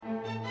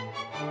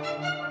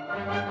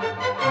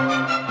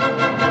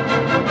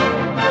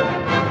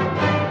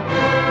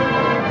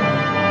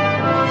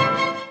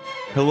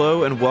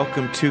Hello and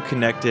welcome to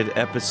Connected,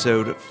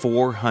 episode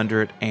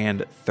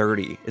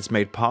 430. It's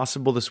made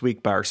possible this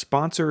week by our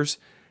sponsors,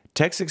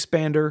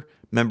 TextExpander,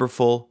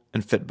 Memberful,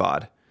 and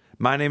Fitbod.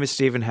 My name is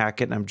Stephen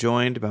Hackett, and I'm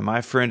joined by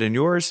my friend and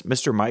yours,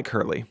 Mr. Mike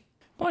Hurley.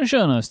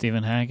 Buongiorno,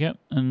 Stephen Hackett,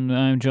 and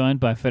I'm joined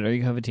by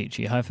Federico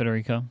Vitici. Hi,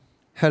 Federico.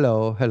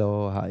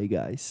 Hello, hi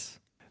guys.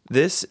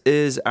 This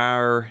is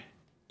our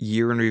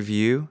year in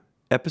review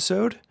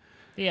episode.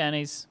 The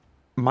Annies.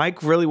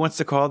 Mike really wants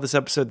to call this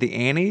episode the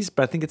Annies,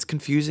 but I think it's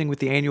confusing with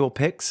the annual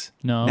picks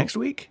next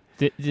week.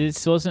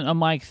 This wasn't a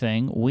Mike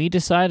thing. We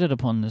decided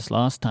upon this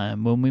last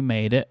time when we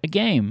made it a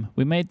game.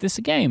 We made this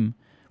a game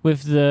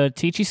with the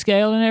Ticci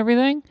scale and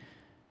everything.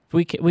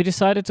 We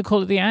decided to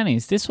call it the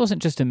Annies. This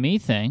wasn't just a me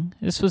thing.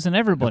 This was an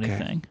everybody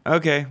thing.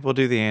 Okay, we'll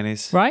do the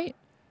Annies. Right?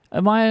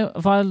 Have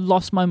I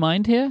lost my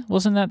mind here?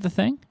 Wasn't that the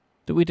thing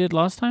that we did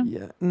last time?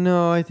 Yeah.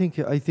 No, I think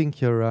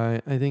you're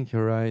right. I think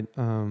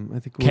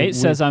Kate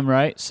says I'm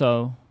right,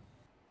 so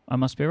I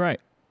must be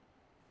right.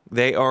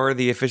 They are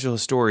the official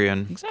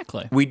historian.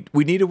 Exactly.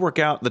 We need to work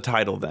out the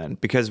title then,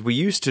 because we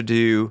used to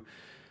do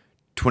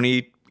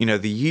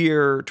the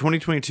year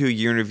 2022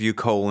 year in review :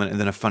 and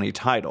then a funny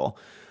title.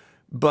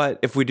 But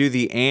if we do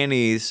the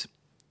Annies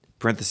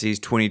parentheses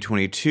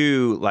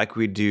 2022 like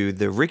we do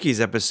the Ricky's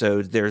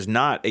episodes, there's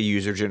not a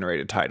user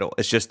generated title.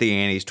 It's just the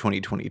Annies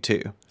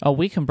 2022. Oh,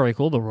 we can break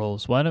all the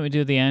rules. Why don't we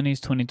do the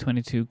Annies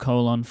 2022 :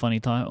 funny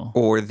title?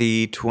 Or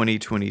the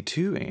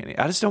 2022 Annie.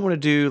 I just don't want to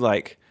do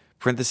like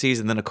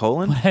parentheses and then a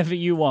colon. Whatever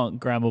you want,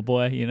 grammar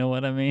boy. You know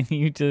what I mean?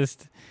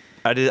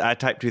 I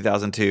typed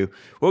 2002.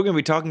 We're going to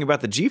be talking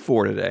about the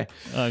G4 today.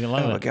 Oh, I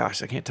love it. Oh my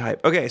gosh, I can't type.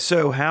 Okay,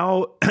 so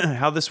how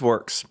this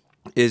works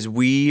is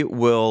we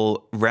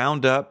will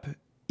round up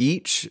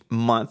each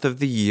month of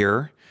the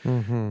year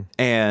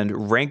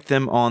and rank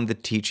them on the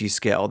Ticci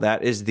scale.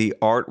 That is the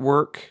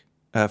artwork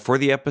for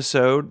the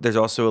episode. There's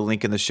also a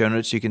link in the show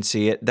notes. You can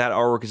see it. That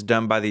artwork is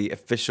done by the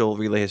official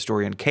relay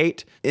historian,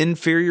 Kate.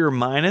 Inferior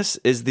minus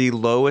is the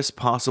lowest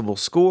possible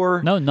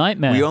score. No,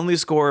 nightmare. We only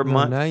score a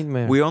month.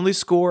 Nightmare. We only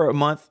score a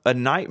month a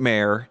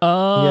nightmare.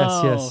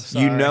 Oh, yes.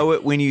 Sorry. You know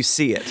it when you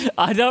see it.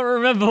 I don't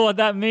remember what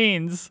that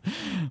means.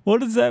 What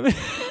does that mean?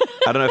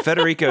 I don't know.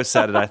 Federico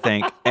said it, I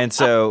think. And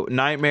so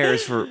nightmare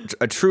is for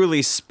a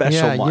truly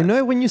special Yeah, month. you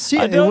know when you see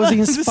it, it was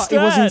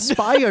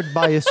inspired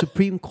by a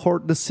Supreme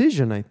Court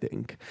decision, I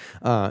think.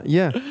 It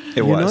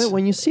you was. know it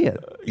when you see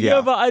it. Yeah.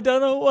 But I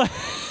don't know what.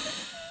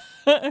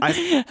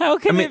 How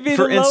can it be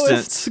the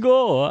lowest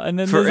score and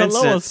then there's a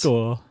lower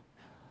score?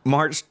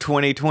 March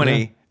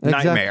 2020,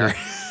 nightmare,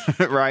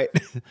 right?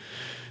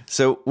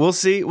 So we'll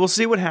see. We'll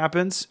see what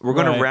happens. We're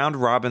going to round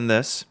robin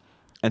this,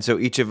 and so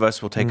each of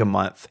us will take a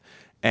month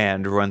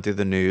and run through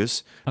the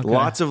news. Okay.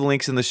 Lots of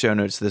links in the show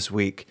notes this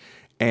week,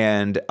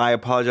 and I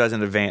apologize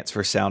in advance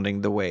for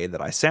sounding the way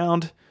that I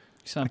sound.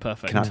 You sound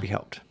perfect. Cannot be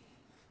helped.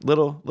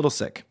 Little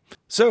sick.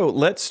 So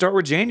let's start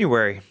with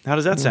January. How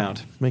does that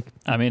sound?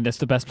 That's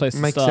the best place to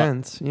Makes start.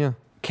 sense, yeah.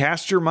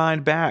 Cast your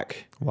mind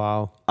back.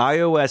 Wow.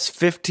 iOS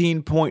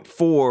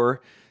 15.4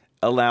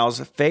 allows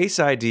Face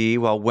ID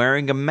while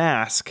wearing a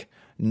mask,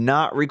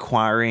 not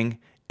requiring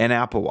an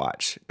Apple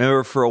Watch.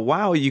 Remember, for a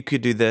while, you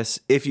could do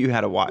this if you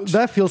had a watch.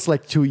 That feels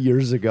like 2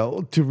 years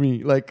ago to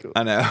me. Like,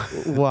 I know.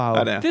 Wow.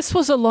 I know. This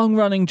was a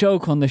long-running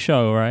joke on the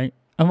show, right?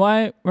 Am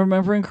I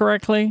remembering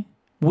correctly?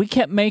 We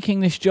kept making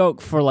this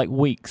joke for like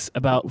weeks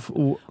about,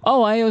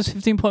 iOS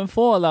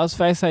 15.4 allows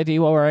Face ID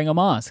while wearing a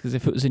mask, as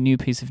if it was a new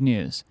piece of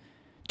news.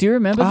 Do you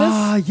remember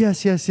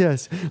this?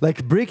 Yes.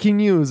 Like breaking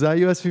news,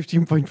 iOS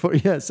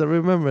 15.4. Yes, I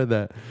remember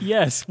that.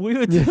 Yes, we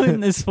were doing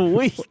this for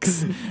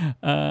weeks.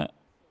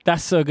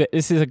 That's so good.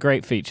 This is a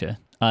great feature.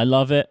 I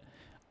love it.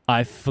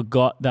 I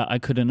forgot that I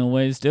couldn't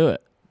always do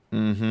it.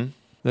 Mm-hmm.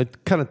 I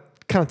kind of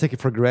take it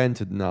for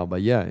granted now,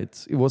 but yeah,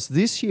 it was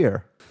this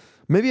year.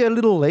 Maybe a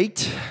little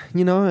late,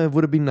 it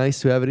would have been nice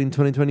to have it in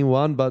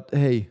 2021, but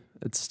hey,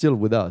 it's still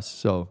with us,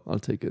 so I'll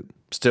take it.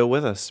 Still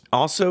with us.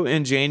 Also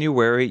in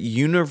January,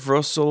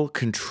 Universal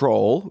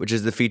Control, which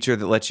is the feature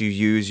that lets you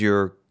use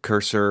your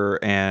cursor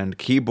and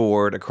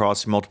keyboard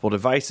across multiple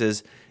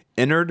devices,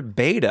 entered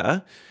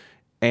beta,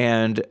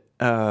 and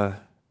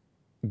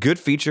good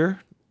feature.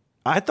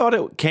 I thought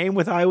it came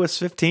with iOS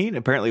 15.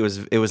 Apparently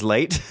it was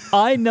late.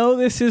 I know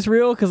this is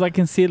real because I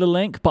can see the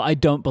link, but I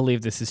don't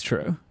believe this is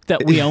true.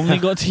 That we only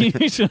got to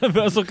use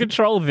Universal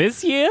Control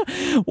this year?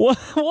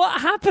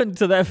 What happened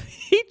to that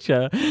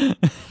feature?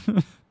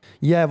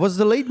 Yeah, it was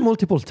delayed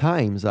multiple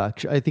times,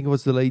 actually. I think it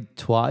was delayed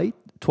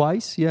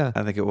twice, yeah.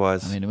 I think it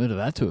was. It would have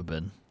had to have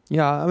been.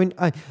 Yeah,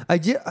 I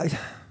did...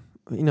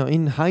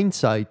 in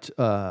hindsight,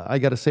 I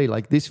gotta say,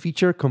 like, this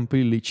feature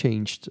completely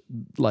changed,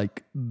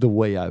 like, the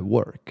way I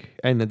work.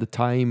 And at the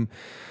time,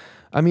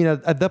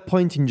 at that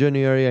point in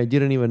January, I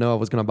didn't even know I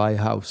was gonna buy a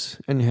house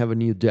and have a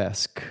new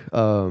desk.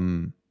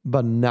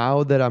 But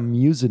now that I'm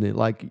using it,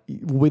 like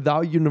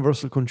without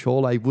universal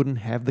control, I wouldn't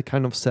have the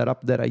kind of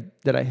setup that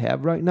I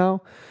have right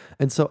now.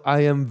 And so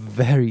I am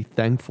very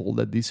thankful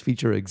that this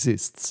feature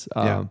exists.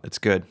 Yeah, it's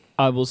good.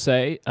 I will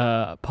say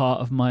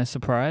part of my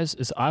surprise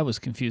is I was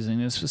confusing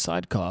this for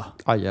Sidecar.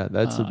 Oh yeah,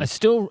 that's I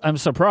still am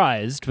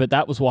surprised, but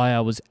that was why I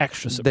was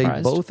extra they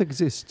surprised. both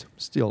exist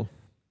still.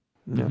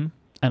 Yeah. Mhm.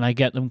 And I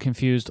get them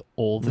confused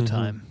all the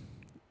time.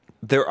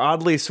 They're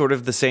oddly sort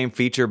of the same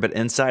feature, but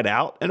inside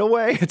out in a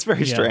way. It's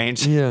very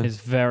strange. Yeah. It's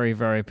very,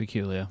 very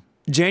peculiar.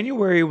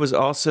 January was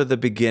also the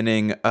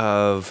beginning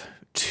of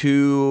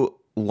 2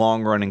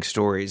 long-running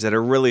stories that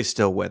are really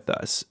still with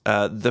us.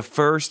 The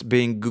first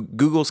being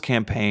Google's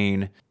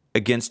campaign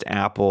against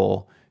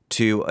Apple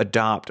to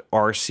adopt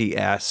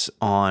RCS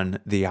on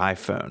the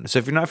iPhone. So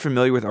if you're not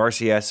familiar with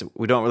RCS,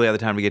 we don't really have the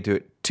time to get to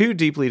it too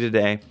deeply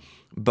today,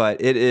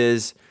 but it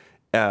is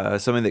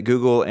something that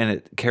Google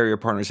and carrier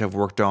partners have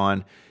worked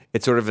on.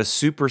 It's sort of a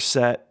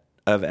superset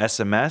of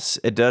SMS.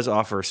 It does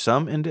offer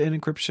some end-to-end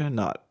encryption,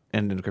 not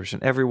end-to-end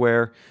encryption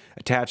everywhere.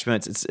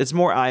 Attachments. It's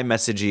more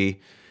iMessagey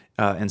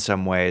in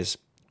some ways,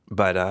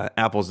 but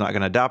Apple's not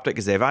going to adopt it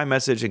because they have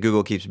iMessage, and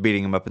Google keeps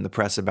beating them up in the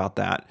press about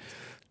that.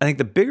 I think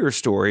the bigger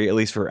story, at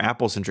least for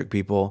Apple-centric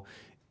people,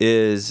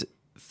 is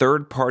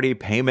third-party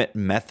payment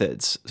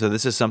methods. So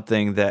this is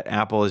something that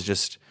Apple has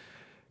just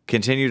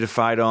continued to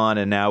fight on,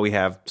 and now we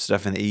have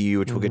stuff in the EU,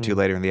 which we'll get to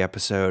later in the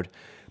episode.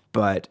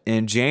 But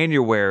in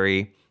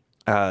January,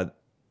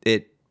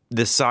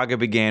 this saga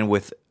began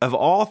with, of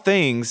all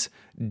things,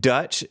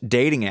 Dutch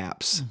dating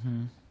apps.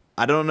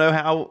 I don't know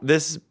how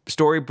this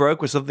story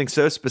broke with something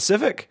so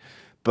specific,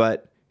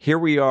 but here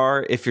we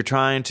are. If you're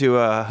trying to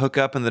hook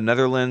up in the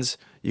Netherlands,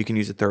 you can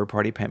use a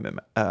third-party payment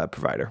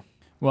provider.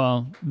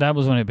 Well, that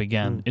was when it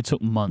began. It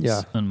took months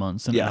Yeah. and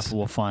months, and Yes. Apple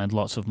will find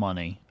lots of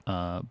money.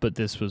 But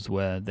this was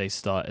where they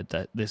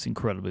started this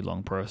incredibly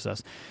long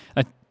process.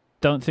 I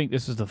don't think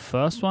this was the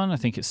first one. I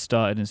think it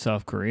started in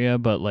South Korea,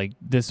 but like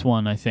this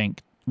one, I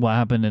think what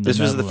happened in the This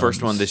was Netherlands, the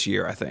first one this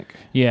year, I think.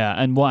 Yeah,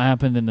 and what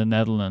happened in the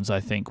Netherlands, I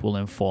think, will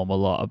inform a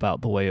lot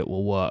about the way it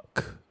will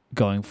work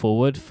going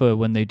forward for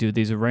when they do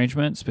these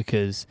arrangements,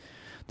 because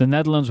the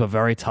Netherlands were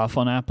very tough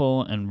on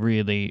Apple, and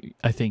really,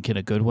 I think, in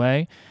a good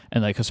way,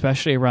 and like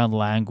especially around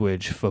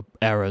language for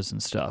errors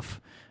and stuff.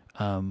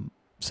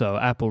 So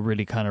Apple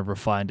really kind of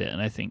refined it,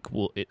 and I think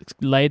it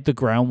laid the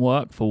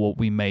groundwork for what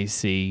we may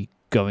see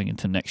going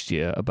into next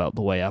year about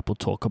the way Apple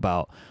talk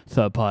about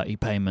third-party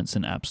payments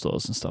and app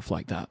stores and stuff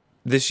like that.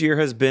 This year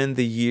has been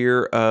the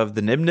year of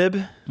the Nib.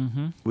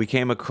 Mm-hmm. We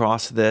came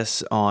across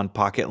this on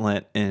Pocket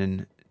Lint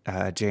in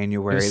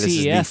January. It was This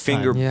is the CES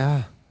finger time.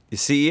 Yeah. the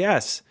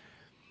CES.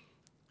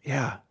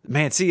 Yeah,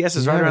 man, CES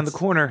is right Yeah, around the it's-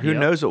 corner. Who Yep.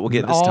 knows what we'll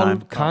get this All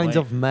time? kinds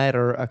wait. of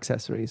Matter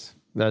accessories.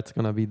 That's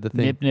gonna be the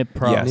thing. Nib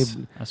Pro. Yes.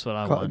 That's what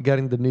I want.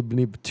 Getting the Nib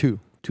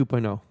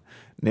 2.0.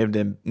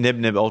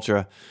 Nib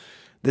Ultra.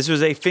 This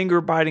was a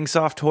finger-biting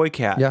soft toy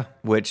cat, Yeah.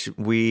 which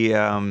we,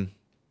 for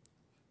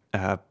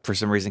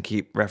some reason,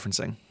 keep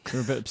referencing.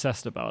 We're a bit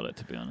obsessed about it,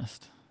 to be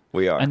honest.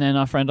 We are. And then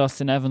our friend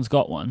Austin Evans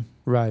got one.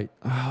 Right.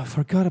 Oh, I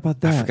forgot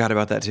about that. I forgot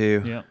about that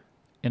too. Yep.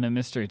 In a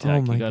mystery Oh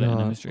tag. my He got it in a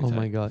god. mystery Oh tag.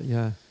 my god.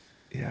 Yeah.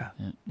 Yeah,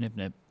 Yeah.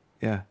 Nib.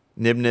 yeah.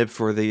 Nib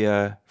for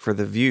the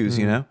views,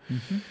 you know.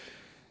 Mm-hmm.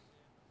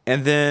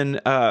 And then,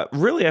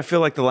 really, I feel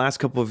like the last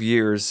couple of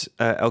years,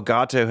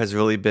 Elgato has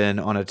really been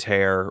on a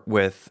tear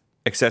with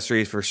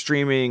accessories for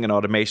streaming and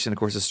automation. Of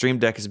course, the Stream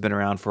Deck has been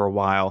around for a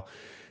while,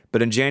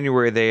 but in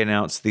January they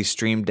announced the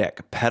Stream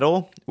Deck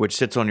Pedal, which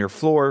sits on your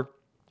floor,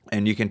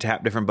 and you can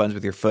tap different buttons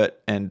with your foot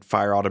and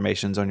fire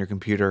automations on your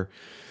computer.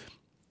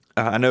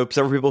 I know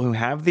several people who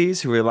have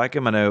these who really like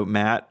them. I know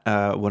Matt,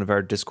 one of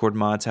our Discord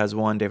mods, has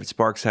one. David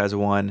Sparks has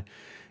one,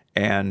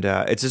 and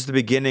it's just the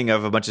beginning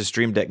of a bunch of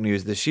Stream Deck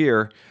news this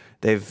year.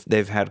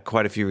 They've had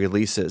quite a few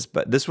releases,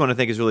 but this one I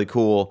think is really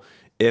cool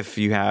if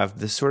you have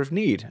this sort of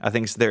need. I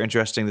think they're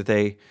interesting that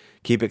they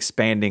keep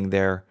expanding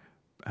their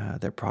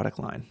product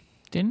line.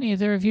 Didn't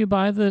either of you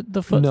buy the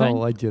foot thing?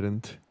 No, I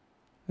didn't.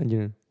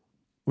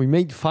 We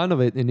made fun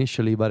of it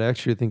initially, but I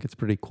actually think it's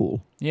pretty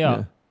cool.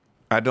 Yeah.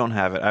 I don't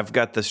have it. I've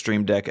got the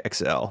Stream Deck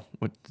XL,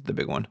 which is the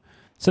big one.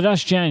 So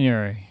that's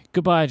January.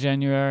 Goodbye,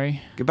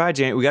 January. Goodbye,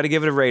 Jane. We got to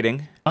give it a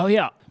rating. Oh,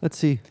 yeah. Let's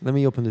see. Let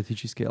me open the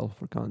TG scale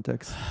for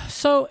context.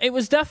 So it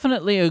was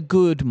definitely a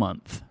good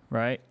month,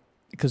 right?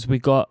 Because we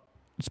got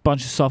a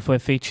bunch of software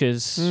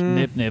features.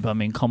 Nib. I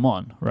mean, come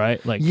on,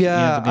 right? Like, you're Yeah,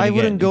 never gonna I get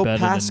wouldn't any go better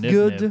than past Nib.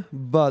 good,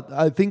 but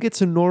I think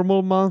it's a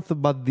normal month.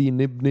 But the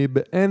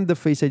Nib and the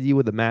Face ID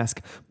with the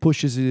mask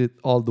pushes it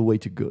all the way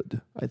to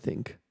good, I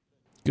think.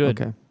 Good.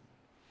 Okay.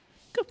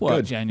 Good work,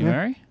 Good.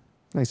 January.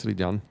 Nicely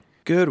done.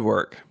 Good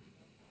work.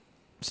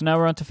 So now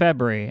we're on to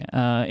February.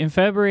 In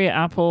February,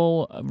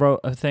 Apple wrote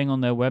a thing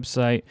on their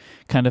website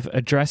kind of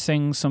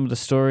addressing some of the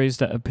stories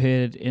that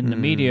appeared in the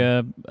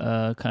media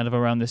kind of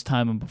around this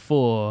time and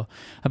before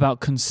about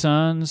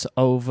concerns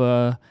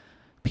over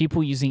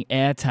people using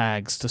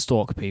AirTags to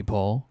stalk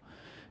people.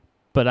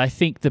 But I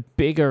think the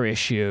bigger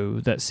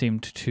issue that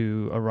seemed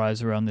to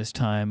arise around this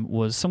time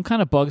was some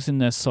kind of bugs in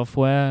their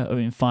software,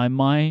 in Find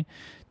My,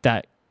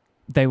 that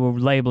they were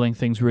labeling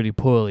things really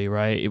poorly,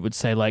 right? It would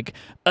say like,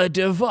 a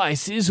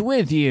device is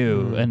with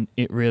you. And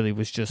it really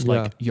was just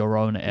like your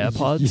own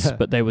AirPods,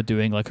 but they were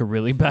doing like a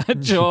really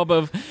bad job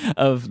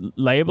of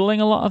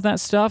labeling a lot of that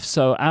stuff.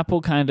 So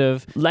Apple kind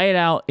of laid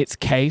out its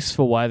case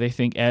for why they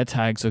think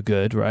AirTags are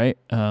good, right?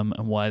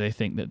 And why they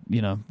think that,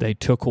 they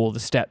took all the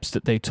steps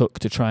that they took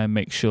to try and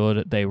make sure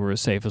that they were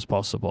as safe as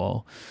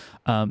possible.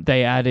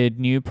 They added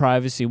new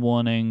privacy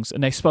warnings,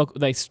 and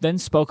they then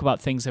spoke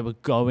about things they were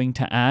going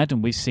to add,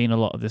 and we've seen a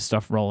lot of this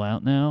stuff roll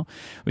out now,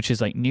 which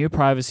is like new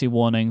privacy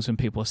warnings when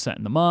people are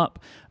setting them up.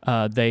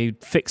 They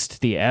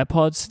fixed the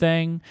AirPods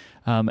thing,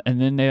 and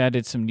then they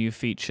added some new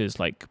features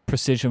like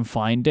precision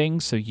finding,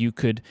 so you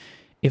could,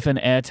 if an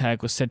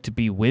AirTag was said to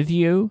be with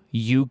you,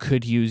 you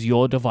could use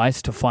your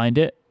device to find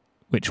it,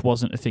 which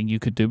wasn't a thing you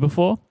could do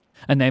before.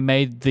 And they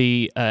made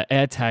the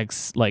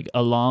AirTags like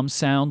alarm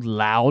sound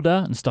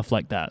louder and stuff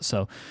like that.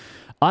 So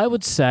I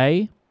would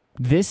say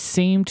this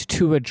seemed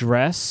to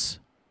address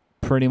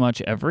pretty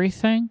much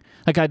everything.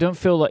 Like, I don't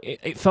feel like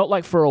it felt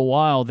like for a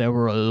while there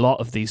were a lot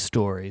of these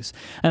stories.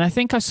 And I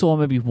think I saw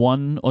maybe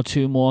one or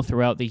two more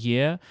throughout the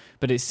year,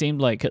 but it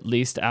seemed like at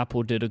least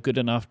Apple did a good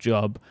enough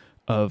job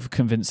of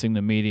convincing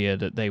the media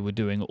that they were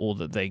doing all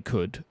that they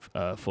could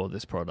for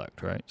this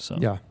product, right?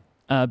 So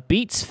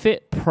Beats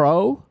Fit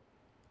Pro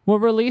were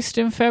released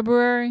in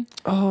February.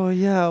 Oh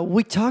yeah,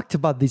 we talked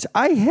about this.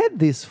 I had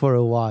this for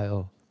a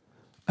while,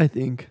 I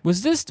think.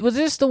 Was this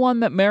the one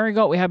that Mary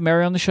got? We had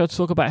Mary on the show to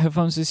talk about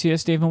headphones this year,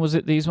 Stephen. Was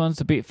it these ones,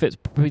 the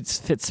Beats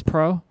Fits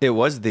Pro? It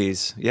was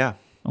these, yeah.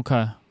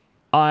 Okay.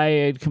 I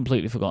had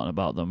completely forgotten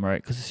about them,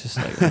 right? Because it's just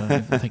like, I don't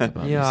even think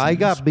about yeah, I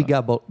got Big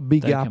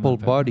Apple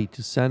Buddy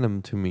to send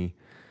them to me.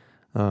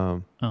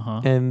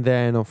 And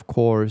then, of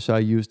course, I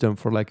used them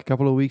for like a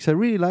couple of weeks. I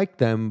really liked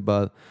them,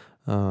 but...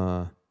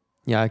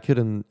 I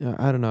couldn't.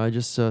 I don't know. I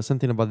just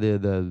something about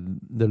the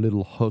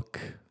little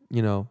hook,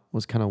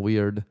 was kind of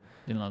weird.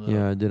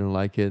 I didn't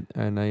like it,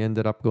 and I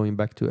ended up going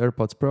back to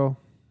AirPods Pro,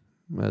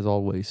 as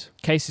always.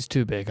 Case is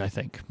too big, I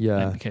think.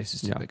 Yeah, the case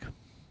is too big.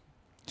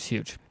 It's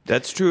huge.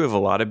 That's true of a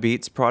lot of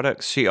Beats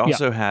products. She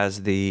also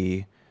has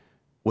the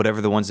whatever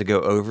the ones that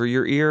go over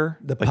your ear,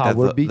 the like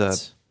Power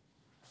Beats,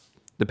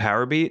 the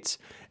Power Beats.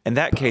 And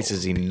that case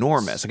is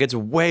enormous. Like, it's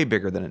way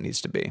bigger than it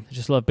needs to be. I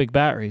just love big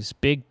batteries.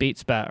 Big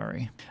Beats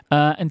battery.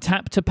 And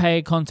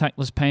tap-to-pay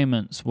contactless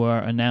payments were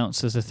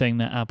announced as a thing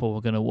that Apple were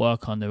going to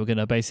work on. They were going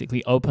to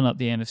basically open up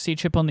the NFC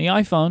chip on the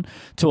iPhone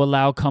to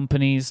allow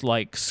companies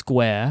like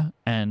Square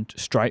and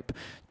Stripe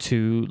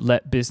to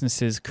let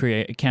businesses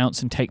create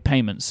accounts and take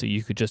payments. So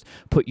you could just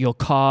put your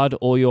card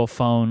or your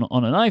phone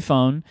on an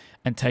iPhone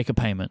and take a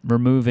payment,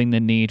 removing the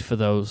need for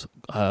those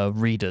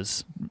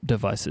readers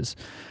devices.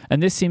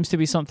 And this seems to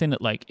be something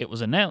that, like, it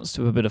was announced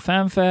with a bit of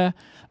fanfare,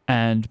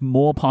 and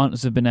more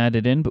partners have been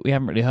added in, but we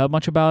haven't really heard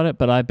much about it.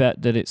 But I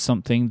bet that it's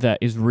something that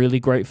is really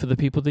great for the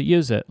people that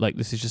use it. Like,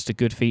 this is just a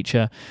good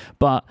feature.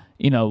 But,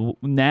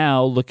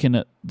 now looking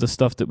at the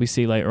stuff that we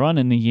see later on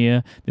in the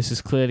year, this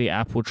is clearly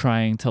Apple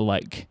trying to,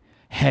 like,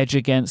 hedge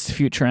against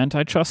future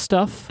antitrust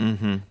stuff,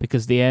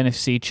 because the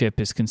NFC chip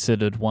is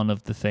considered one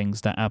of the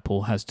things that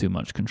Apple has too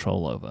much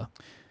control over.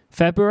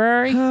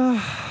 February?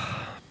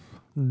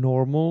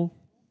 Normal.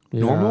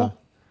 Yeah. Normal?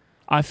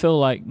 I feel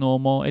like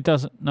normal.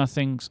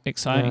 Nothing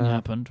exciting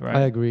happened, right?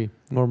 I agree.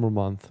 Normal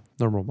month.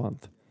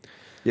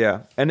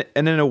 Yeah. And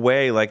in a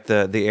way, like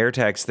the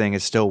AirTags thing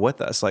is still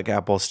with us. Like,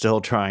 Apple's still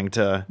trying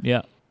to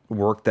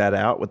work that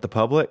out with the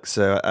public.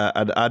 So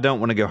I don't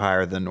want to go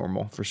higher than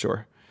normal, for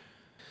sure.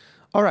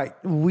 All right,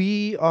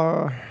 we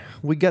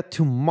get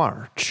to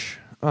March,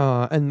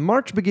 and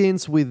March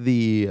begins with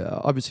the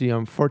obviously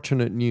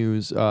unfortunate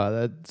news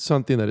that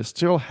something that is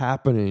still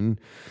happening,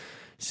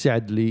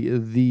 sadly,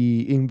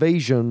 the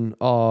invasion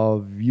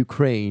of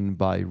Ukraine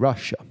by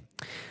Russia.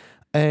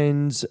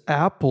 And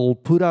Apple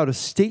put out a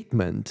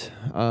statement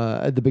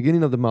at the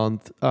beginning of the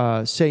month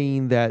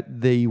saying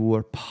that they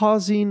were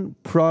pausing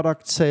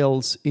product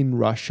sales in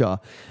Russia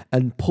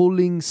and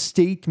pulling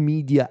state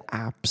media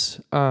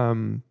apps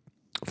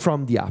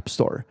from the App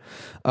Store.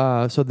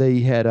 So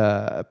they had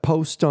a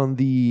post on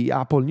the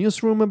Apple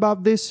newsroom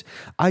about this.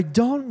 I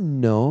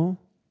don't know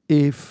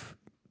if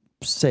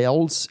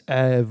sales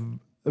have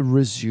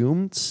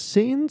resumed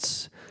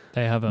since.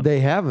 They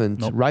haven't.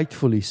 Nope.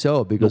 Rightfully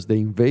so, because the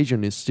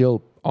invasion is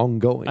still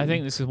ongoing. I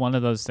think this is one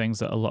of those things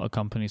that a lot of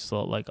companies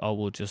thought, like, oh,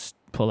 we'll just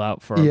pull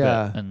out for a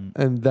bit.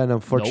 And then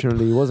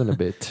unfortunately it wasn't a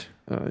bit.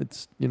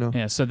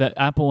 Yeah, so that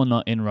Apple are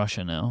not in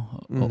Russia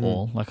now at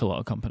all, like a lot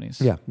of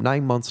companies. Yeah,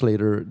 9 months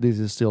later, this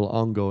is still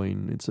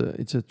ongoing.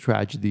 It's a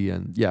tragedy,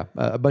 and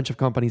a bunch of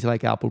companies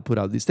like Apple put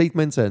out these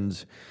statements,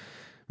 and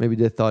maybe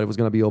they thought it was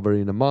going to be over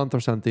in a month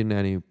or something,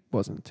 and it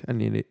wasn't, and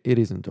it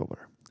isn't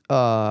over.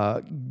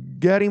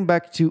 Getting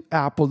back to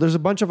Apple, there's a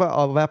bunch of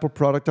Apple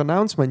product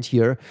announcements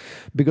here,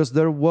 because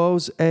there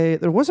was an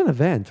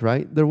event,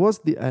 right? There was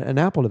an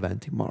Apple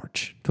event in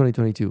March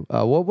 2022.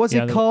 What was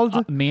it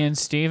called? Me and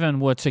Steven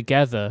were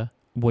together.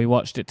 We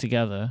watched it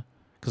together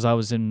because I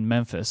was in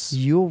Memphis.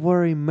 You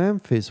were in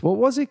Memphis. What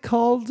was it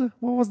called?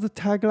 What was the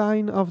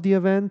tagline of the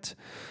event?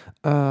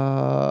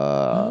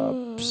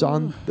 Oh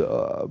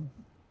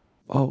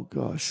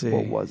gosh,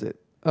 what was it?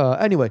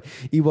 Anyway,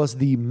 it was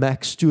the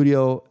Mac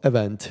Studio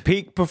event.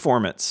 Peak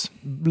performance.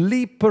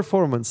 Leap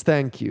performance.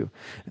 Thank you.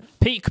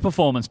 Peak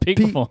performance. Peak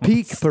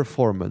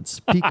performance.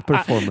 Peak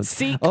performance.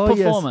 Seek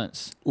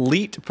performance.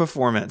 Leet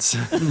performance.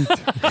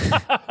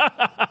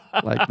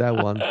 Like that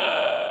one.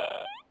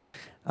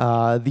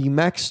 The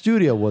Mac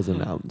Studio was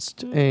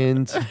announced,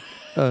 and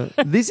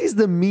this is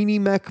the mini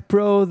Mac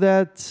Pro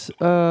that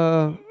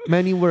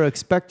many were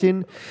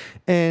expecting,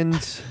 and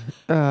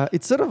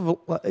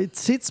it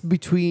sits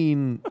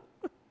between.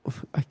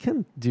 I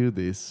can't do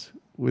this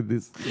with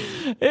this.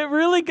 It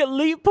really got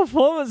Leap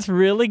performance.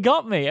 Really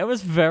got me. It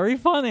was very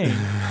funny.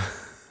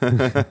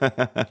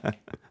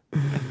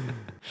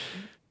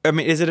 I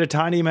mean, is it a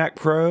tiny Mac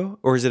Pro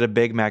or is it a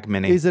big Mac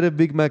Mini? Is it a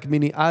big Mac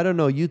Mini? I don't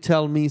know. You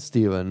tell me,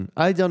 Steven.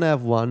 I don't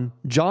have one.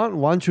 John,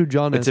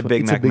 John. It's a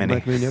big Mac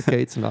Mini.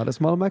 Okay, it's not a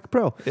small Mac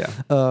Pro. Yeah.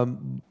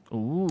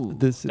 Ooh,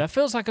 that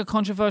feels like a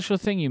controversial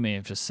thing you may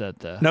have just said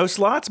there. No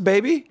slots,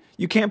 baby.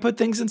 You can't put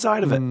things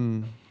inside of it.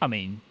 I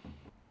mean,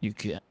 you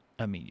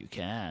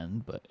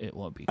can, but it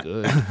won't be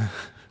good.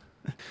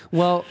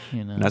 Well,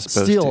 Not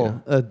supposed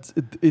still,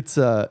 it's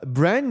a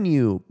brand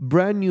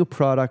new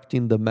product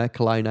in the Mac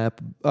lineup.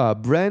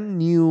 Brand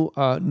new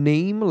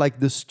name, like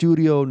the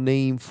studio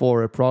name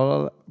for a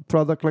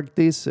product like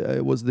this.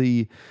 It was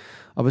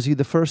obviously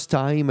the first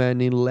time,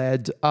 and it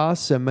led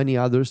us and many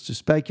others to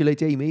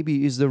speculate, hey,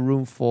 maybe is there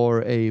room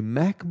for a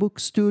MacBook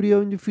Studio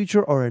in the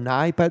future or an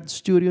iPad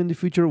Studio in the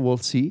future? We'll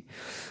see.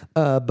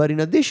 But in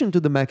addition to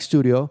the Mac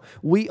Studio,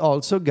 we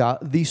also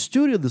got the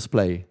Studio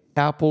Display.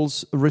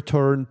 Apple's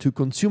return to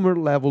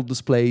consumer-level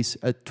displays,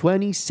 a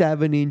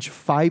 27-inch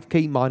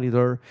 5K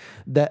monitor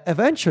that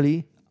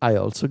eventually I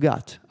also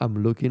got.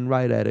 I'm looking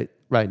right at it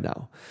right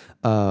now.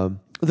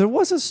 There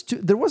was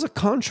a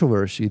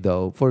controversy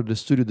though for the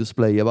Studio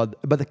Display about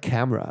the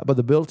camera, about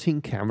the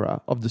built-in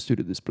camera of the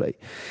Studio Display,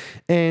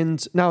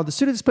 and now the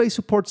Studio Display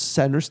supports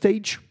center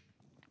stage.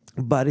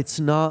 But it's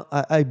not,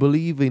 I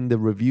believe in the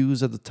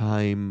reviews at the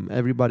time,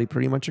 everybody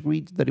pretty much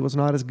agreed that it was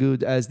not as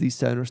good as the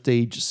center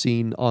stage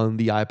seen on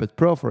the iPad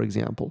Pro, for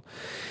example.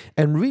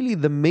 And really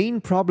the main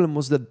problem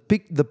was that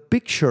the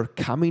picture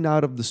coming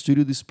out of the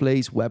Studio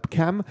Display's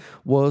webcam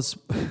was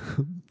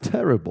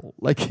terrible.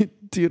 Like it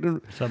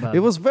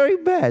was very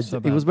bad.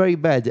 It was very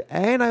bad.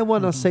 And I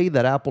want to say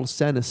that Apple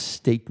sent a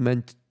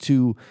statement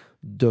to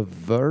The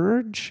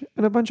Verge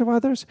and a bunch of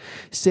others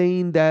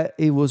saying that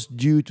it was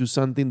due to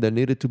something that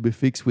needed to be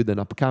fixed with an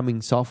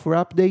upcoming software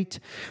update.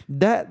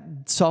 That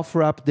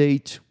software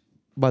update,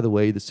 by the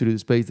way, the Studio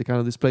Display is the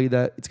kind of display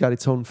that it's got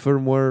its own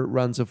firmware,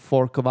 runs a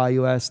fork of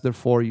iOS,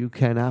 therefore you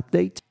can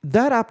update.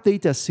 That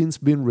update has since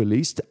been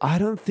released. I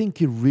don't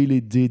think it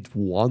really did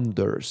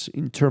wonders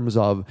in terms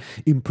of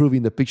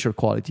improving the picture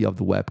quality of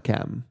the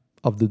webcam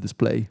of the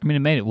display. I mean,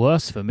 it made it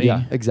worse for me.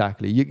 Yeah,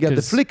 exactly. You get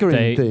the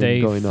flickering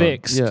thing going on. They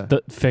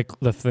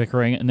fixed the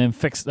flickering and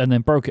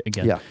then broke it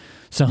again. Yeah.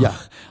 So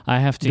I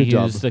have to Good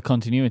use job. the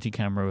continuity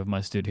camera with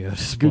my Studio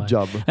Display. Good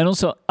job. And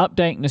also,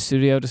 updating the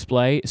Studio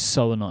Display is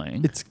so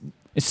annoying. It's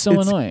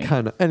so annoying.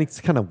 It's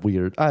kind of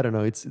weird. I don't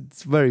know. It's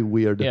very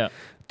weird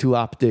to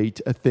update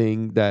a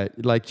thing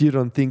that like you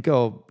don't think,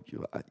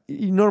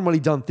 you normally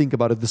don't think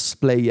about a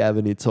display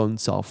having its own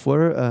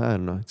software. I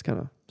don't know. It's kind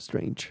of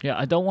strange. Yeah,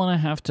 I don't want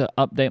to have to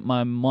update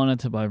my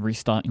monitor by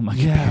restarting my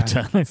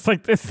computer. It's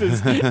like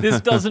this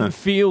doesn't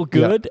feel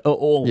good at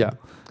all. Yeah,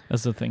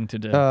 that's the thing to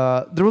do.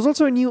 There was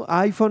also a new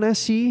iPhone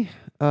SE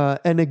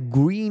and a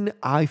green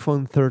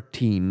iPhone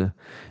 13.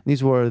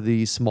 These were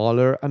the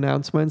smaller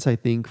announcements, I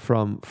think,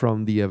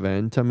 from the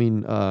event. I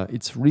mean,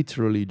 it's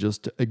literally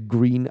just a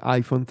green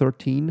iPhone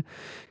 13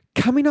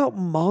 coming out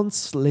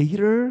months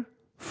later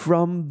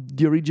from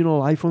the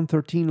original iPhone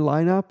 13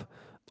 lineup.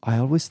 I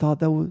always thought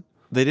that would.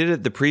 They did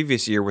it the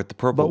previous year with the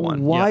purple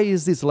one. Why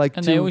is this like?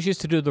 And they always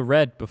used to do the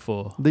red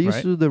before. They used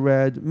to do the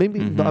red.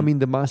 Maybe I mean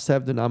they must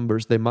have the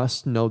numbers. They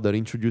must know that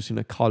introducing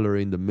a color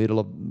in the middle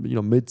of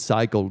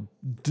mid-cycle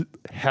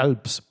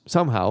helps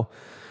somehow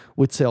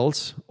with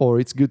sales, or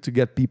it's good to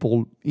get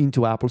people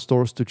into Apple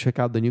stores to check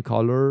out the new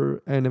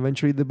color and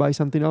eventually they buy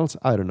something else.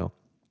 I don't know.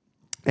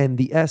 And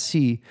the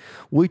SE,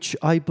 which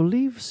I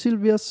believe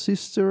Sylvia's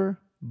sister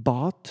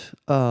bought.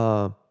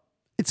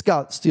 It's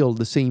got still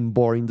the same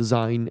boring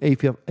design,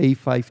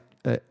 A15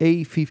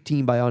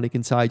 Bionic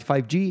inside,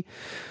 5G,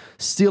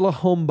 still a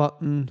home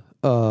button,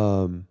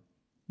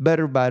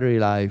 better battery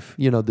life,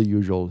 the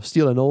usual.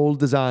 Still an old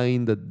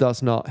design that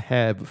does not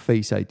have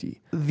Face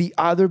ID. The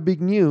other big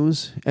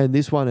news, and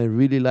this one I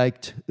really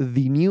liked,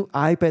 the new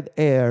iPad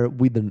Air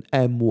with an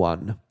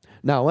M1.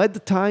 Now, at the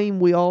time,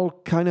 we all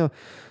kind of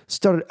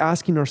started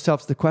asking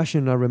ourselves the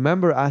question, I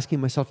remember asking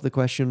myself the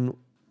question,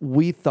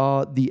 we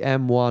thought the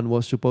M1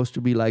 was supposed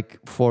to be like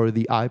for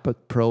the iPad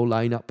Pro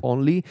lineup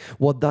only.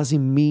 What does it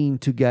mean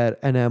to get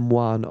an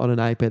M1 on an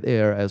iPad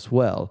Air as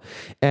well?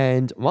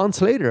 And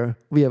months later,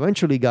 we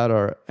eventually got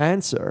our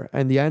answer.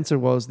 And the answer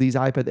was these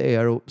iPad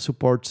Air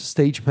supports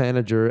Stage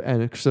Manager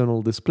and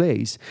external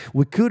displays.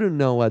 We couldn't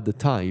know at the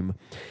time.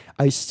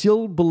 I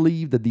still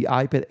believe that the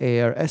iPad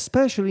Air,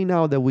 especially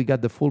now that we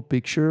got the full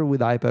picture with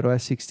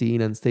iPadOS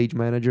 16 and Stage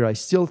Manager, I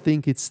still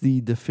think it's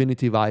the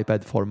definitive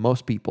iPad for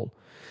most people.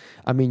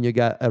 I mean, you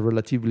got a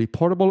relatively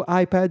portable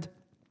iPad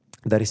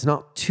that is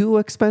not too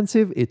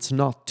expensive. It's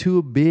not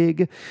too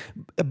big.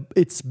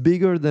 It's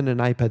bigger than an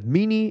iPad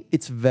mini.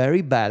 It's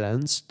very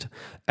balanced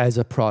as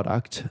a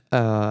product.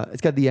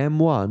 It's got the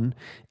M1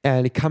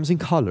 and it comes in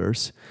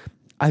colors.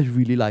 I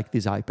really like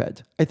this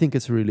iPad. I think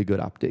it's a really good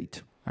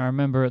update. I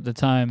remember at the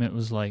time it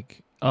was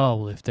like, oh,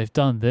 well, if they've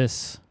done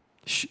this,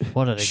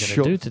 what are they going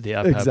to do to the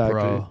iPad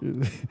Pro?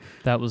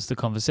 That was the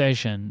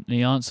conversation.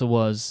 The answer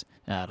was,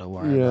 don't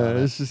worry about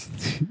it. It's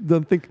just,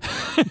 don't think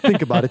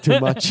about it too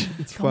much.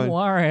 It's fine. Don't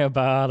worry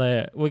about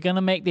it. We're going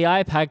to make the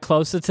iPad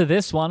closer to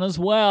this one as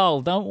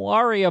well. Don't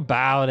worry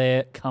about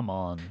it. Come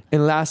on.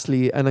 And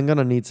lastly, and I'm going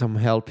to need some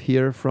help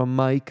here from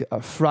Mike,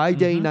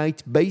 Friday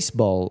Night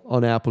Baseball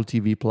on Apple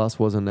TV Plus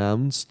was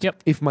announced.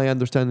 Yep. If my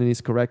understanding is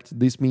correct,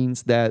 this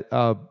means that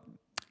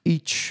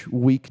each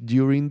week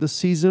during the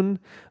season,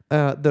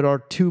 there are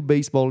 2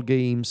 baseball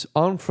games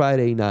on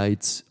Friday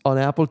nights on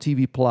Apple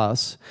TV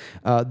Plus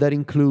that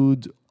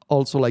include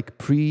also like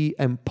pre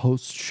and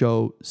post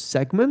show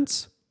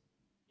segments.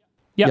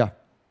 Yep. Yeah,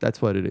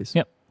 that's what it is.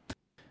 Yep.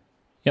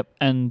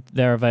 And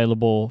they're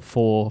available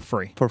for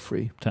free. For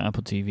free. To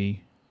Apple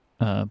TV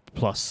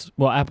Plus.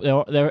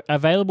 Well, they're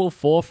available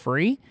for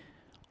free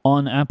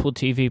on Apple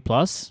TV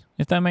Plus.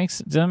 Does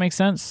that make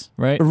sense?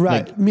 Right.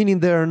 Right. Meaning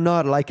they're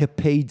not like a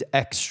paid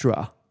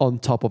extra on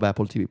top of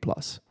Apple TV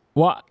Plus.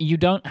 Well, you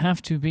don't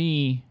have to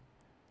be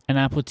an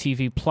Apple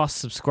TV Plus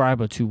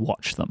subscriber to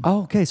watch them.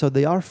 Oh, okay. So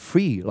they are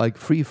free, like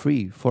free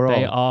for all.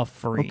 They are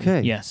free.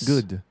 Okay. Yes.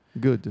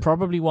 Good.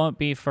 Probably won't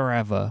be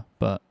forever,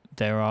 but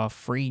there are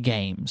free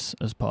games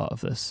as part of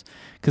this.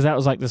 Because that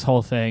was like this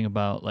whole thing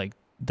about like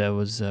there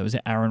was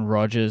it Aaron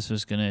Rodgers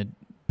was going to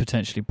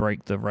potentially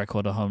break the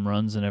record of home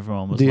runs, and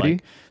everyone was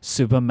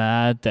super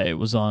mad that it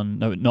was on.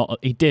 No, not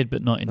he did,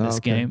 but not in this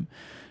game.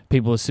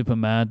 People were super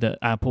mad that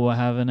Apple were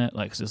having it.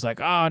 Like, 'cause it's like,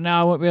 oh,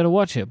 now I won't be able to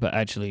watch it. But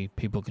actually,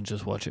 people can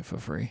just watch it for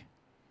free.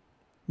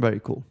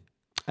 Very cool.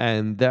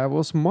 And that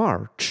was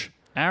March.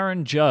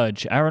 Aaron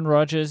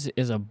Rodgers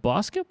is a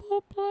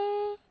basketball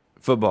player?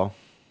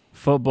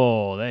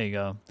 Football. There you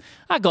go.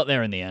 I got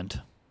there in the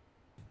end.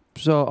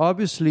 So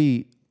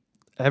obviously,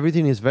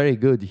 everything is very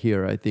good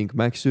here. I think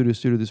Mac Studio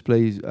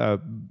Displays,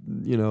 M1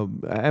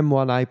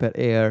 iPad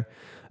Air,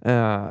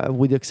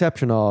 with the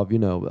exception of,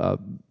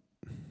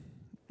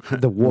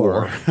 the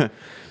war.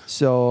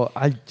 So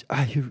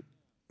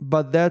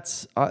but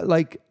that's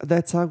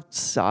that's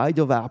outside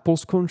of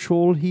Apple's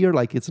control here.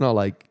 Like it's not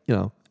like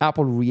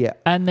Apple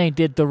and they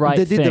did the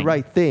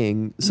right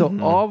thing. So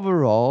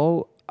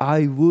overall,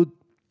 I would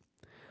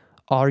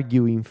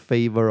argue in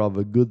favor of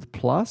a good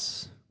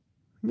plus,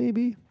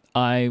 maybe.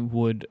 I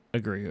would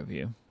agree with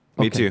you.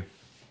 Me too.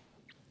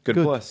 Good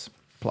plus.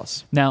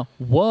 Now,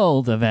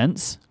 world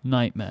events,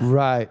 nightmare.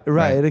 Right,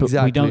 exactly.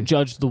 But we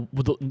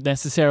don't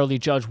necessarily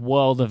judge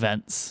world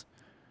events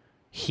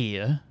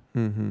here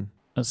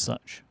as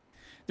such.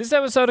 This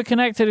episode of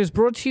Connected is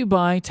brought to you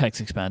by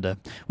TextExpander.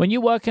 When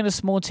you work in a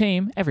small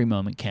team, every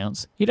moment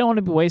counts. You don't want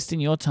to be wasting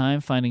your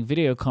time finding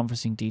video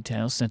conferencing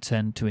details to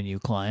send to a new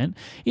client.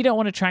 You don't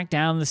want to track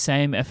down the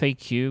same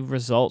FAQ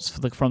results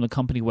from the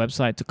company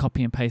website to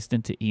copy and paste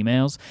into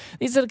emails.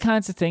 These are the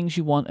kinds of things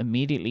you want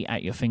immediately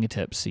at your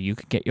fingertips so you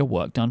can get your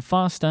work done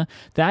faster.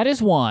 That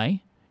is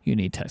why you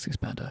need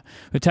TextExpander.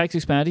 With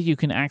TextExpander, you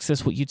can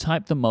access what you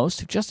type the most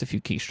with just a few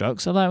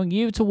keystrokes, allowing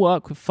you to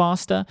work with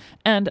faster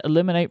and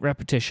eliminate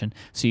repetition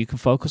so you can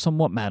focus on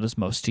what matters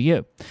most to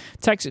you.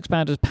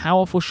 TextExpander's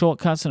powerful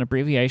shortcuts and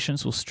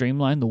abbreviations will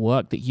streamline the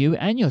work that you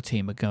and your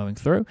team are going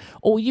through.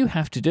 All you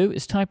have to do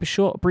is type a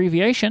short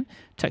abbreviation.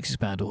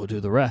 TextExpander will do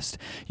the rest.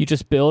 You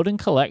just build and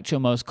collect your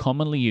most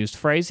commonly used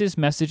phrases,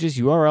 messages,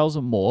 URLs,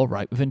 and more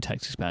right within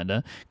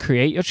TextExpander.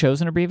 Create your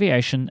chosen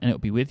abbreviation, and it will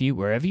be with you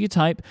wherever you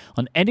type,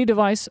 on any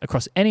device,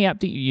 across any app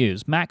that you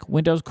use, Mac,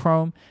 Windows,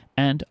 Chrome,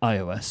 and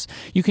iOS.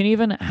 You can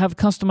even have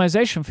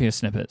customization for your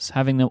snippets,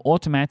 having them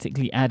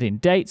automatically add in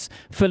dates,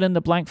 fill in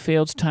the blank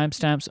fields,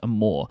 timestamps, and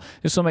more.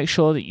 This will make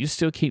sure that you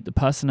still keep the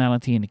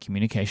personality in the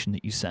communication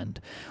that you send.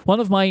 One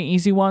of my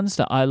easy ones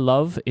that I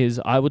love is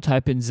I would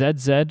type in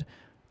ZZOO,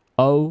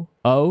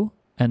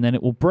 and then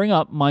it will bring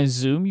up my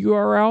Zoom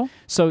URL.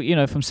 So,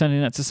 if I'm sending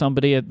that to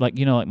somebody, like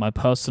my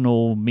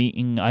personal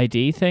meeting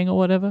ID thing or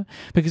whatever,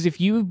 because if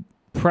you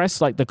press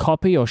the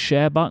copy or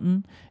share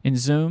button in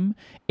Zoom,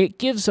 it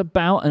gives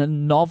about a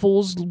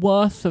novel's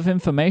worth of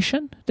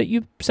information that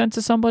you send to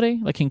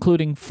somebody,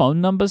 including phone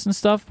numbers and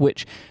stuff,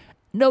 which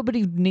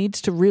nobody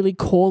needs to really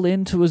call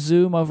into a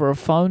Zoom over a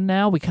phone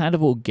now. We kind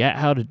of all get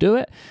how to do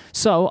it.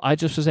 So I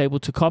just was able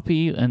to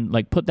copy and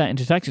like put that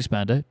into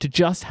TextExpander to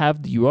just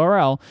have the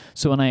URL.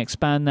 So when I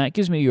expand that, it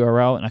gives me a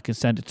URL and I can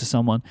send it to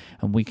someone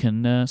and we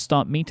can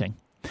start meeting.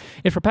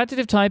 If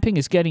repetitive typing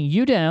is getting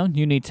you down,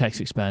 you need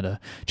TextExpander.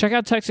 Check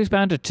out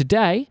TextExpander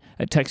today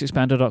at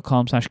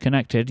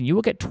textexpander.com/connected, and you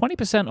will get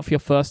 20% off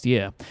your first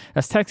year.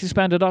 That's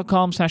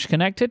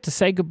textexpander.com/connected to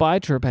say goodbye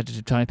to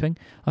repetitive typing.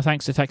 Our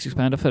thanks to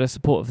TextExpander for their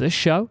support of this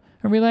show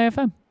and Relay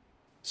FM.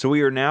 So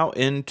we are now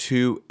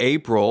into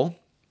April.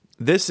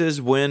 This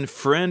is when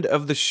friend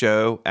of the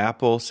show,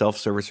 Apple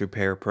Self-Service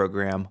Repair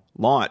Program,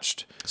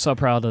 launched. So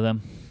proud of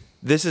them.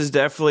 This is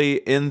definitely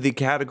in the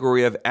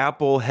category of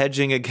Apple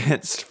hedging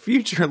against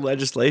future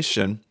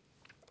legislation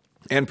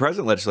and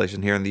present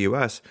legislation here in the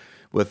U.S.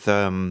 with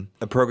a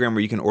program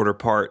where you can order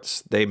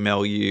parts. They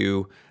mail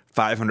you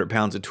 500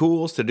 pounds of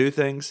tools to do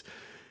things.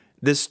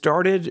 This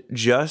started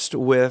just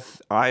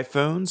with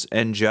iPhones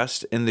and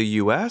just in the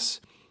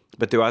U.S.,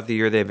 but throughout the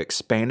year they've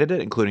expanded it,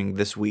 including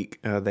this week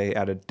they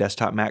added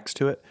desktop Macs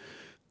to it.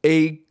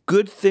 A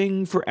good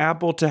thing for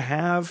Apple to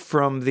have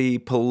from the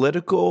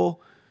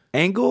political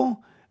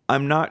angle.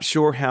 I'm not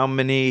sure how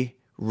many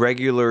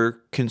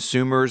regular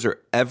consumers are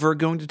ever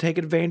going to take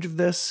advantage of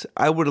this.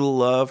 I would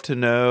love to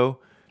know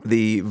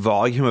the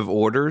volume of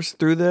orders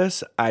through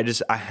this. I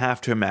have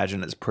to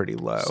imagine it's pretty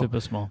low. Super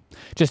small.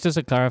 Just as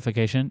a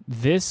clarification,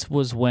 this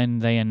was when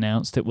they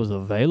announced it was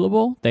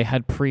available. They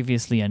had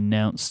previously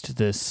announced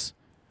this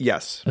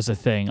Yes. as a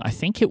thing. I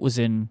think it was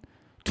in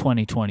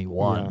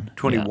 2021. Yeah.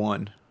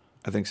 21.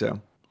 I think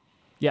so.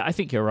 Yeah, I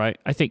think you're right.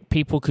 I think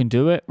people can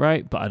do it,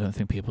 right? But I don't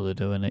think people are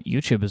doing it.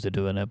 YouTubers are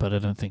doing it, but I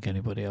don't think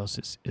anybody else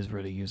is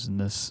really using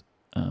this.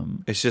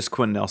 It's just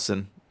Quinn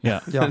Nelson. Yeah.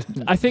 Yeah.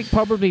 I think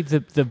probably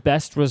the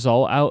best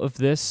result out of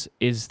this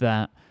is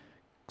that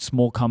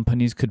small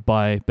companies could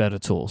buy better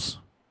tools.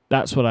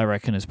 That's what I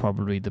reckon is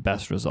probably the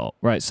best result,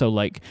 right? So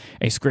like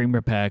a screen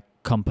repair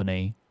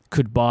company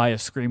could buy a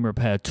screen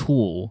repair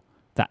tool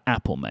that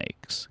Apple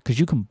makes because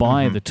you can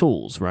buy the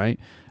tools, right?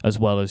 As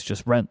well as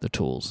just rent the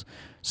tools.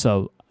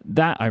 So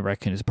that, I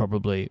reckon, is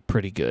probably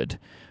pretty good.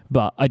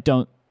 But I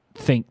don't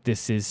think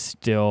this is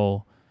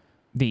still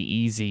the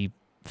easy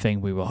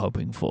thing we were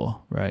hoping for,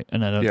 right?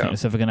 And I don't think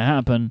it's ever going to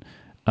happen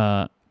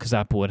because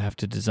Apple would have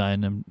to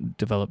design and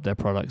develop their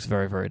products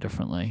very, very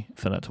differently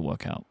for that to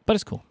work out. But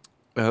it's cool.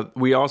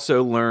 We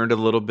also learned a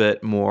little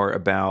bit more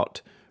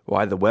about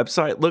why the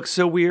website looks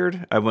so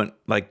weird. I went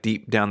like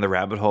deep down the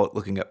rabbit hole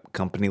looking up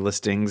company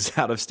listings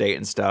out of state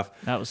and stuff.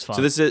 That was fun.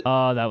 So this is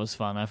that was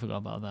fun. I forgot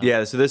about that.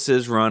 Yeah, so this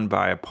is run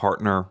by a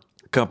partner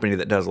company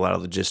that does a lot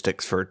of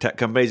logistics for tech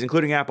companies,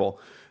 including Apple.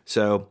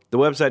 So the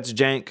website's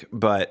jank,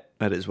 but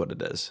that is what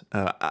it is.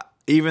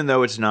 Even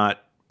though it's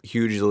not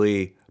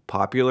hugely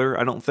popular,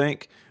 I don't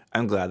think,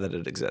 I'm glad that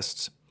it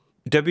exists.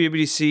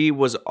 WWDC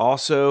was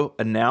also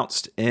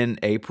announced in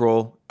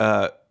April,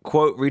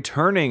 quote,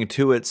 returning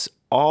to its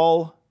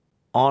all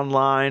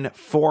online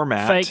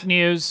format. Fake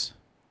news.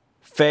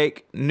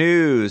 Fake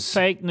news.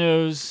 Fake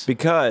news.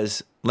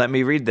 Because, let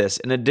me read this.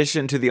 In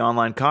addition to the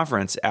online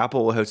conference,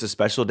 Apple will host a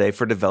special day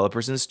for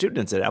developers and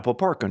students at Apple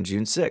Park on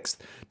June 6th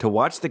to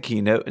watch the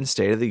keynote and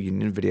State of the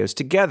Union videos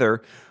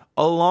together,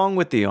 along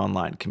with the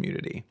online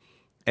community.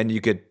 And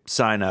you could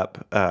sign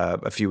up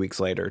a few weeks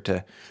later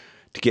to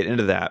get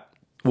into that.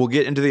 We'll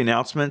get into the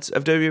announcements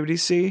of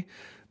WWDC,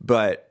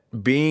 but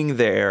being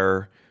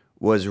there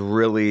was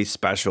really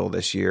special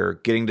this year,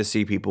 getting to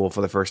see people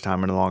for the first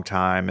time in a long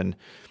time, and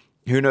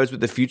who knows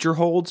what the future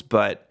holds,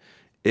 but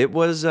it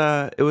was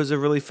a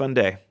really fun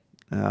day.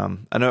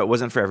 I know it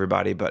wasn't for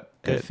everybody, but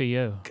Good for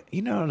you.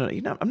 You know,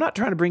 I'm not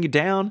trying to bring you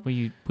down. Well,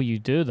 you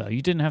do though.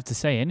 You didn't have to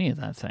say any of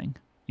that thing.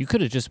 You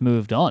could have just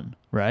moved on,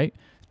 right?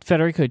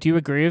 Federico, do you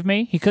agree with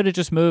me? He could have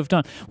just moved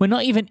on. We're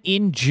not even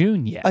in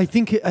June yet. I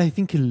think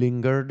it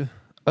lingered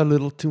a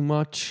little too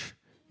much.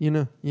 You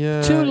know,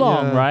 yeah. Too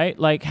long, yeah. right?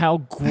 Like how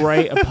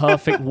great a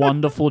perfect,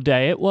 wonderful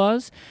day it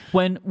was.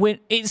 When we've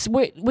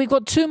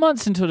got 2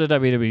 months until the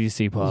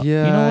WWDC part.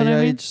 Yeah, you know what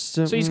I mean?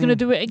 So he's going to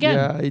do it again.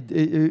 Yeah,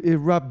 it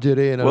rubbed it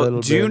in a little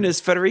bit. June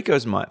is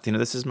Federico's month. You know,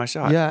 this is my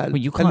shot. Yeah, Well,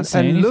 you can't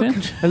say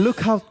anything.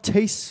 Look how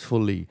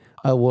tastefully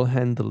I will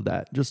handle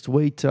that. Just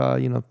wait,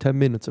 10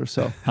 minutes or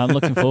so. I'm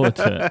looking forward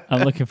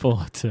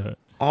to it.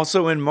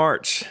 Also in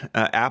March,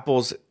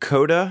 Apple's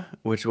Coda,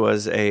 which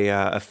was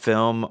a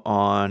film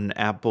on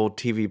Apple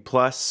TV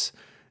Plus,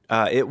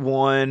 it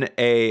won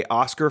an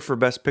Oscar for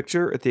Best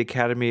Picture at the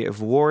Academy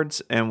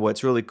Awards. And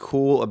what's really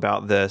cool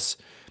about this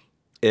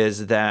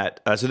is that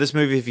so this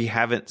movie, if you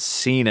haven't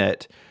seen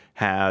it,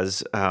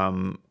 has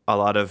a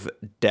lot of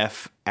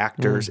deaf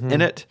actors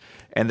in it,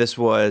 and this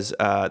was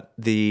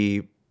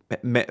the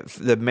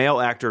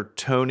male actor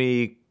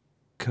Troy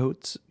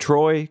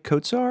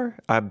Kotsar.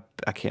 I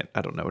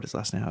don't know what his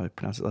last name. How I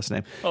pronounce his last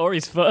name Or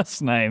his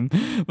first name,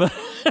 but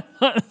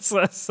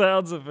that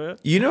sounds of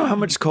it. You know how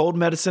much cold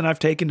medicine I've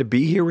taken to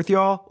be here with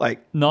y'all? Like,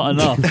 Not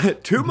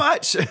enough. too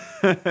much.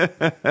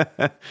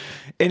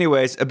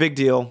 Anyways, a big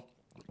deal.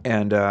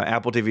 And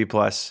Apple TV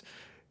Plus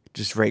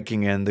just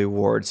raking in the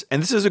awards.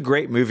 And this is a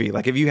great movie.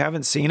 Like, if you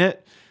haven't seen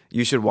it,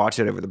 you should watch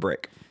it over the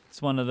break.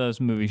 It's one of those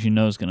movies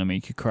is going to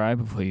make you cry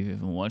before you've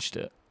even watched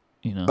it.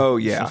 Oh,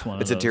 yeah.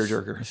 It's a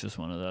tearjerker. It's just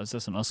one of those.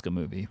 That's an Oscar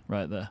movie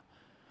right there.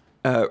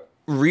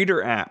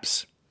 Reader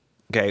apps.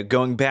 Okay,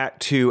 going back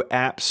to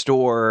App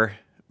Store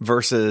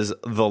versus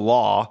the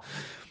law.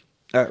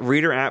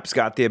 Reader apps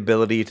got the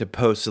ability to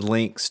post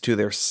links to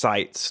their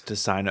sites to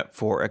sign up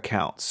for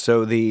accounts.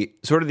 So the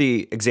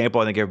example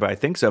I think everybody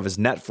thinks of is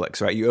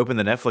Netflix, right? You open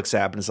the Netflix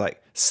app and it's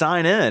like,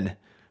 sign in.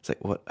 It's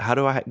like, what? How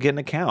do I get an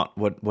account?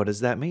 What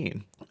does that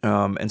mean?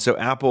 And so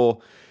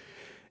Apple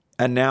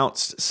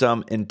announced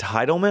some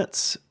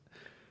entitlements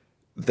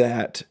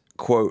that,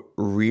 quote,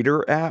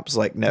 reader apps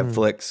like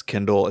Netflix,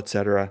 Kindle,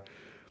 etc.,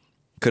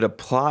 could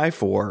apply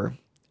for,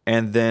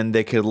 and then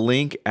they could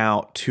link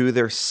out to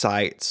their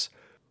sites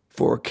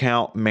for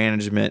account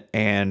management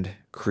and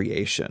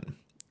creation.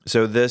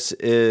 So this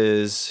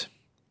is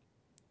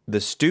the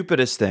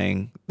stupidest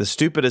thing, the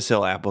stupidest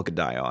hill Apple could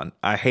die on.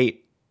 I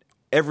hate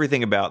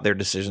everything about their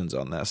decisions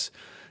on this,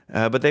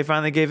 but they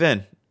finally gave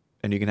in,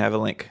 and you can have a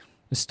link.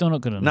 It's still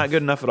not good enough. Not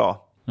good enough at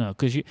all. No,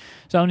 because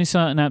it's only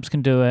certain apps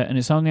can do it, and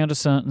it's only under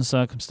certain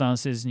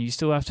circumstances, and you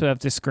still have to have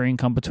this screen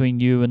come between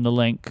you and the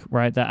link,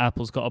 right? That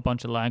Apple's got a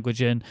bunch of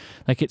language in.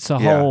 Like, it's a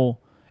whole...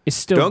 It's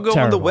still Don't go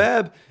terrible. on the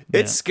web.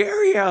 It's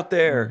scary out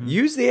there. Mm-hmm.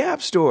 Use the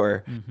App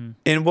Store. Mm-hmm.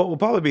 And what will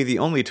probably be the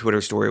only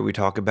Twitter story we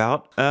talk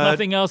about.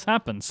 Nothing else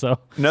happened, so...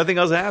 Nothing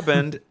else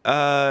happened.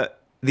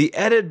 The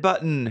edit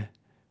button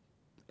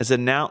is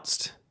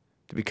announced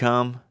to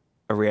become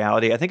a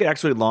reality. I think it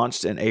actually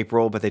launched in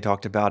April, but they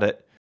talked about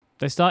it.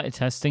 They started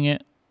testing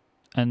it,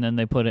 and then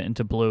they put it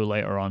into blue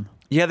later on.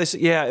 Yeah,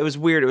 it was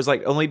weird. It was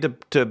like only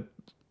to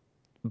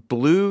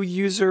blue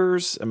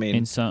users. I mean,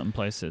 in certain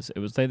places, it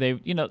was they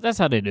that's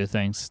how they do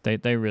things.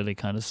 They really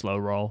kind of slow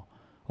roll,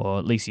 or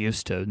at least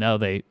used to. Now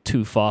they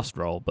too fast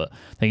roll, but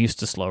they used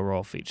to slow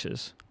roll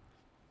features.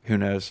 Who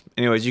knows?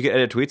 Anyways, you can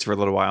edit tweets for a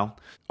little while.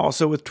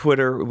 Also with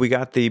Twitter, we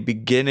got the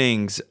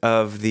beginnings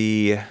of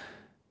the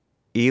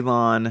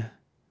Elon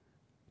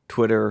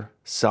Twitter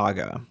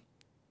saga.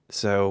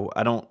 So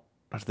I don't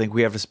think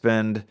we have to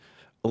spend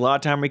a lot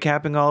of time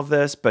recapping all of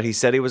this, but he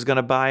said he was going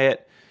to buy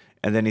it,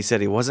 and then he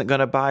said he wasn't going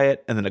to buy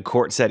it, and then the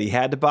court said he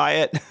had to buy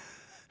it,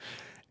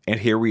 and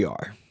here we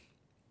are.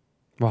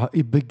 Well,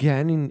 it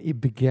began in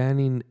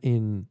April.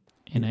 In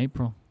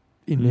April?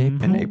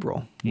 In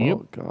April. Yep.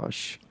 Oh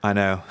gosh, I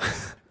know.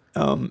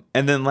 And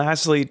then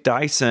lastly,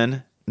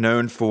 Dyson,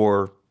 known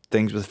for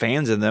things with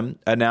fans in them,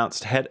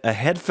 announced a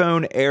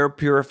headphone air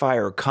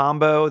purifier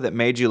combo that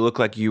made you look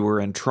like you were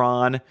in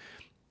Tron.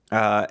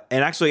 And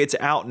actually, it's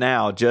out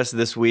now just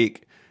this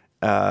week.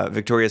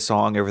 Victoria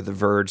Song over The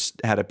Verge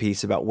had a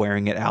piece about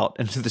wearing it out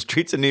into the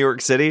streets of New York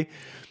City.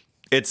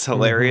 It's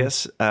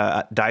hilarious.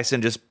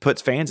 Dyson just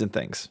puts fans in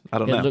things. I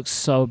don't know. It looks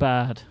so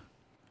bad.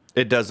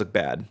 It does look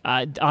bad.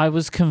 I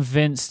was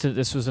convinced that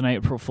this was an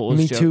April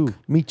Fool's joke.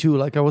 Me too.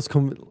 Like, I was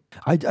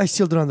I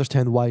still don't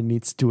understand why it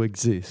needs to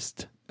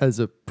exist as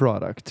a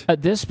product.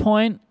 At this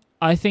point,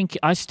 I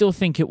still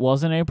think it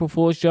was an April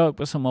Fool's joke,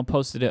 but someone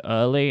posted it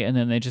early, and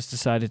then they just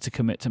decided to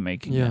commit to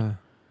making it.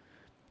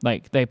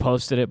 Like, they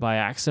posted it by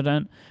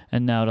accident,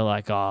 and now they're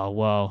like, oh,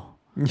 well,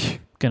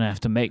 gonna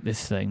have to make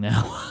this thing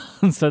now.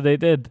 And so they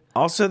did.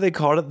 Also, they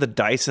called it the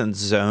Dyson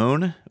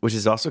Zone, which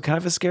is also kind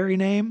of a scary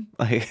name.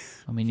 Like,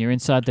 I mean, you're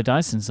inside the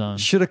Dyson zone.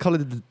 Should have called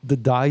it the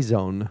Die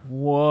Zone.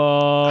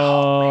 Whoa.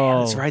 oh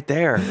man, it's right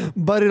there.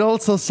 But it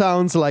also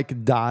sounds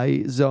like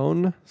Die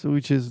Zone, so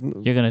which is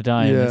You're gonna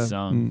die in this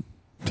zone.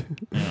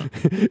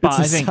 It's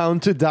a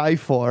sound to die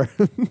for.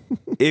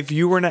 If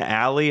you were in an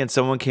alley and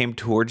someone came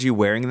towards you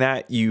wearing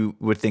that, you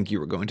would think you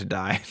were going to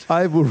die.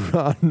 I would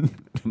run.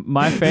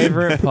 My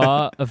favorite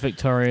part of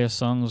Victoria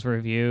Song's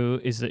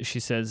review is that she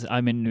says,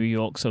 I'm in New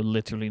York, so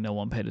literally no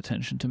one paid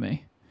attention to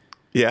me.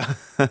 Yeah.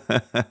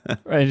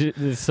 Right.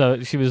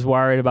 So she was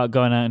worried about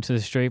going out into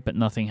the street, but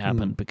nothing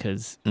happened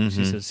because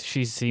she says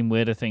she's seen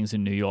weirder things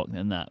in New York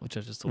than that, which I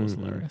just thought was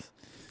hilarious.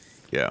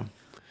 Yeah.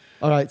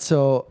 All right,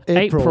 so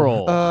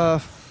April.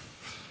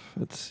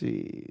 Let's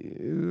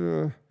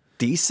see.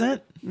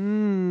 Decent?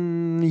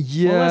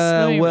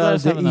 Yeah,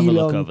 let's the have another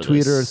look Elon over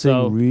Twitter this.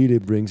 thing really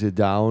brings it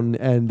down,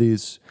 and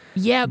is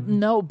Yeah,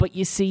 no, but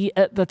you see,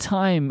 at the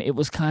time, it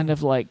was kind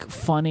of like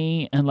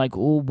funny and like,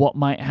 oh, what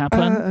might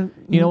happen?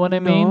 You know what I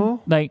mean?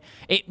 no. Like,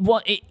 it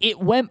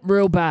went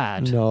real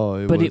bad. No,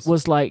 it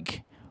was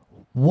like,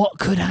 what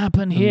could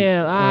happen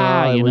here?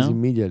 it you was know?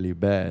 immediately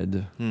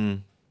bad.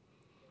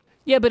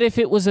 Yeah, but if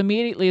it was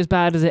immediately as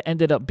bad as it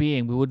ended up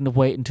being, we wouldn't have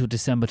waited until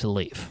December to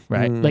leave,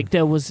 right? Like,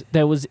 there was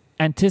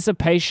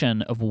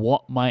anticipation of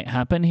what might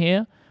happen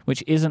here,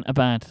 which isn't a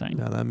bad thing.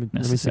 Now, let me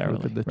take a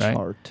look at the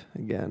chart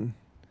again.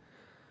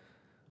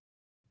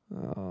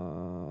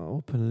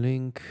 Open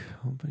link,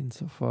 open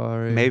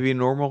Safari. Maybe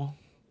normal?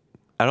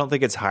 I don't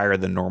think it's higher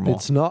than normal.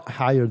 It's not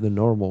higher than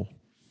normal.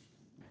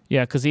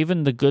 Yeah, because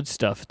even the good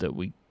stuff that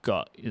we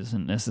got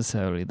isn't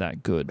necessarily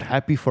that good.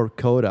 Happy for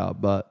Coda,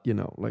 but, you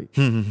know, like...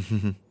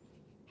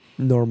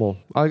 Normal.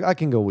 I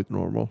can go with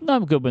normal. No,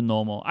 I'm good with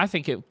normal. I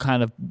think it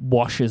kind of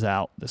washes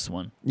out this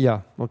one.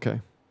 Yeah.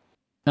 Okay.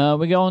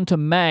 We go on to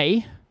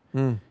May.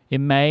 Mm.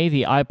 In May,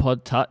 the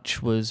iPod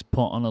Touch was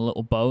put on a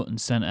little boat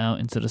and sent out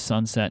into the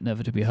sunset,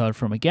 never to be heard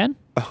from again.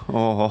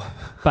 Oh,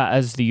 But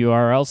as the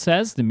URL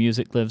says, the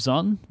music lives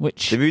on,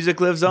 which... the music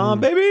lives on,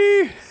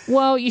 baby.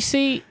 Well, you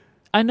see,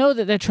 I know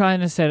that they're trying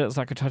to say that it's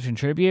like a touch and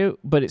tribute,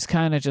 but it's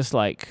kind of just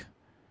like,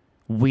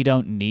 we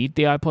don't need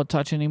the iPod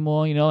Touch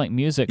anymore. You know, like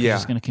music is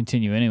just going to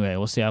continue anyway.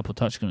 What's the iPod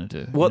Touch going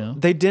to do? Well, you know?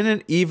 they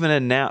didn't even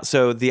announce.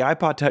 So the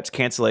iPod Touch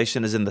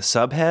cancellation is in the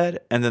subhead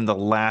and then the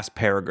last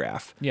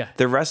paragraph. Yeah.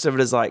 The rest of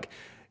it is like,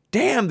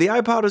 damn, the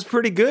iPod was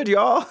pretty good,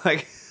 y'all.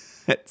 Like,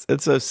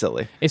 it's so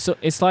silly.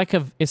 It's like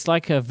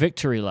a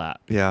victory lap.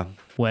 Yeah.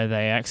 Where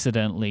they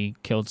accidentally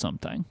killed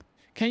something.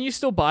 Can you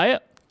still buy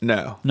it?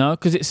 No. No,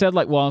 because it said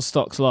like while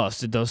stocks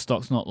last. Did those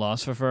stocks not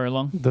last for very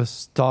long? The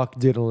stock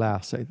didn't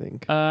last, I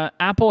think.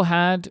 Apple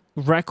had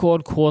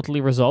record quarterly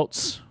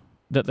results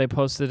that they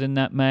posted in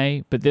that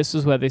May, but this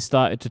is where they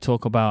started to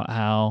talk about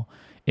how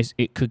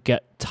it could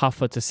get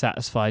tougher to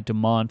satisfy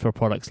demand for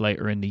products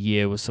later in the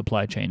year with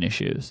supply chain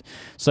issues.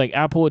 So like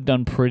Apple had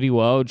done pretty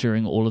well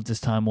during all of this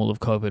time, all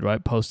of COVID,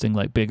 right? Posting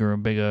like bigger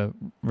and bigger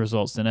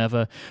results than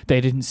ever.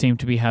 They didn't seem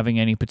to be having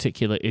any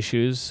particular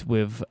issues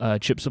with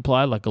chip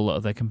supply like a lot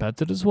of their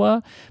competitors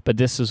were. But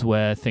this is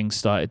where things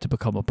started to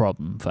become a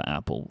problem for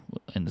Apple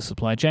in the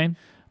supply chain.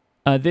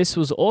 This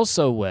was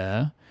also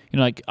where, you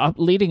know, like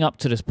leading up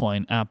to this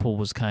point, Apple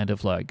was kind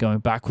of like going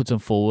backwards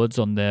and forwards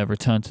on their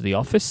return to the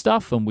office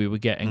stuff. And we were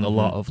getting a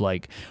lot of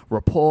like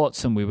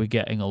reports, and we were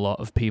getting a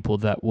lot of people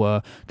that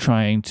were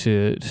trying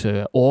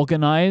to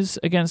organize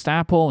against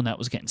Apple, and that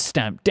was getting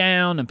stamped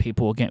down, and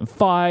people were getting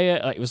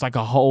fired. Like, it was like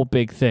a whole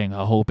big thing,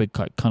 a whole big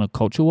kind of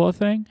culture war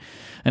thing.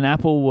 And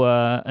Apple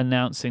were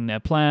announcing their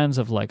plans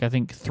of like, I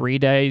think 3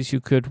 days you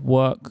could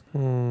work.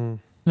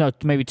 No,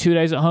 maybe 2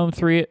 days at home,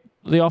 3 at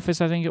the office,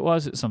 I think it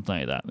was. It's something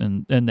like that.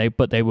 And they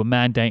were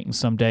mandating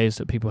some days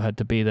that people had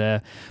to be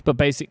there. But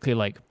basically,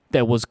 like,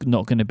 there was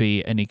not going to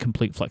be any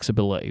complete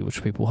flexibility,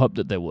 which people hoped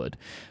that there would.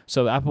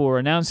 So Apple were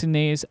announcing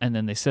these, and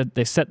then they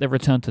set their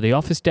return to the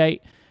office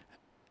date,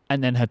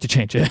 and then had to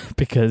change it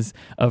because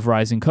of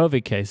rising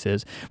COVID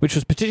cases, which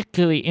was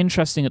particularly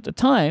interesting at the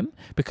time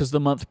because the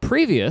month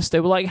previous,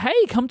 they were like, hey,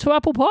 come to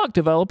Apple Park,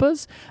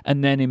 developers.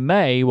 And then in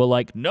May, we're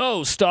like,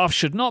 no, staff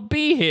should not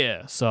be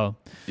here. So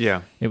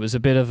yeah, it was a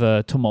bit of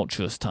a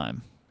tumultuous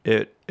time.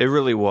 It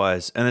really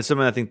was. And it's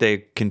something I think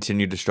they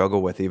continue to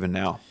struggle with even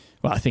now.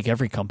 Well, I think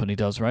every company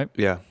does, right?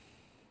 Yeah.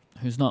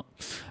 Who's not?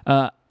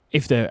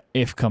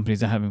 If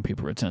companies are having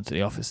people return to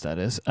the office, that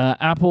is.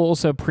 Apple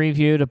also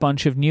previewed a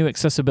bunch of new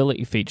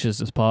accessibility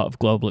features as part of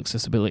Global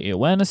Accessibility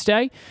Awareness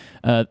Day.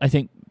 I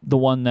think the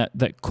one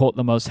that caught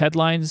the most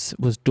headlines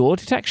was door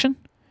detection.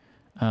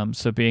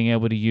 So being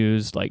able to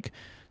use like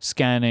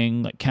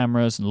scanning, like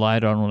cameras and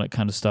LiDAR and all that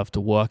kind of stuff to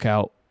work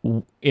out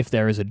if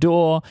there is a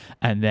door,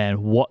 and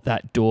then what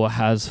that door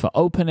has for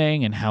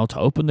opening and how to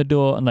open the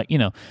door, and like, you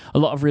know, a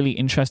lot of really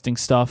interesting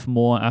stuff.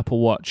 More Apple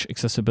Watch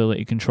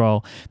accessibility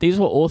control. These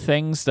were all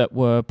things that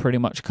were pretty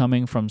much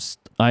coming from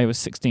iOS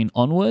 16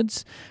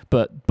 onwards,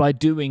 but by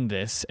doing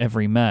this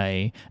every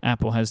May,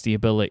 Apple has the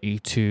ability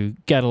to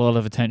get a lot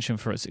of attention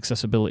for its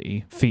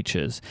accessibility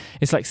features.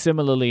 It's like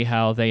similarly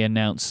how they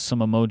announce some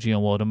emoji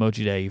on World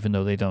Emoji Day, even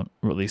though they don't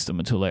release them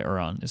until later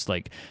on. It's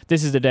like,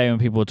 this is the day when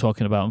people are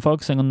talking about and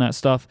focusing on that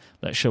stuff.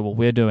 Let's show what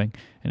we're doing,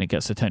 and it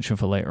gets attention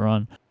for later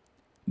on.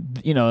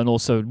 You know, and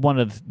also one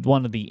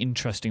of the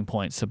interesting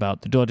points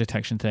about the door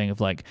detection thing of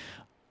like,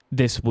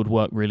 this would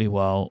work really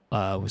well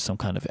with some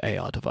kind of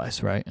AR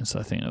device, right? And so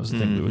I think that was the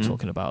thing we were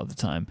talking about at the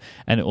time.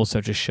 And it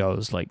also just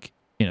shows like,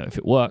 you know, if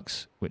it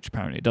works, which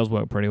apparently it does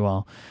work pretty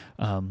well,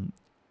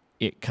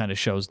 it kind of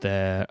shows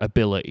their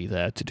ability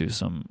there to do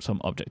some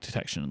object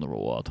detection in the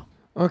real world.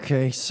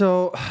 Okay,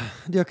 so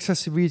the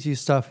accessibility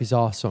stuff is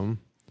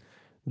awesome.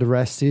 The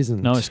rest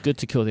isn't. No, it's good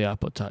to kill the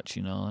iPod Touch,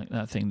 you know, like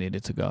that thing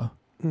needed to go.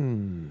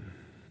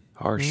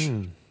 Harsh.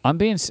 I'm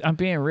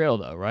being real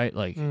though, right?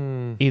 Like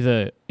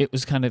either it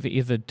was kind of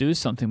either do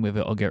something with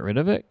it or get rid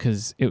of it,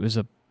 because it was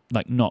a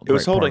like not. It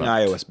was great holding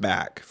product. iOS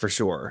back for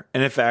sure,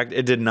 and in fact,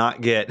 it did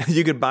not get.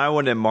 You could buy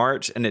one in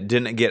March, and it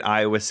didn't get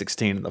iOS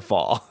 16 in the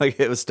fall.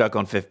 Like it was stuck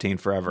on 15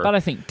 forever. But I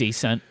think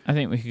decent. I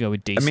think we could go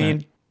with decent. I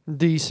mean,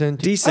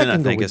 decent. I can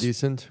go think with is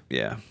decent.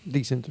 Yeah,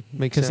 Decent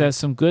makes because sense. there's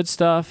some good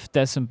stuff,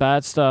 there's some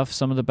bad stuff.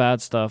 Some of the bad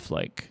stuff,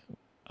 like,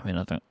 I mean,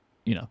 I don't,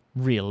 you know,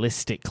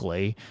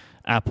 realistically,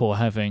 Apple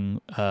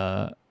having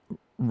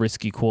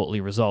risky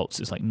quarterly results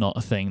is like not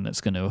a thing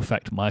that's going to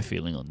affect my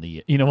feeling on the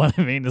year. You know what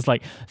I mean? It's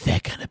like they're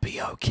going to be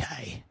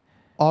okay.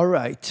 All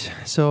right.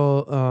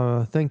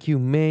 So thank you,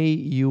 May.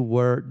 You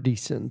were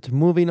decent.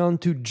 Moving on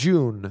to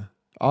June.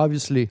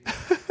 Obviously,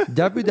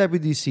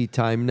 WWDC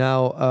time.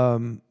 Now,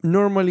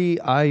 normally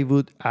I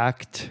would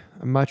act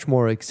much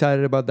more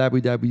excited about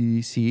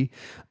WWDC,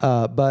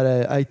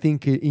 but I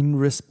think in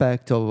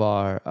respect of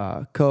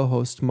our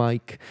co-host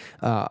Mike,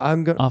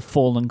 I'm gonna Our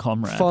fallen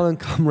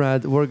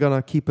comrade. we're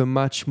gonna keep a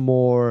much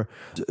more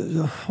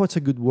what's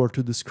a good word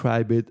to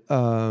describe it?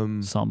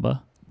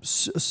 Somber.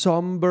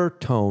 Somber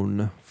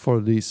tone for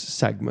this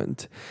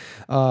segment.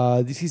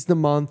 This is the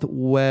month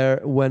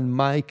when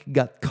Mike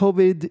got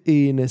COVID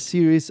in a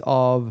series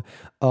of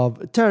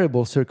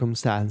terrible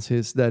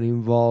circumstances that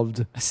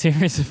involved A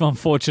series of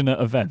unfortunate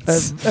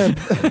events.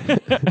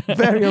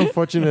 very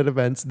unfortunate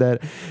events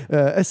that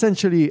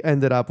essentially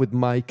ended up with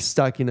Mike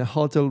stuck in a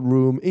hotel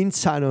room in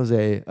San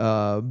Jose,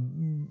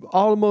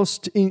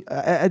 almost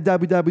at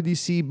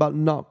WWDC, but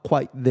not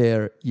quite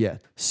there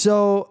yet.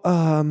 So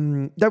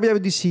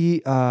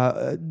WWDC,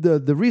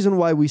 the reason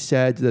why we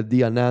said that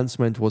the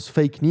announcement was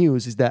fake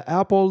news is that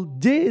Apple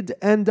did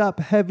end up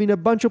having a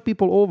bunch of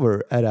people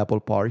over at Apple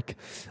Park.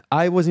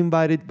 I was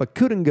invited but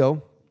couldn't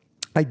go.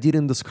 I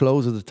didn't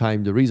disclose at the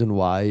time the reason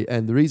why,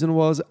 and the reason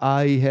was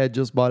I had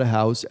just bought a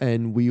house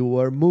and we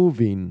were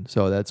moving,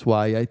 so that's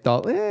why I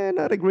thought,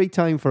 not a great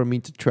time for me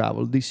to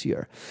travel this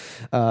year.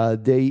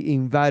 They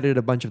invited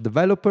a bunch of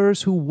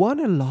developers who won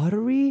a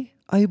lottery,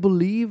 I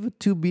believe,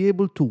 to be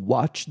able to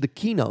watch the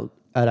keynote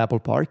at Apple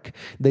Park.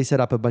 They set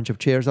up a bunch of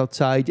chairs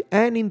outside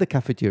and in the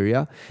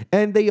cafeteria,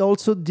 and they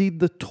also did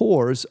the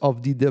tours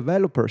of the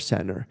developer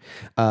center.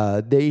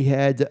 They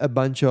had a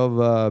bunch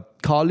of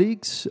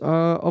colleagues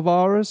of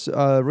ours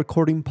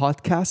recording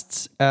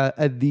podcasts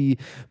at the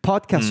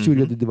podcast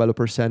studio at the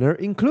developer center,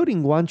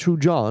 including one true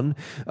John,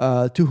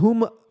 to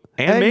whom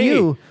And me.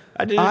 you.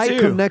 I did it too.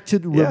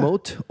 Connected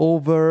remote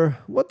over,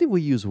 what did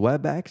we use?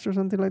 WebEx or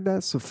something like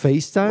that? So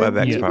FaceTime?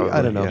 WebEx, maybe? probably.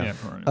 I don't know. Yeah.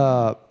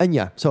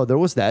 Probably. So there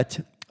was that.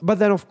 But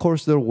then, of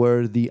course, there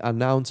were the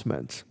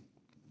announcements.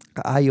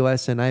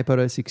 iOS and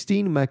iPadOS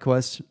 16,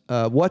 macOS,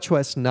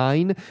 watchOS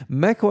 9,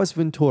 macOS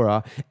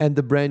Ventura, and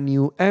the brand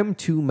new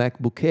M2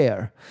 MacBook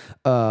Air.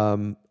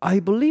 I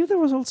believe there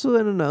was also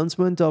an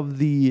announcement of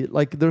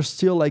there's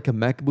still like a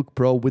MacBook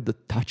Pro with the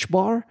touch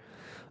bar.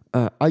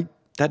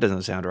 That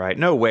doesn't sound right.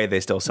 No way they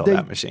still sell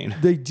that machine.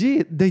 They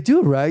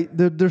do, right?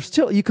 They're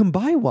still, you can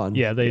buy one.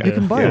 Yeah, they You do.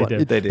 can buy one.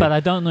 They do. But I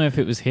don't know if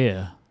it was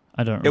here.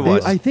 I don't It remember.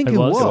 was. I think it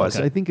was.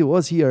 Okay. I think it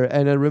was here.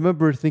 And I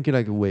remember thinking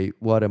like, wait,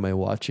 what am I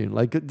watching?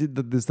 Like,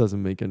 this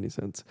doesn't make any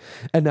sense.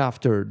 And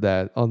after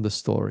that, on the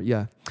store,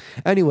 yeah.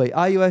 Anyway,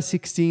 iOS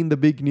 16, the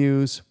big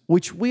news,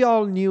 which we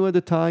all knew at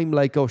the time,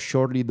 like, oh,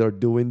 surely they're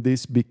doing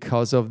this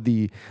because of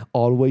the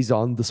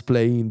always-on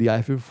display in the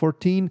iPhone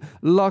 14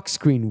 lock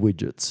screen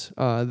widgets.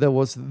 That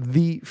was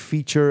the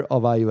feature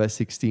of iOS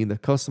 16, the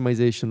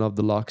customization of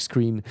the lock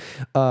screen.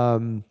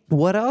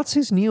 What else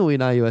is new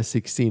in iOS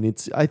 16?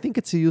 I think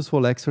it's a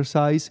useful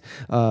exercise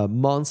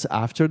months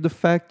after the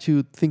fact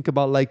to think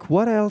about like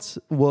what else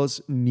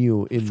was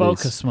new in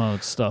Focus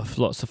mode stuff.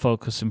 Lots of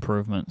focus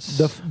improvements.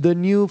 the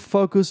new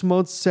focus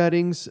mode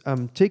settings.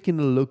 I'm taking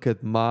a look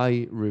at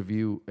my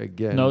review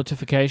again.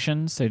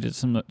 Notifications. They did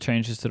some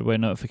changes to the way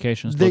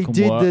notifications They look and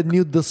did work. the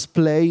new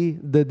display,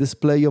 the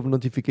display of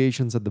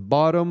notifications at the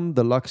bottom,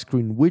 the lock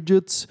screen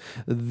widgets,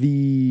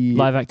 the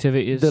live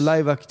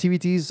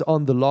activities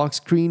on the lock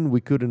screen.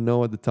 We couldn't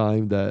know at the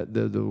time that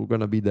there were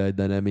going to be the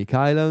dynamic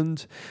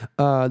island.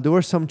 There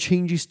were some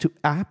changes to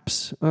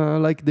apps,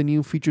 like the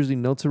new features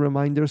in notes and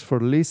reminders for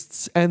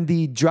lists, and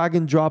the drag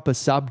and drop a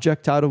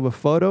subject out of a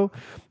photo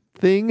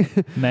thing.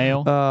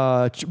 Mail.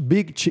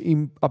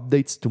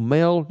 Updates to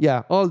mail.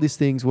 Yeah, all these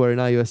things were in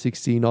iOS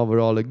 16.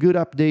 Overall, a good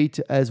update,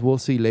 as we'll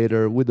see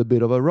later, with a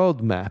bit of a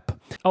roadmap.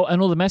 Oh,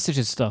 and all the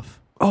messages stuff.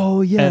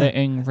 Oh, yeah.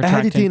 Editing, retracting.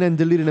 Editing and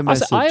deleting a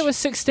message. iOS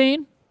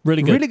 16,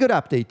 really good. Really good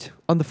update.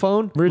 On the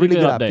phone, Really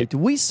good update.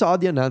 We saw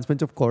the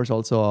announcement, of course,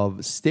 also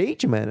of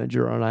Stage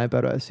Manager on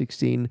iPadOS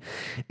 16.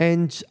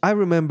 And I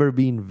remember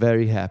being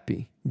very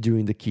happy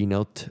during the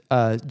keynote,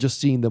 just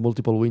seeing the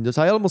multiple windows.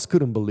 I almost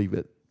couldn't believe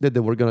it that they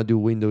were going to do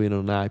windowing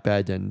on an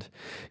iPad. And,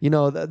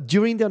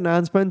 during the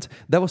announcement,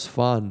 that was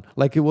fun.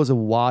 Like, it was a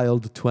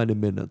wild 20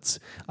 minutes.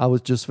 I was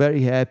just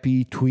very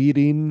happy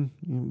tweeting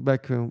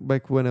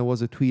back when I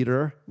was a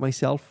tweeter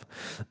myself.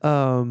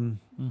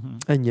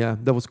 And yeah,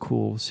 that was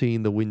cool,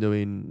 seeing the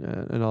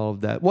windowing and all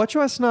of that.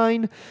 WatchOS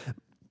 9,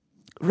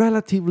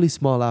 relatively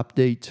small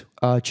update.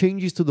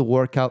 Changes to the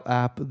workout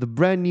app, the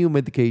brand new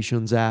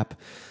medications app.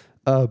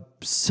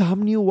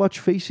 Some new watch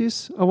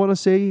faces, I want to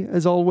say,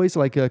 as always,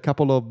 like a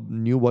couple of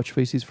new watch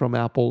faces from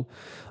Apple.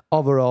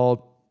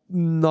 Overall,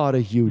 not a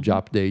huge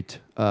update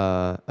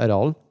at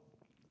all.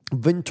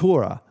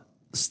 Ventura,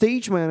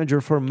 Stage Manager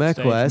for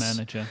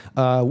macOS,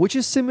 which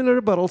is similar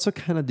but also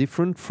kind of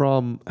different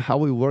from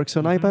how it works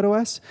on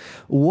iPadOS.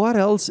 What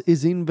else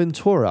is in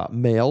Ventura?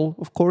 Mail,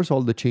 of course,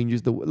 all the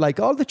changes,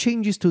 all the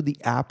changes to the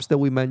apps that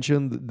we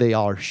mentioned, they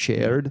are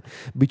shared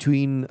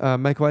between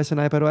macOS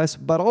and iPadOS,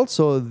 but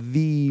also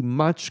the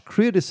much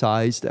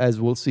criticized, as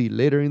we'll see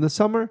later in the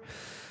summer,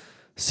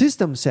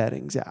 system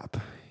settings app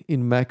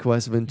in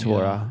macOS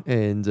Ventura.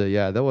 And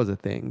that was a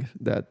thing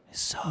that... It's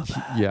so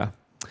bad.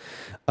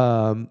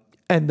 Yeah.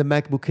 And the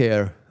MacBook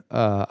Air.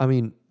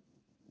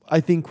 I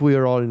think we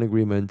are all in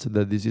agreement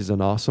that this is an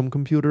awesome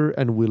computer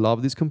and we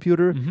love this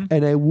computer. Mm-hmm.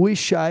 And I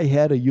wish I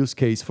had a use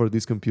case for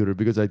this computer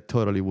because I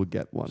totally would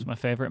get one. It's my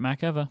favorite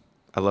Mac ever.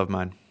 I love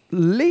mine.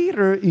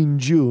 Later in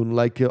June,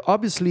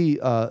 obviously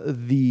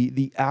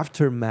the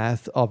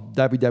aftermath of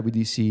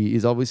WWDC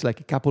is always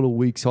like a couple of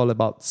weeks all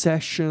about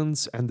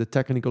sessions and the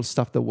technical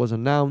stuff that was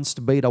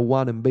announced, Beta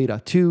 1 and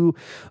Beta 2.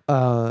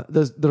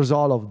 There's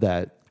all of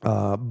that.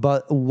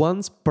 But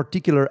one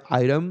particular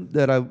item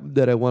that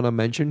I want to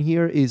mention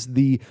here is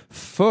the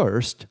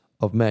first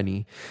of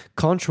many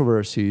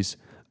controversies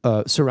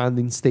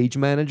surrounding Stage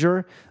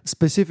Manager,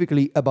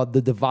 specifically about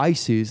the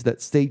devices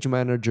that Stage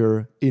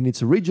Manager in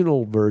its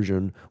original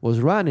version was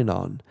running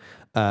on.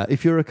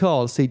 If you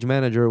recall, Stage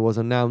Manager was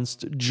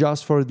announced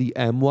just for the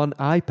M1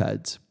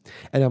 iPads.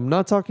 And I'm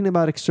not talking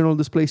about external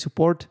display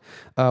support,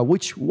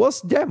 which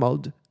was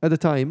demoed at the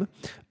time,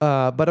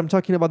 but I'm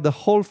talking about the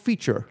whole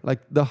feature.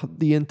 Like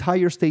the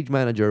entire Stage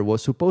Manager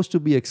was supposed to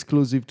be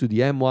exclusive to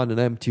the M1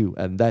 and M2,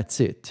 and that's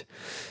it.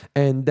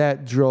 And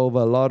that drove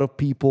a lot of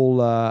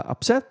people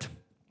upset.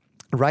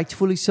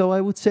 Rightfully so, I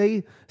would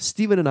say.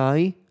 Steven and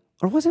I,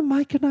 or was it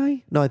Mike and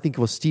I? No, I think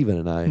it was Steven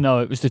and I.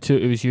 No, it was the two.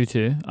 It was you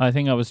two. I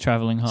think I was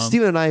traveling home.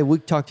 Steven and I, we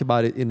talked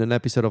about it in an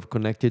episode of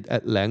Connected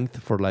at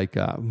length for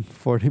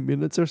 40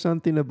 minutes or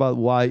something about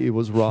why it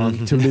was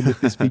wrong to limit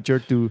this feature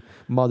to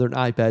modern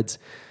iPads.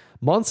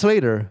 Months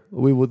later,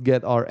 we would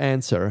get our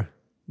answer,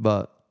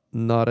 but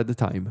not at the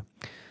time.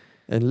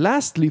 And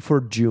lastly, for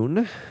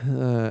June,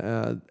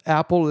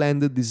 Apple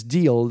landed this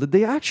deal that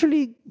they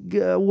actually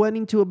went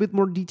into a bit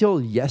more detail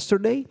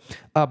yesterday,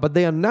 but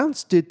they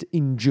announced it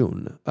in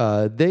June.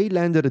 They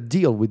landed a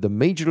deal with the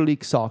Major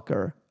League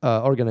Soccer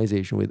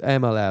organization, with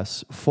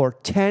MLS, for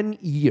 10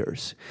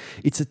 years.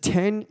 It's a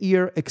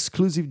 10-year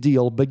exclusive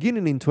deal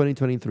beginning in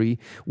 2023,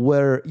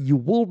 where you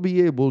will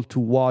be able to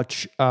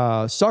watch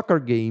soccer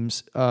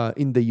games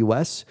in the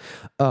US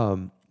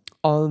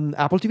on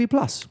Apple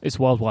TV+. It's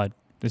worldwide.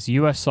 It's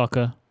US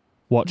soccer.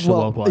 Watch the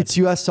worldwide. It's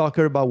US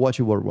soccer, but watch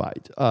it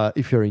worldwide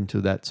if you're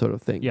into that sort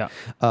of thing. Yeah.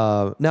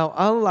 Now,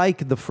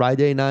 unlike the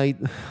Friday night,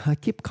 I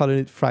keep calling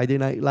it Friday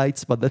Night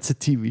Lights, but that's a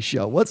TV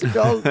show. What's it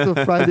called?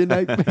 The Friday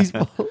Night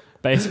Baseball?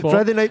 Baseball?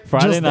 Friday Night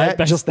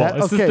Baseball. Just that?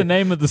 This is the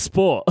name of the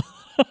sport.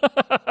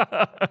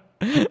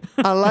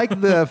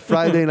 Unlike the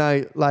Friday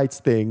Night Lights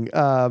thing,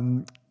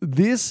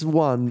 this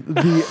one,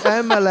 the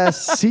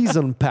MLS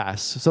Season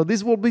Pass. So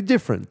this will be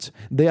different.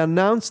 They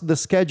announced the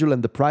schedule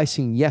and the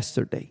pricing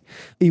yesterday.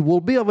 It will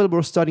be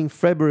available starting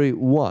February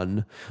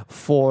 1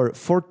 for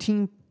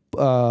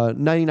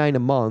 $14.99 a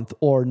month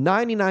or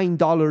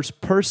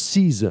 $99 per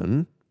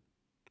season.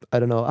 I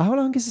don't know. How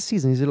long is the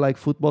season? Is it like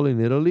football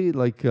in Italy?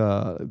 Like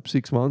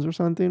 6 months or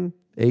something?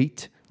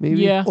 8?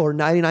 Maybe, yeah, or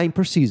 $99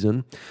 per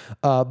season.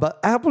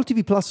 But Apple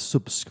TV Plus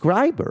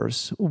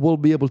subscribers will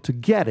be able to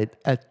get it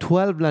at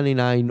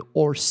 $12.99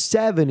 or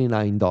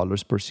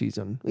 $79 per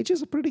season, which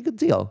is a pretty good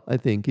deal, I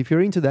think. If you're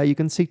into that, you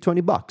can save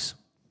 $20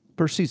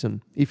 per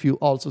season if you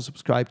also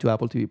subscribe to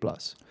Apple TV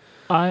Plus.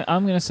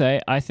 I'm going to say,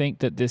 I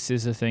think that this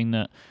is a thing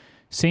that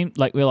seemed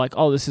like we're like,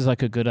 oh, this is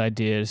like a good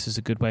idea. This is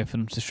a good way for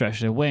them to stretch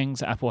their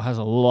wings. Apple has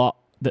a lot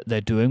that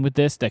they're doing with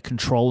this. They're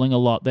controlling a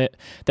lot.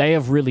 They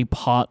have really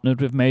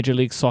partnered with Major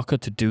League Soccer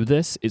to do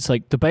this. It's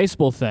like the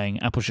baseball thing,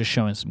 Apple's just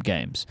showing some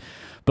games.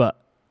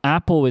 But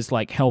Apple is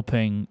like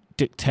helping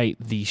dictate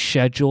the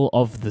schedule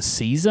of the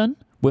season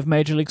with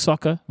Major League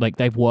Soccer. Like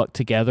they've worked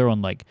together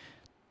on like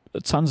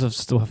tons of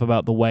stuff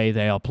about the way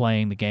they are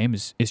playing the game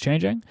is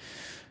changing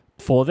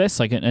for this.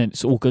 Like, and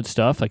it's all good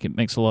stuff. Like it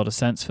makes a lot of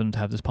sense for them to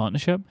have this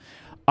partnership.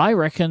 I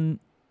reckon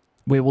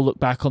we will look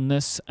back on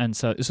this and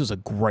say this was a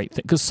great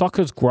thing because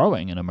soccer's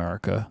growing in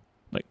America.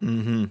 Like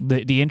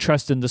the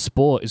interest in the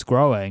sport is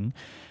growing,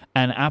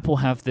 and Apple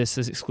have this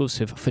as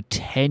exclusive for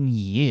 10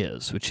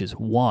 years, which is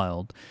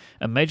wild.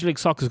 And Major League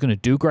Soccer is going to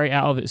do great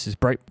out of it. This is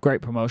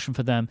great promotion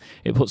for them.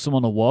 It puts them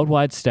on a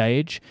worldwide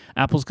stage.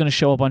 Apple's going to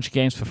show a bunch of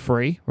games for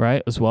free,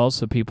 right, as well,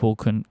 so people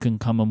can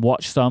come and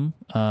watch some.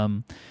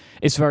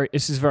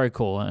 This is very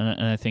cool,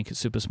 and I think it's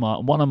super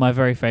smart. One of my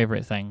very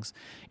favorite things,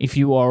 if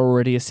you are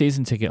already a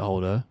season ticket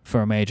holder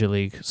for a Major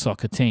League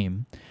Soccer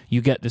team, you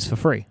get this for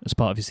free as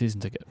part of your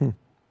season ticket.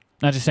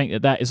 I just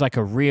think that is like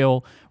a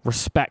real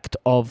respect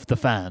of the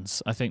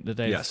fans. I think that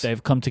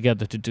they've come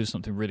together to do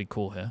something really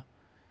cool here.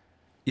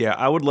 Yeah,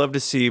 I would love to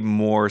see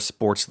more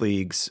sports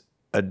leagues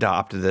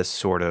adopt this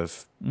sort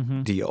of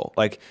deal.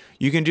 Like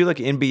you can do like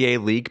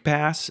NBA League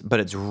Pass, but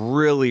it's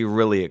really,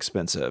 really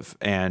expensive,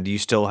 and you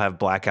still have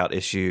blackout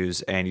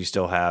issues, and you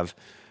still have,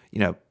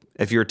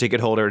 if you're a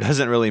ticket holder, it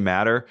doesn't really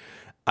matter.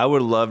 I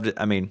would love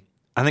to. I mean,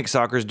 I think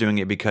soccer's doing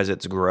it because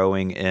it's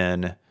growing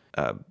in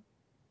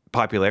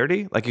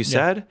popularity, like you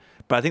said.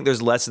 But I think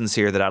there's lessons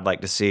here that I'd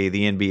like to see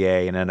the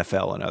NBA and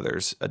NFL and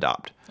others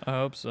adopt. I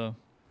hope so.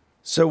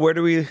 So where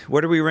do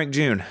we rank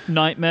June?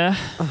 Nightmare.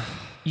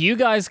 You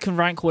guys can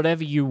rank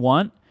whatever you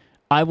want.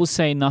 I will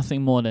say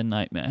nothing more than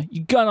nightmare.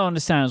 You gotta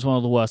understand, it's one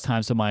of the worst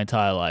times of my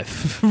entire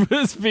life.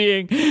 was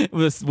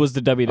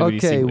the WWDC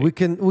Okay, week.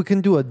 we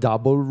can do a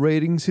double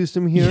rating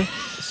system here.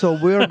 So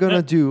we're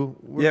gonna do.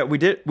 Yeah, we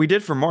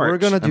did for March. We're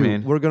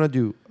gonna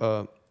do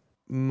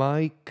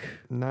Mike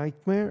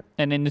Nightmare.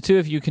 And then the two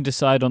of you can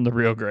decide on the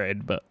real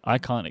grade, but I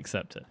can't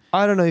accept it.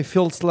 I don't know. It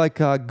feels like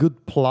a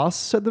good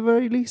plus at the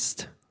very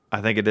least. I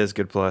think it is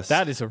good plus.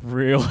 That's a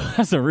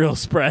real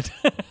spread.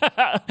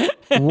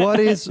 What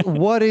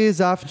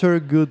is after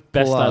good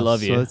Best plus? I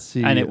love you. Let's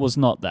see. And it was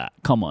not that.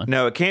 Come on.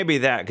 No, it can't be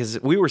that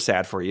because we were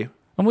sad for you.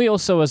 And we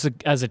also, as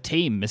a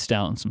team, missed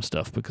out on some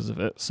stuff because of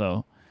it.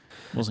 So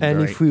it wasn't And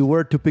great. if we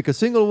were to pick a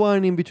single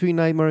one in between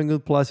Nightmare and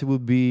Good Plus, it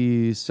would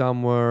be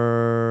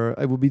somewhere.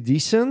 It would be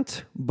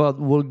decent, but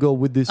we'll go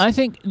with this. I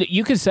think that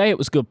you could say it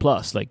was good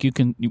plus. Like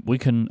we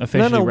can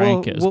officially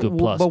rank it as good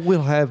plus. But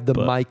we'll have the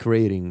mic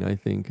rating. I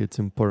think it's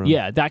important.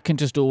 Yeah, that can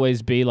just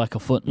always be like a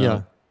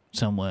footnote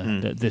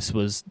somewhere that this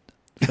was,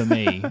 for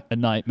me, a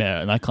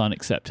nightmare, and I can't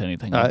accept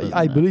anything.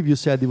 I believe you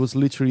said it was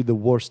literally the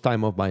worst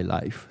time of my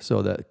life,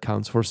 so that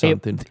counts for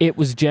something. It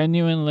was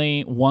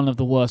genuinely one of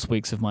the worst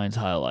weeks of my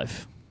entire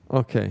life.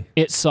 Okay.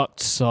 It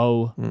sucked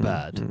so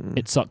bad.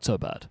 It sucked so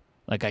bad.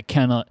 Like, I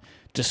cannot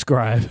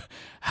describe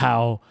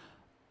how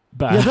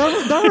bad.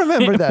 Yeah, don't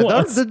remember that.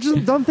 was.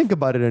 Just don't think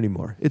about it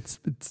anymore. It's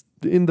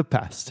in the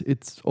past.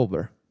 It's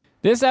over.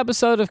 This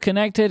episode of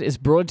Connected is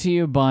brought to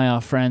you by our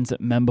friends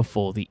at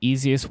Memberful, the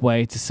easiest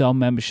way to sell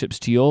memberships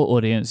to your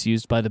audience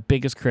used by the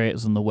biggest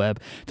creators on the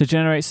web to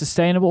generate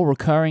sustainable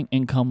recurring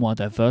income while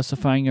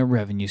diversifying your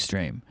revenue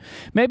stream.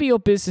 Maybe your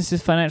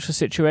business's financial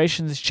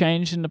situation has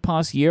changed in the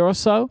past year or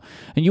so,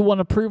 and you want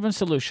a proven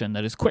solution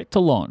that is quick to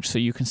launch so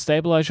you can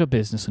stabilize your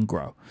business and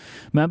grow.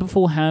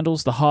 Memberful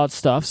handles the hard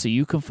stuff so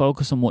you can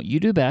focus on what you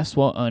do best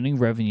while earning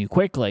revenue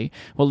quickly,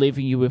 while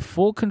leaving you with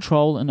full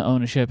control and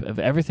ownership of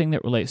everything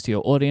that relates to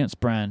your audience,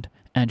 brand,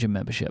 and your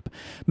membership.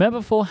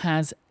 Memberful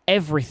has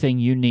everything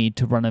you need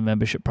to run a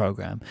membership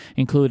program,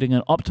 including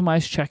an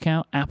optimized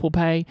checkout, Apple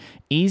Pay,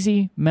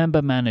 easy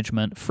member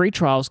management, free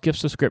trials, gift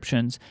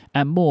subscriptions,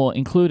 and more,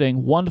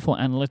 including wonderful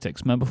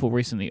analytics. Memberful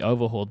recently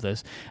overhauled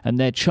this, and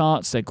their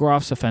charts, their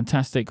graphs are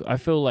fantastic. I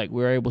feel like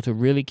we're able to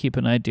really keep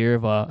an idea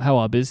of how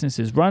our business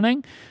is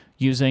running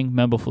using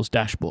Memberful's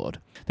dashboard.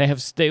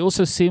 They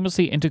also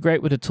seamlessly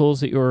integrate with the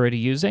tools that you're already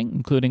using,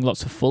 including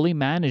lots of fully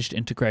managed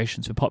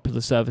integrations with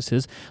popular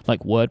services like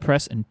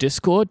WordPress and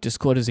Discord.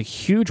 Discord is a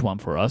huge one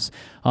for us.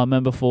 Our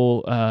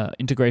Memberful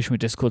integration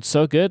with Discord is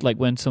so good. Like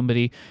when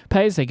somebody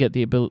pays, they get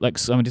the ability, like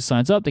somebody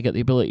signs up, they get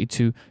the ability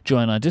to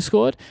join our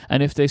Discord.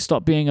 And if they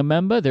stop being a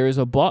member, there is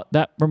a bot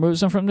that removes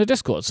them from the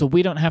Discord. So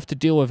we don't have to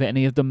deal with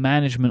any of the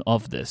management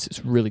of this.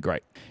 It's really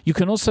great. You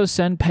can also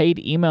send paid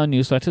email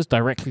newsletters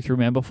directly through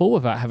Memberful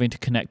without having to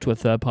connect to a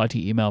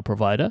third-party email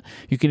provider.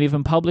 You can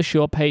even publish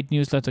your paid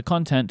newsletter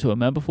content to a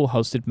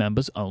Memberful-hosted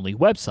members-only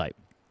website.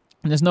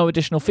 And there's no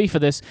additional fee for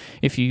this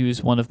if you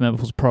use one of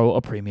Memberful's Pro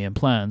or Premium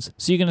plans.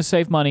 So you're going to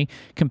save money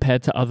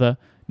compared to other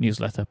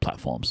newsletter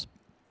platforms.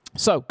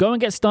 So go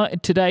and get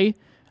started today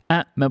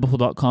at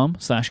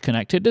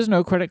memberful.com/connected. There's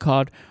no credit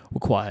card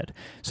required.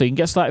 So you can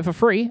get started for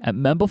free at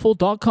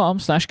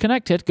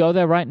memberful.com/connected. Go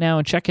there right now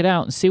and check it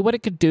out and see what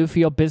it could do for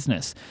your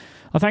business.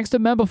 Well, thanks to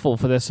Memberful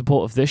for their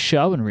support of this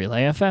show and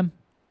Relay FM.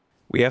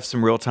 We have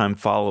some real-time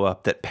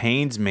follow-up that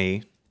pains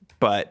me,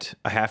 but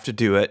I have to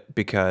do it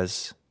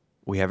because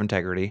we have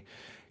integrity.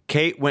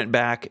 Kate went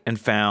back and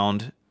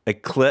found a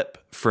clip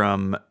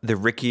from the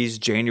Ricky's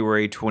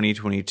January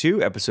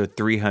 2022, episode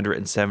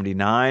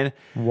 379.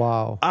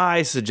 Wow.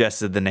 I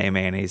suggested the name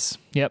Annie's.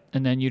 Yep,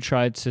 and then you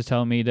tried to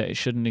tell me that it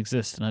shouldn't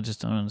exist, and I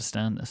just don't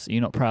understand this. Are you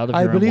not proud of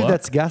your I own believe work?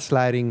 that's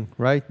gaslighting,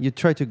 right? You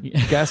try to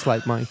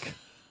gaslight Mike.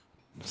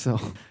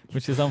 So,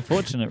 Which is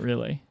unfortunate,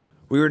 really.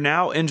 We are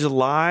now in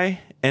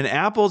July, and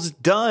Apple's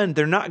done.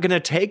 They're not going to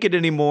take it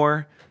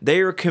anymore. They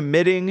are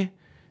committing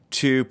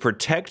to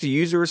protect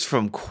users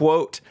from,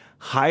 quote,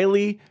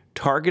 highly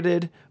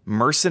targeted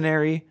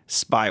mercenary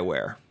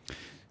spyware.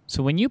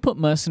 So when you put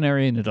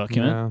mercenary in the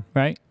document,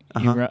 right?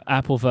 Uh-huh. You wrote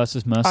Apple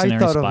versus mercenary I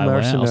thought of spyware. I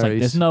was like, mercenaries.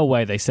 there's no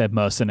way they said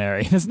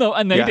mercenary. There's no,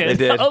 and they Yeah, did.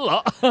 they did. A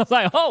lot. I was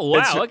like, oh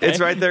wow, okay. It's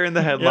right there in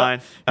the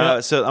headline.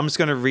 Yep. So I'm just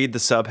going to read the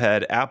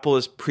subhead. Apple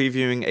is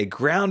previewing a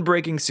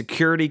groundbreaking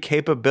security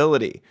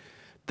capability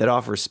that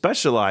offers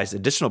specialized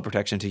additional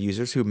protection to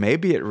users who may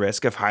be at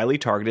risk of highly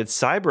targeted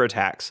cyber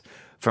attacks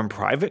from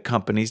private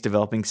companies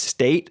developing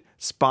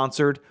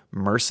state-sponsored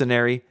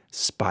mercenary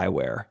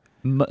spyware.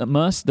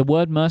 The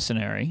word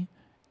mercenary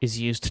is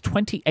used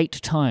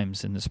 28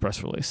 times in this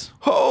press release.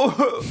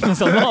 Oh, There's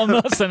a lot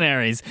of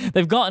mercenaries.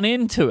 They've gotten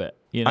into it.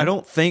 You know? I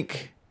don't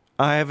think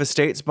I have a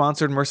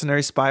state-sponsored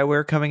mercenary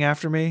spyware coming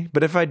after me,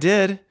 but if I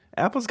did,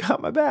 Apple's got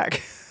my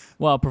back.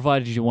 Well,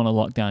 provided you want to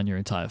lock down your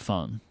entire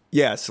phone.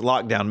 Yes,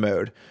 lockdown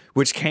mode,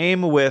 which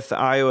came with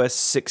iOS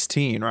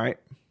 16, right?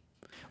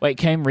 Well, it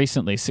came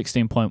recently,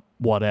 16 point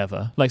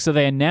whatever. Like, so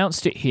they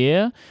announced it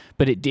here,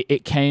 but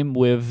it came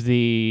with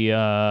the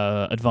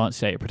advanced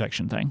data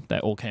protection thing.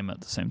 That all came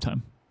at the same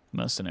time.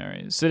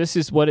 Mercenaries. So this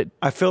is what it...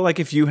 I feel like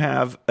if you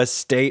have a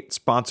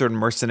state-sponsored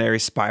mercenary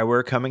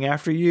spyware coming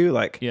after you,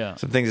 like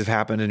some things have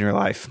happened in your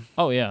life.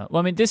 Oh, yeah.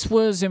 Well, I mean, this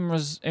was in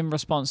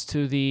response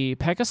to the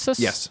Pegasus.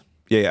 Yes.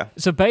 Yeah.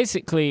 So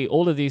basically,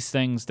 all of these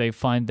things, they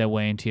find their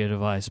way into your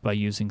device by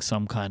using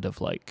some kind of,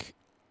 like,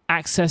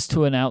 access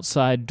to an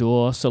outside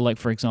door. So, like,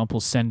 for example,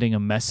 sending a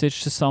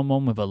message to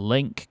someone with a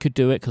link could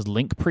do it because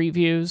link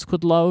previews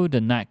could load,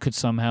 and that could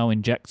somehow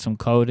inject some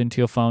code into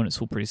your phone. It's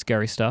all pretty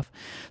scary stuff.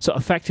 So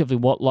effectively,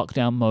 what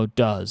lockdown mode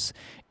does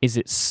is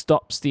it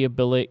stops the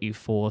ability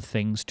for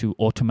things to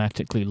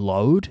automatically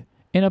load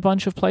in a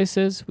bunch of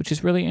places, which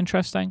is really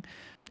interesting.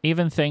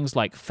 Even things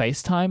like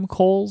FaceTime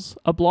calls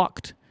are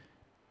blocked.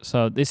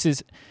 So this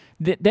is...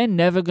 They're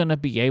never going to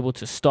be able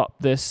to stop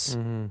this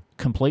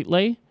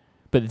completely,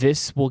 but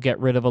this will get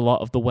rid of a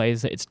lot of the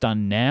ways that it's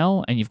done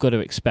now, and you've got to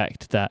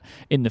expect that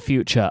in the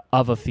future,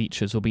 other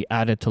features will be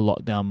added to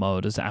lockdown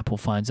mode as Apple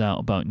finds out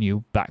about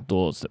new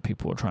backdoors that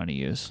people are trying to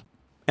use.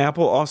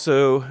 Apple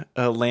also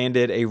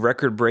landed a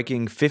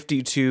record-breaking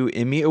 52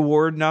 Emmy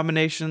Award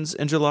nominations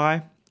in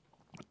July.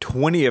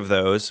 20 of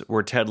those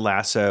were Ted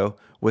Lasso,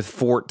 with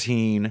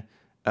 14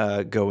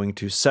 going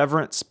to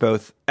Severance,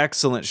 both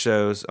excellent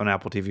shows on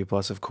Apple TV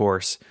Plus, of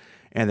course,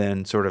 and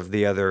then sort of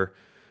the other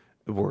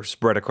were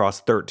spread across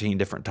 13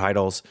 different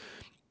titles.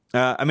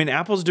 I mean,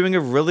 Apple's doing a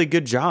really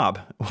good job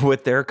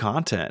with their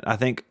content. I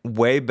think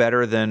way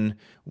better than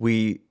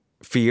we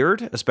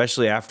feared,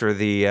 especially after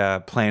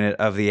the Planet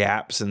of the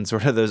Apps and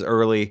sort of those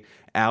early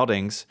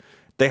outings.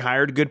 They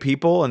hired good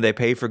people and they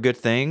pay for good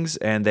things,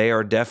 and they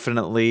are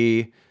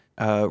definitely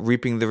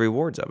reaping the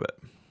rewards of it.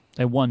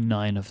 They won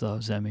 9 of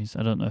those Emmys.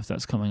 I don't know if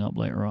that's coming up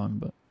later on,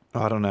 but...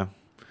 I don't know.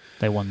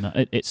 They won...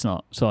 It's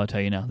not, so I'll tell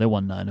you now. They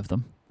won 9 of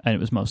them, and it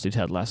was mostly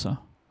Ted Lasso.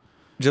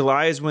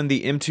 July is when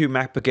the M2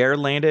 MacBook Air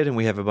landed, and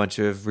we have a bunch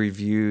of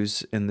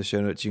reviews in the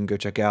show notes you can go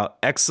check out.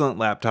 Excellent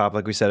laptop,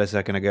 like we said a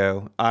second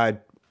ago. I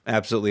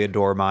absolutely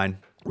adore mine.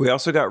 We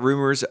also got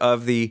rumors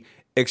of the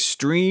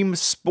Extreme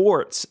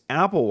Sports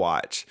Apple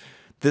Watch.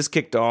 This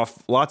kicked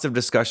off lots of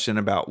discussion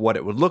about what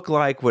it would look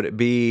like. Would it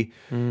be,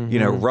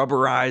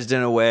 rubberized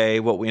in a way?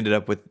 What we ended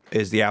up with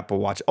is the Apple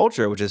Watch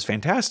Ultra, which is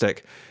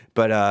fantastic.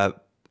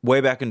 But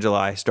way back in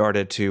July,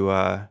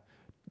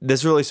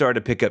 this really started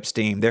to pick up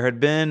steam. There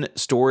had been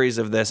stories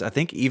of this, I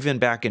think, even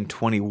back in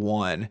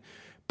 21,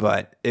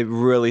 but it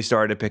really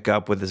started to pick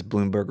up with this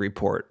Bloomberg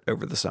report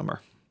over the summer.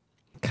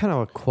 Kind of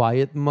a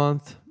quiet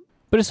month.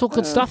 But it's all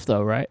good stuff,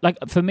 though, right? Like,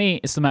 for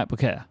me, it's the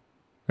MacBook Air,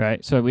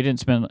 right? So we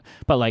didn't spend...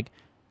 But, like...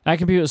 That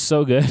computer is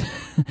so good,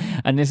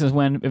 and this is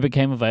when it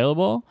became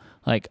available.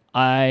 Like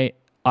I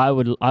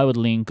would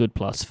lean good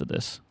plus for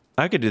this.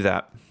 I could do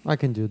that. I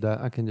can do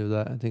that. I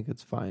think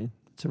it's fine.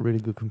 It's a really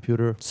good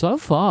computer. So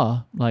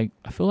far, like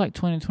I feel like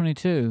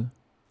 2022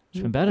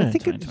 has been better. I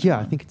think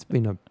I think it's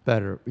been a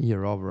better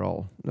year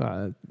overall.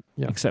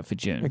 Except for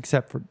June.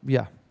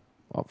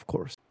 Of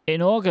course.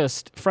 In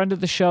August, friend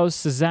of the show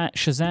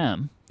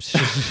Shazam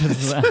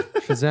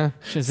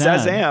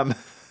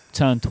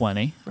turned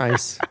 20.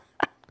 Nice.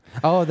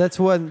 Oh, that's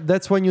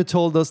when you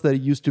told us that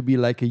it used to be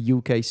like a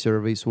UK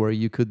service where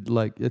you could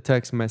like a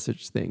text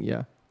message thing,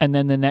 yeah. And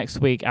then the next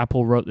week,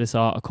 Apple wrote this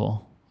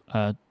article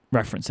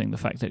referencing the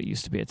fact that it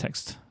used to be a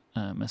text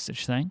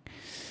message thing.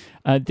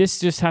 This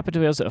just happened to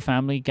be, I was at a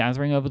family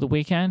gathering over the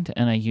weekend,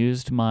 and I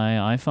used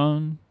my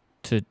iPhone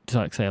to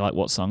like say like,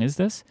 what song is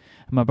this?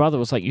 And my brother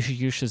was like, you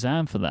should use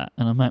Shazam for that.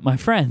 And I'm like, my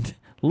friend,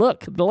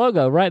 look, the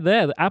logo right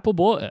there. Apple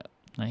bought it.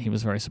 He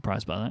was very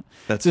surprised by that.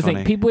 That's funny. funny. I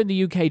think people in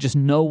the UK just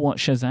know what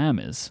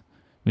Shazam is.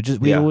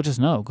 We all just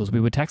know because we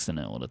were texting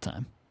it all the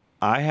time.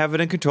 I have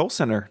it in Control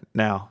Center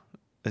now.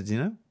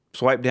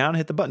 Swipe down,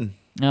 hit the button.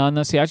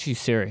 No, see, I just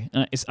use Siri.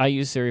 And I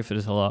use Siri for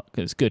this a lot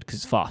because it's good because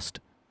it's fast.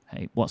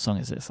 Hey, what song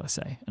is this? I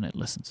say, and it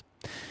listens.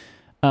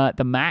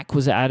 The Mac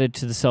was added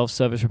to the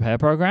self-service repair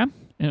program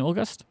in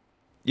August.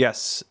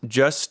 Yes,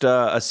 just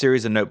a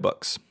series of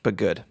notebooks, but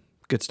good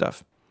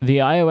stuff. The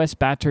iOS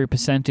battery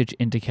percentage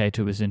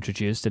indicator was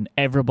introduced, and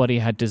everybody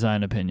had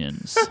design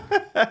opinions.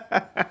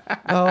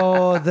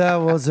 Oh, that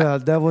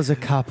was a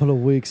couple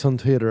of weeks on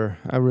Twitter.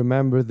 I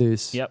remember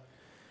this. Yep.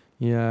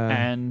 Yeah.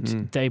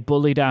 And they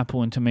bullied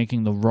Apple into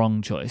making the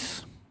wrong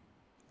choice.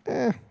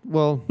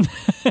 Well,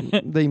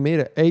 they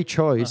made a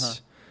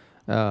choice.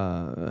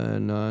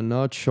 And I'm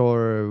not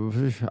sure.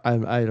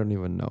 I don't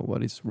even know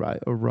what is right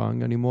or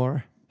wrong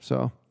anymore.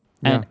 So,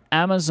 yeah. And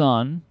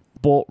Amazon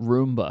bought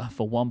Roomba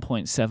for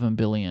 $1.7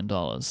 billion.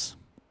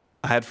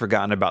 I had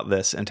forgotten about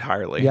this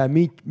entirely. Yeah,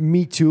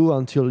 me too,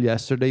 until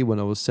yesterday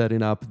when I was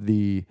setting up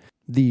the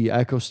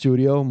Echo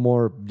Studio.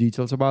 More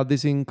details about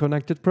this in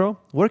Connected Pro.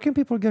 Where can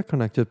people get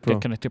Connected Pro?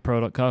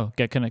 GetConnectedPro.co.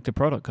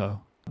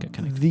 GetConnectedPro.co.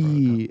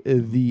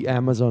 The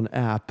Amazon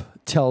app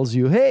tells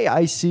you, hey,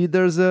 I see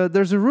there's a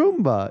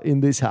Roomba in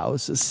this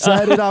house.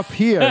 Set it up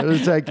here.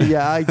 It's like,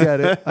 yeah, I get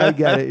it.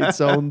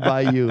 It's owned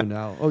by you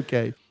now.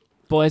 Okay.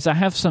 Boys, I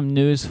have some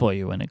news for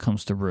you when it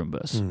comes to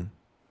Roombas.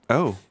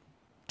 Oh.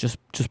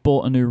 Just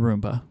bought a new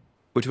Roomba.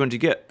 Which one did you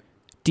get?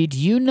 Did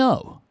you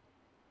know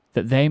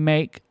that they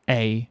make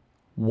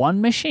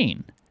one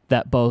machine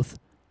that both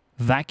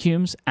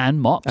vacuums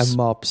and mops. And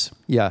mops.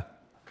 Yeah.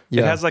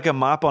 It has like a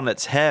mop on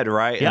its head,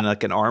 right? Yeah. And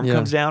like an arm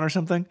comes down or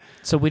something.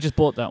 So we just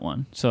bought that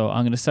one. So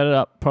I'm going to set it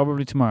up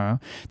probably tomorrow.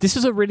 This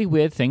is a really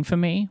weird thing for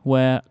me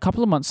where a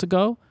couple of months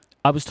ago,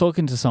 I was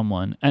talking to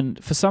someone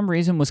and for some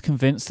reason was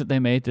convinced that they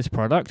made this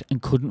product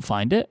and couldn't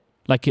find it.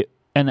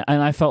 And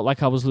I felt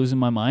like I was losing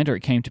my mind or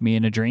it came to me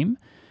in a dream.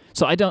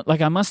 So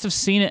I must have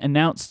seen it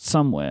announced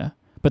somewhere,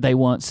 but they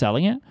weren't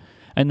selling it.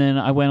 And then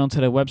I went onto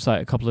their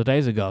website a couple of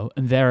days ago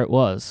and there it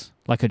was,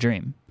 like a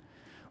dream.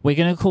 We're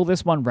going to call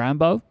this one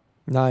Rambo.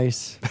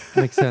 Nice.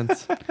 Makes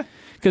sense.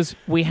 Because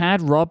we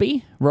had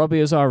Robbie. Robbie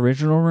is our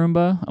original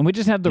Roomba. And we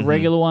just had the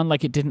regular one.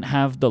 Like, it didn't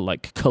have the,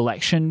 like,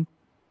 collection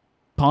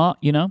part,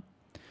 you know?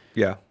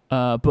 Yeah.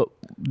 But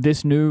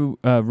this new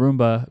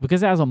Roomba,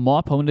 because it has a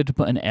mop, I wanted to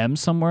put an M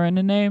somewhere in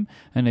the name.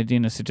 And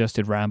Adina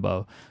suggested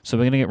Rambo. So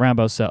we're going to get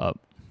Rambo set up.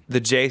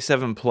 The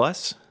J7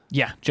 Plus?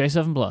 Yeah,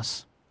 J7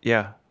 Plus.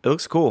 Yeah. It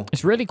looks cool.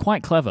 It's really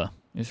quite clever.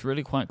 It's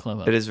really quite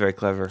clever. It is very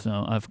clever.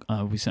 So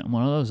I'll be setting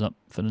one of those up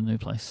for the new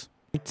place.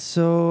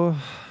 So,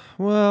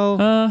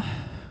 well...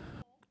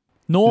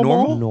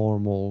 Normal?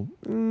 Normal.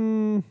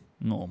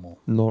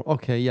 Normal.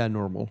 Okay, yeah,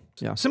 normal.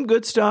 Yeah. Some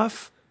good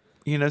stuff.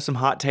 You know, some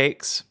hot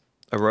takes.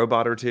 A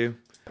robot or two.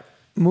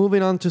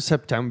 Moving on to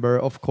September,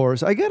 of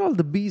course. I get all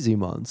the busy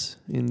months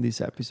in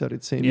this episode,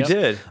 it seems. You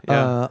did.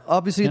 Yeah.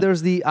 Obviously,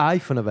 there's the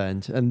iPhone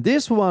event. And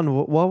this one,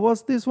 what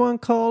was this one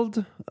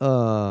called?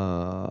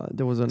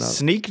 There was another.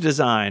 Sneak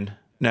Design.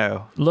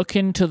 No. Look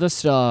into the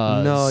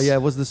stars. No, yeah,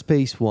 it was the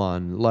space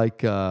one.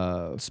 Like,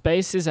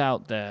 Space is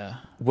out there.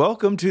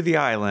 Welcome to the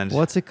island.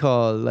 what's it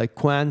called? Like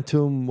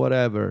quantum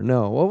whatever.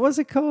 No, what was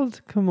it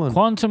called? Come on.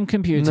 Quantum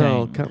computing.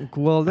 No,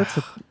 well, that's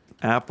a...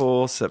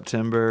 Apple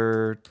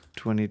September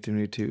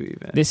 2022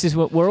 event. This is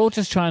what we're all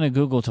just trying to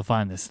Google to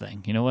find this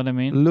thing. You know what I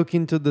mean? Look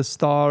into the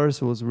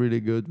stars was really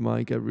good,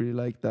 Mike. I really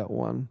like that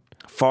one.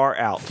 Far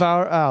Out.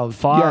 Far out.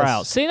 Far Yes.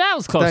 out. See, that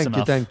was close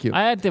enough. Thank you.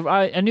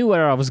 I knew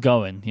where I was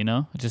going, you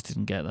know? I just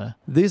didn't get there.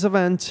 This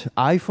event,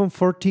 iPhone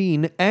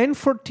 14 and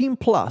 14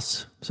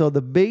 Plus. So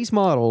the base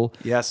model.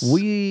 Yes.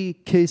 We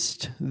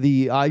kissed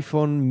the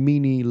iPhone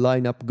mini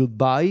lineup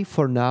goodbye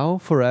for now,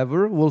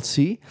 forever. We'll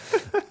see.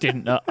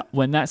 Didn't know.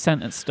 When that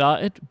sentence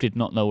started, did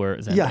not know where it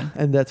was ending. Yeah,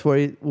 and that's where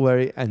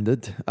it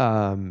ended.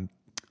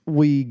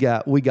 We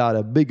got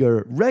a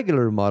bigger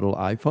regular model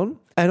iPhone.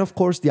 And of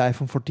course, the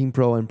iPhone 14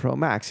 Pro and Pro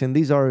Max. And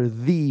these are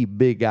the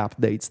big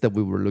updates that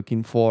we were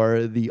looking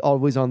for. The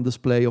always-on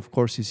display, of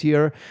course, is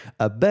here.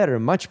 A better,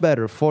 much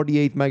better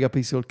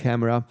 48-megapixel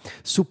camera.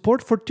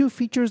 Support for two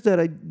features that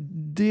I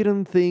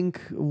didn't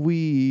think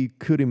we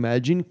could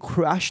imagine.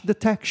 Crash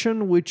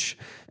detection, which,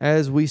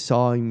 as we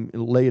saw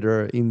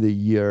later in the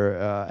year,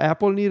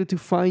 Apple needed to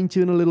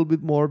fine-tune a little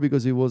bit more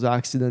because it was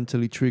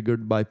accidentally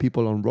triggered by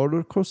people on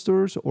roller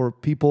coasters or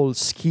people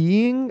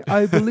skiing,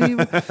 I believe.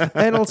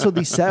 And also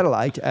the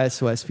satellite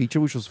SOS feature,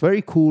 which was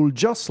very cool,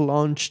 just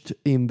launched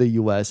in the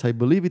US. I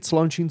believe it's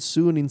launching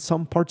soon in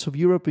some parts of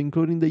Europe,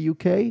 including the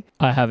UK.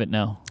 I have it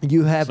now.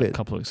 You have Like it. a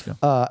couple of weeks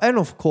ago. And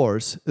of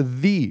course,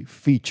 the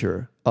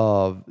feature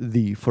of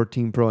the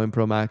 14 Pro and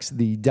Pro Max,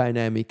 the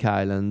dynamic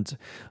island.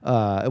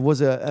 It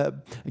was a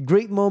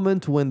great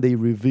moment when they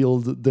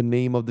revealed the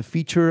name of the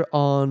feature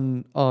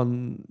in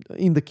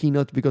the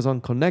keynote, because on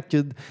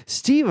Connected,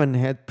 Steven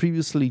had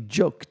previously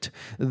joked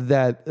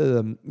that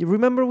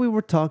remember we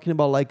were talking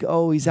about like,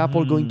 oh, is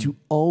Apple going to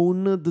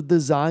own the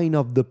design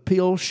of the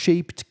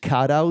pill-shaped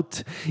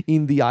cutout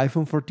in the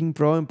iPhone 14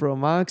 Pro and Pro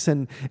Max?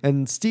 And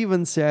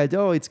Steven said,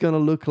 oh, it's gonna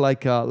look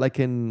like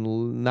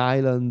an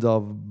island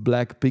of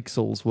black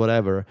pixels,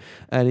 whatever.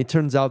 And it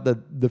turns out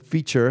that the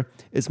feature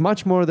is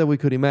much more than we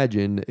could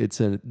imagine. It's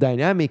a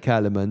dynamic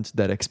element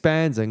that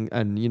expands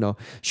and you know,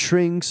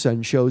 shrinks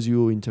and shows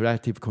you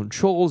interactive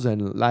controls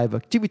and live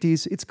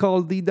activities. It's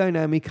called the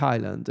Dynamic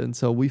Island. And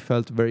so we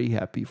felt very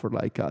happy for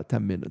like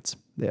 10 minutes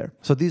there.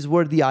 So these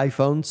were the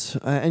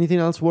iPhones. Anything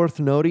else worth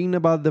noting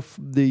about the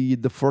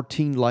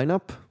 14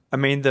 lineup? I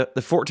mean,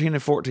 the 14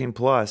 and 14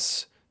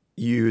 Plus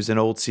use an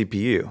old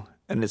CPU,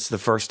 and it's the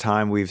first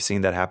time we've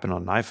seen that happen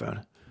on an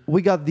iPhone.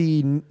 We got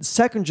the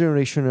second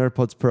generation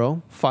AirPods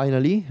Pro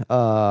finally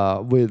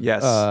with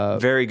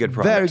very good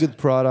product. Very good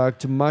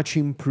product, much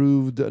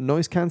improved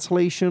noise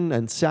cancellation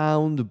and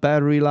sound,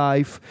 battery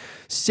life,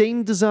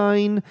 same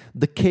design.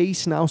 The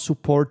case now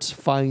supports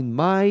Find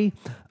My.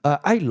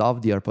 I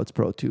love the AirPods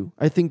Pro too.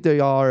 I think they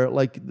are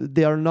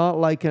not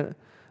like a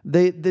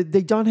They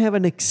don't have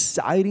an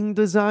exciting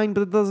design,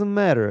 but it doesn't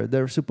matter.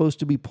 They're supposed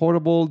to be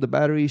portable, the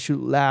battery should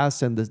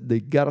last, and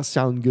they gotta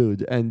sound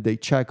good, and they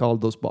check all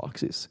those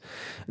boxes.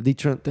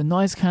 The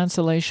noise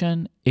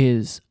cancellation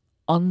is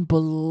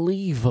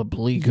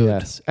unbelievably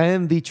good. Yes,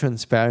 and the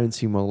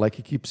transparency mode, like,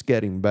 it keeps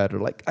getting better.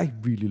 Like, I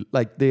really,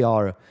 like, they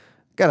are,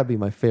 gotta be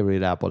my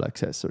favorite Apple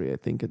accessory, I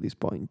think, at this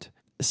point.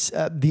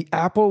 The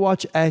Apple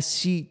Watch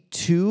SE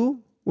 2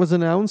 was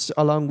announced,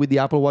 along with the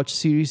Apple Watch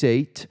Series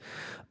 8.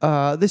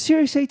 The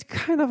Series 8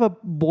 kind of a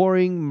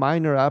boring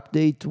minor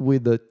update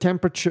with a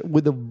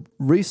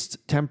wrist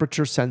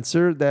temperature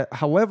sensor that,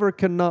 however,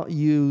 cannot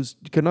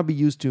be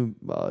used to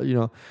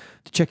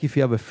to check if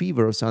you have a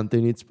fever or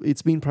something.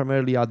 It's been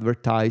primarily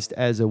advertised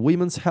as a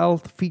women's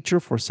health feature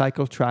for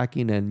cycle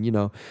tracking and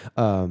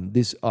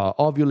this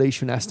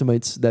ovulation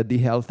estimates that the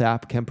health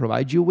app can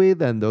provide you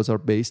with, and those are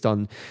based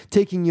on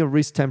taking your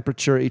wrist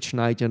temperature each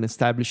night and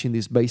establishing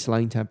this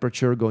baseline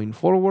temperature going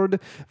forward.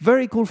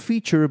 Very cool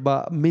feature,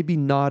 but maybe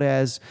not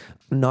as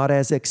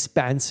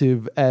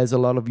expansive as a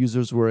lot of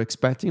users were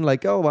expecting.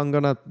 Like, oh, I'm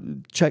gonna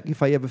check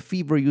if I have a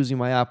fever using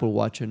my Apple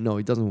Watch, and no,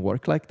 it doesn't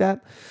work like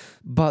that.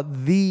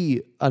 But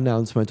the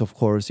announcement, of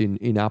course,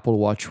 in Apple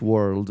Watch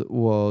world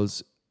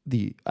was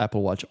the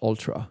Apple Watch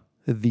Ultra.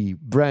 The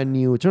brand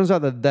new, it turns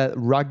out that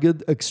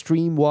rugged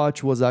extreme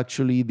watch was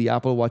actually the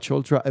Apple Watch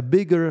Ultra, a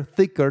bigger,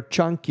 thicker,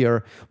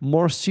 chunkier,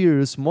 more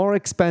serious, more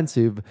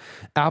expensive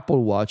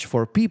Apple Watch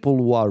for people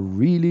who are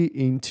really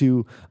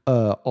into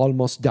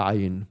almost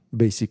dying,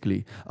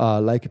 basically.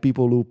 Like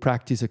people who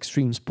practice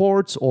extreme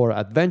sports or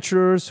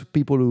adventurers,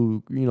 people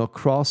who,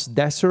 cross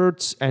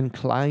deserts and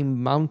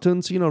climb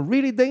mountains,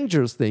 really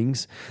dangerous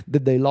things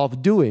that they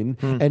love doing.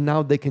 And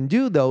now they can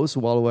do those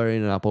while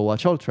wearing an Apple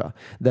Watch Ultra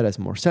that has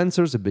more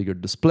sensors, a bigger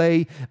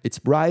display, it's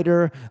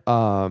brighter,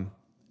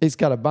 it's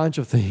got a bunch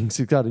of things.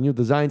 It's got a new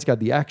design, it's got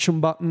the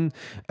action button.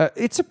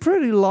 It's a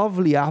pretty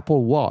lovely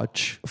Apple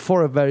Watch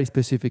for a very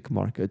specific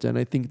market. And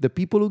I think the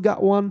people who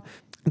got one,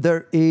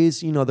 there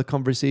is, the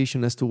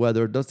conversation as to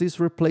whether does this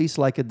replace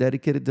like a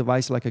dedicated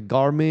device like a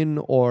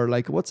Garmin or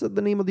like, what's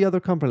the name of the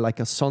other company? Like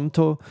a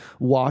Santo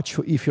watch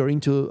if you're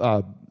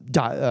into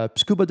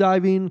scuba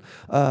diving.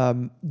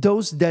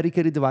 Those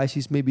dedicated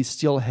devices maybe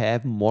still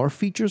have more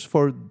features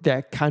for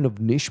that kind of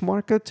niche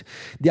market.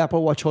 The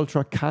Apple Watch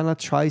Ultra kind of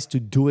tries to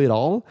do it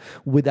all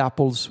with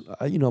Apple's,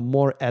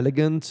 more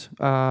elegant,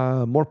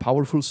 more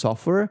powerful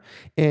software.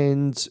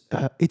 And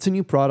it's a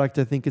new product.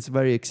 I think it's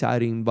very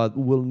exciting, but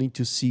we'll need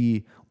to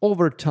see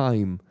over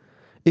time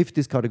if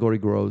this category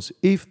grows,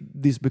 if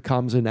this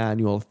becomes an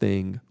annual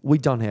thing. We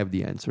don't have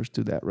the answers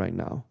to that right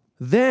now.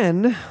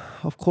 Then,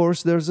 of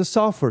course, there's a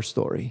software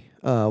story.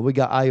 We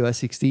got iOS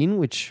 16,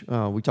 which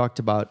we talked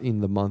about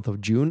in the month of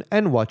June,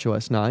 and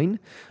watchOS 9.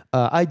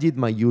 I did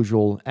my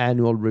usual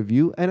annual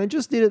review, and I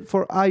just did it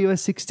for iOS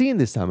 16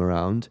 this time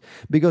around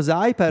because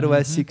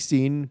iPadOS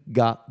 16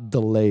 got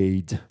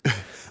delayed.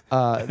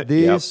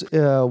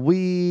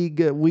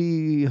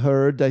 We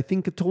heard, I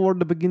think, toward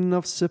the beginning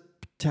of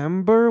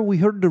September. We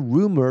heard the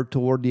rumor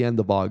toward the end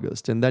of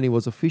August, and then it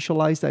was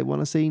officialized, I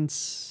want to say,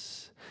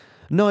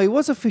 No, it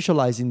was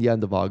officialized in the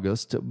end of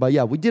August, but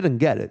yeah, we didn't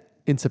get it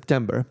in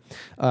September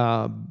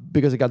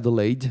because it got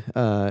delayed.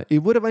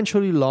 It would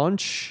eventually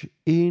launch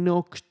in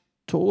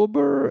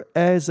October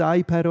as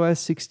iPadOS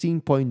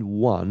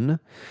 16.1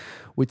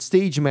 with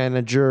Stage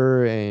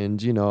Manager,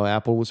 and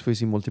Apple was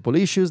facing multiple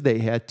issues. They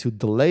had to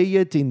delay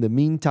it. In the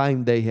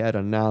meantime, they had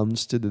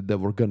announced that they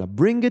were gonna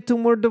bring it to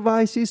more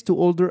devices, to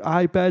older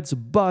iPads,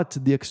 but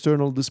the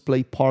external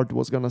display part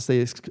was gonna stay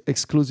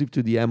exclusive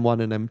to the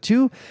M1 and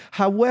M2.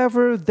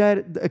 However,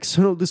 that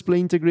external display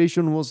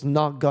integration was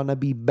not gonna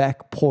be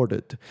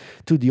backported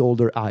to the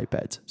older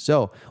iPads.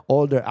 So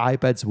older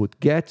iPads would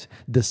get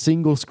the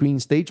single screen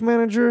Stage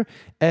Manager,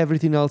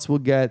 everything else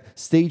would get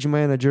Stage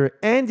Manager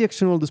and the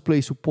external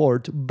display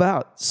support,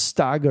 but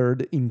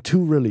staggered in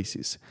two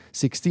releases,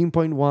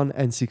 16.1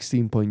 and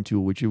 16.2,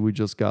 which we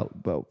just got,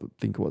 I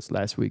think it was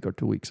last week or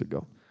 2 weeks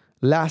ago.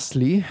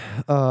 Lastly,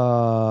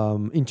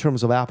 in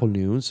terms of Apple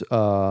news,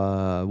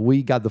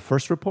 we got the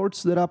first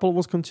reports that Apple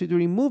was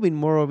considering moving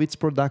more of its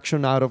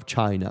production out of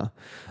China.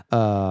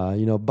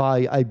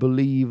 I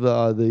believe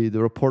the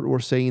report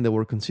was saying that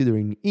we're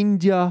considering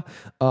India.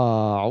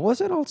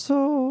 Was it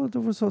also,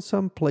 there was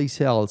some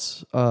place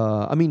else?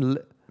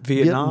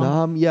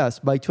 Vietnam, yes.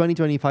 By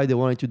 2025, they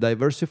wanted to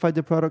diversify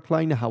the product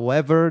line.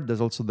 However,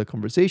 there's also the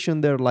conversation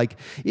there, like,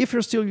 if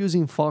you're still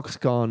using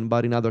Foxconn,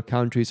 but in other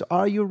countries,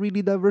 are you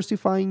really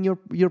diversifying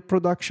your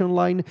production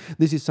line?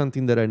 This is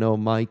something that I know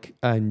Mike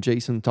and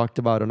Jason talked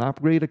about on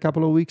Upgrade a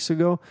couple of weeks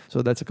ago.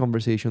 So that's a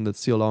conversation that's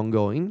still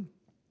ongoing.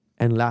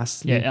 And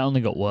lastly... Yeah, it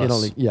only got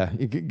worse.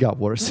 It got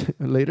worse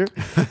later.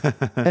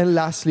 And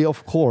lastly,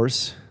 of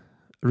course,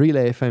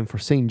 Relay FM for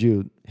St.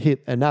 Jude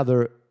hit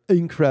another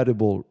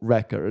incredible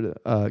record.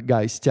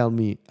 Guys, tell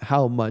me,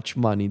 how much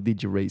money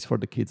did you raise for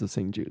the kids of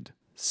St. Jude?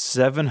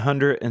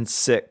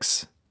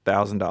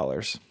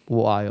 $706,000.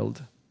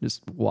 Wild.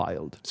 Just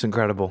wild. It's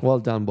incredible. Well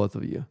done, both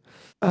of you.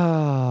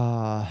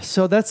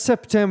 So that's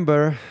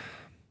September.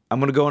 I'm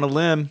going to go on a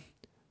limb.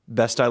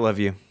 Best I love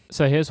you.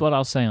 So here's what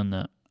I'll say on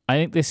that. I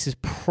think this is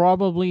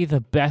probably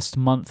the best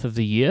month of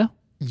the year.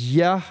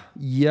 Yeah.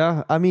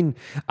 I mean,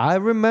 I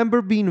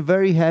remember being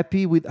very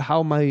happy with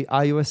how my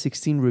iOS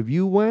 16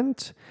 review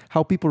went,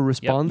 how people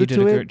responded you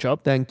to did a it. great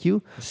job. Thank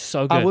you.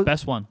 So I good. was-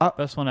 Best one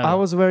I ever.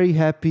 was very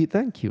happy.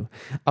 Thank you.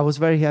 I was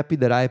very happy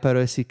that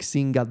iPadOS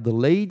 16 got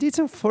delayed. It's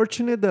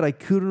unfortunate that I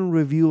couldn't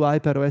review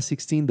iPadOS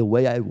 16 the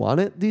way I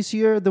wanted this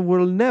year. There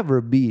will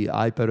never be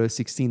iPadOS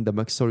 16 the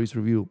Mac Stories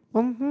review.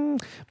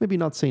 Maybe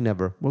not say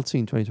never. We'll see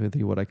in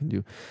 2023 what I can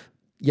do.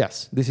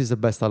 Yes, this is the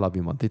best I Love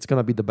You month. It's going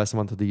to be the best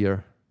month of the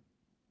year.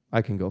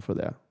 I can go for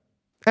that.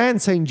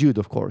 And St. Jude,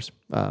 of course.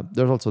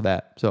 There's also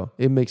that. So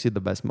it makes it the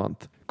best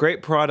month.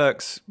 Great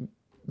products,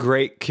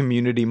 great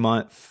community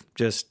month,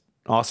 just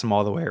awesome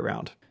all the way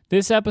around.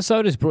 This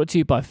episode is brought to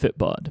you by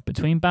Fitbod.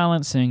 Between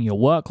balancing your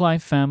work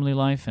life, family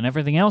life, and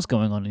everything else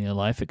going on in your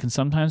life, it can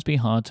sometimes be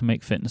hard to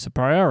make fitness a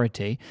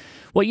priority.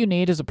 What you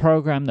need is a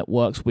program that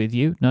works with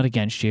you, not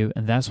against you,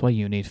 and that's why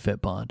you need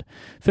Fitbod.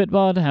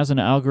 Fitbod has an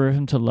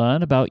algorithm to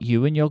learn about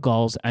you and your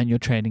goals and your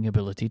training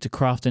ability to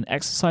craft an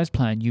exercise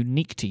plan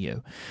unique to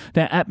you.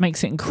 Their app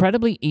makes it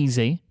incredibly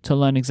easy to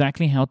learn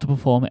exactly how to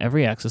perform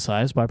every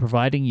exercise by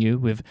providing you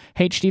with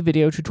HD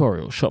video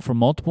tutorials shot from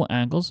multiple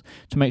angles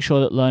to make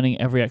sure that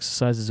learning every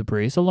exercise is a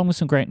breeze, along with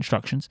some great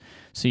instructions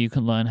so you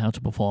can learn how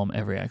to perform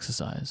every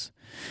exercise.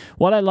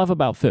 What I love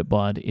about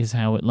Fitbod is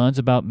how it learns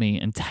about me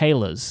and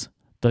tailors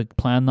the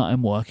plan that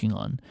I'm working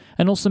on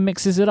and also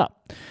mixes it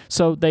up.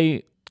 So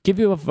they give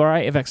you a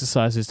variety of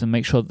exercises to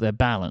make sure that they're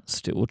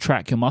balanced. It will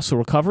track your muscle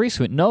recovery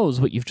so it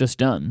knows what you've just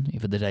done,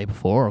 either the day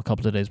before or a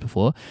couple of days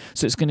before.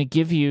 So it's going to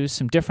give you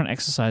some different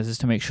exercises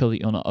to make sure that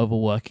you're not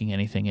overworking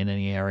anything in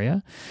any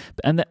area.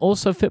 And that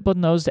also Fitbod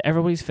knows that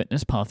everybody's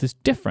fitness path is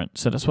different.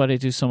 So that's why they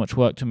do so much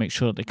work to make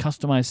sure that they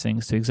customize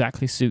things to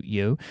exactly suit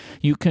you.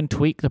 You can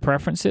tweak the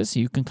preferences.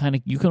 You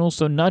can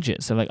also nudge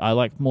it. So like, I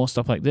like more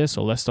stuff like this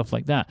or less stuff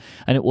like that.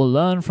 And it will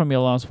learn from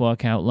your last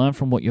workout, learn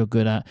from what you're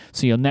good at.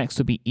 So your next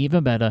will be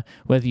even better,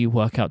 whether you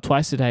work out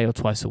twice a day or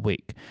twice a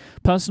week.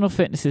 Personal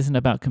fitness isn't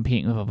about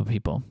competing with other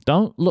people.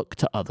 Don't look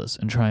to others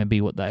and try and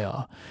be what they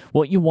are.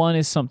 What you want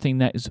is something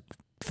that is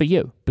for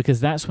you, because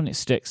that's when it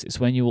sticks. It's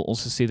when you will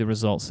also see the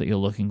results that you're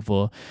looking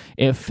for.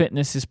 If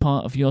fitness is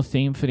part of your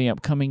theme for the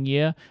upcoming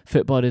year,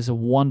 Fitbod is a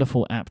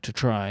wonderful app to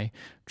try.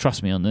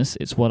 Trust me on this,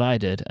 it's what I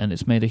did, and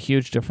it's made a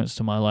huge difference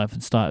to my life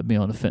and started me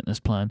on a fitness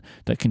plan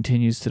that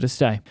continues to this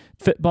day.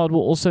 Fitbod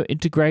will also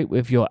integrate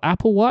with your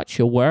Apple Watch,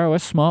 your Wear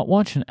OS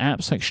smartwatch, and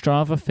apps like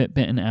Strava,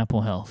 Fitbit, and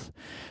Apple Health.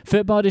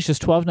 Fitbod is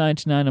just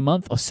 $12.99 a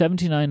month or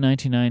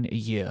 $79.99 a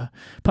year.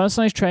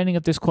 Personalized training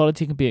of this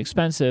quality can be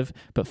expensive,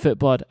 but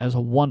Fitbod has a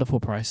wonderful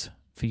price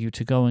for you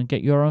to go and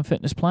get your own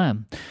fitness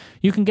plan.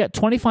 You can get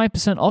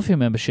 25% off your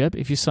membership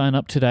if you sign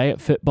up today at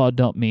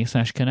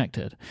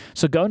fitbod.me/connected.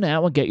 So go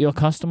now and get your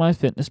customized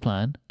fitness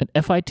plan at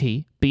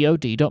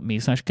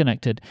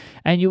fitbod.me/connected,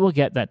 and you will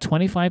get that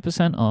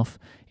 25% off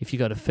if you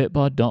go to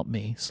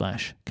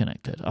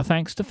fitbod.me/connected. Our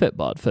thanks to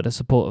Fitbod for the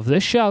support of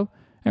this show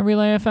and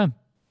Relay FM.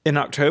 In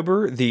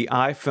October, the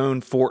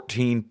iPhone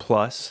 14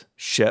 Plus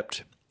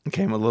shipped. It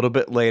came a little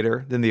bit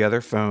later than the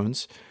other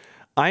phones.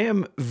 I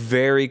am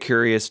very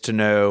curious to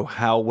know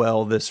how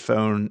well this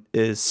phone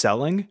is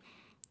selling.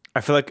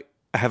 I feel like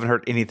I haven't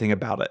heard anything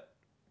about it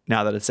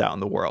now that it's out in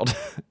the world.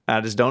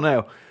 I just don't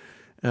know.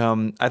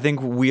 I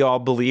think we all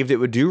believed it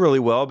would do really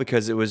well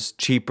because it was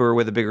cheaper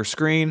with a bigger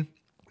screen,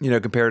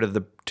 compared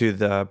to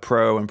the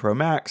Pro and Pro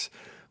Max.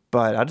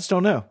 But I just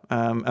don't know.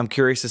 I'm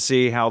curious to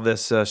see how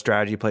this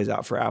strategy plays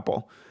out for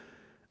Apple.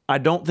 I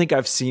don't think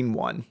I've seen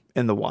one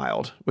in the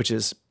wild, which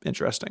is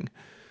interesting.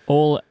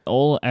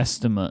 All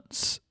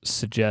estimates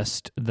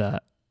suggest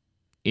that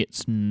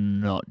it's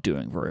not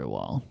doing very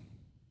well,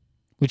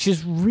 which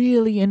is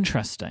really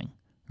interesting,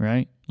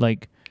 right?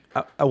 Like,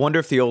 I wonder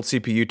if the old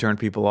CPU turned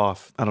people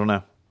off. I don't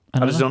know.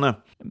 I just don't know.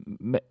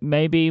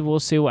 Maybe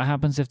we'll see what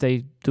happens if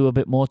they do a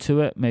bit more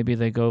to it. Maybe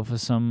they go for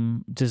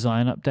some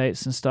design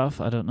updates and stuff.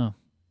 I don't know.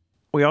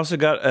 We also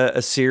got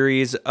a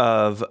series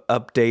of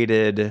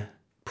updated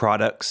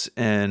products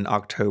in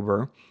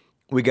October.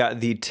 We got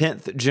the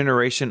 10th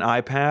generation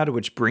iPad,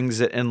 which brings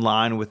it in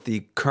line with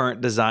the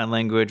current design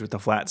language with the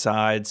flat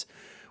sides.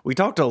 We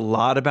talked a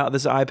lot about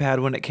this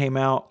iPad when it came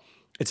out.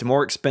 It's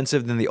more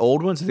expensive than the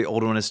old one, so the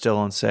old one is still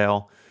on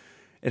sale.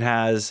 It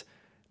has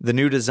the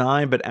new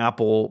design, but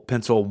Apple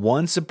Pencil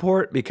 1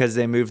 support because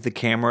they moved the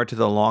camera to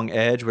the long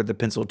edge where the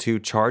Pencil 2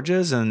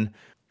 charges, and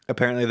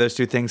apparently those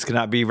two things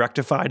cannot be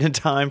rectified in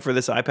time for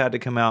this iPad to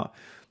come out.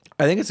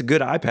 I think it's a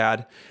good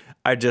iPad.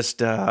 I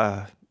just...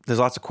 there's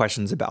lots of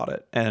questions about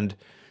it. And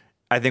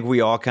I think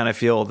we all kind of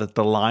feel that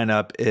the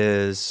lineup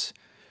is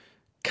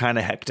kind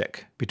of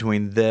hectic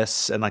between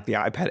this and like the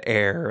iPad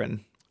Air. And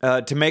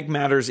to make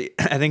matters,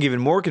 I think, even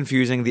more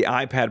confusing, the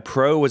iPad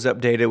Pro was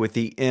updated with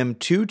the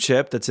M2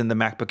 chip that's in the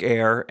MacBook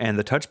Air and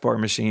the Touch Bar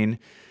machine,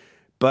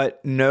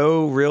 but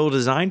no real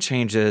design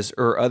changes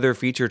or other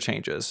feature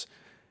changes.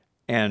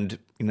 And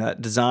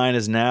that design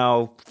is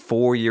now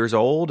 4 years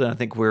old, and I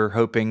think we're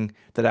hoping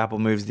that Apple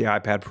moves the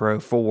iPad Pro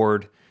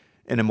forward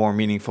in a more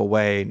meaningful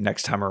way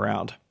next time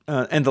around.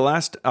 And the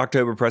last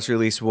October press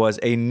release was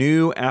a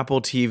new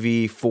Apple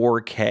TV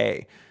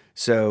 4K.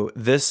 So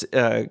this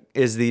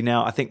is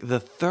now, I think, the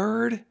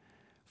third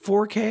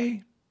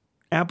 4K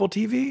Apple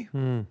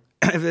TV.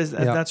 If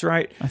that's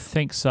right. I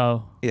think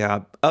so.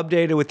 Yeah.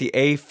 Updated with the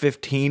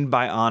A15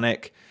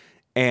 Bionic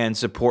and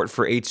support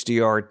for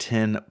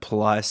HDR10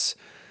 Plus.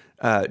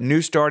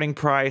 New starting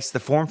price. The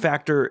form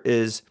factor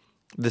is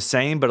the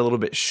same, but a little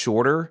bit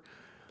shorter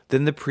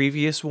than the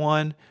previous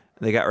one.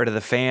 They got rid of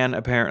the fan,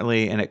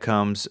 apparently, and it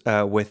comes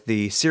with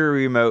the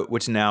Siri remote,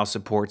 which now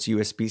supports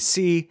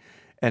USB-C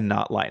and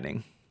not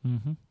Lightning.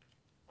 Mm-hmm.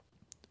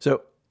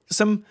 So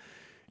some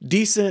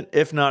decent,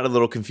 if not a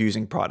little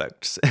confusing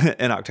products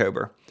in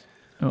October.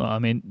 Well, I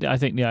mean, I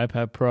think the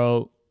iPad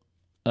Pro,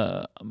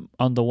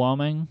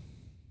 underwhelming.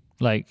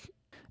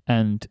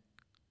 And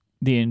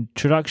the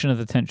introduction of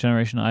the 10th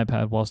generation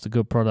iPad, whilst a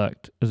good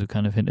product, as we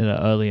kind of hinted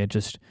at earlier,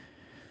 just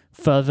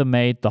further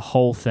made the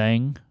whole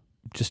thing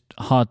just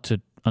hard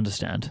to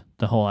understand.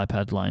 The whole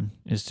iPad line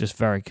is just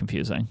very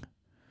confusing.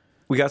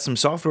 We got some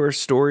software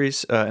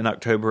stories in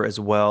October as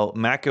well.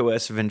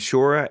 macOS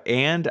Ventura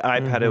and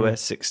iPadOS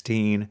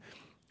 16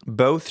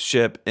 both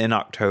ship in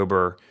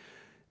October.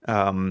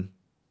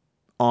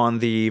 On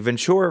the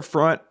Ventura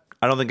front,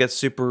 I don't think that's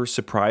super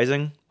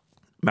surprising.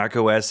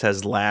 macOS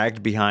has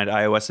lagged behind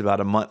iOS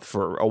about a month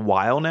for a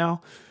while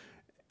now.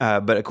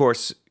 But of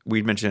course,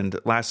 we mentioned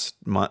last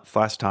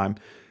time,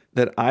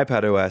 that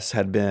iPadOS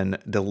had been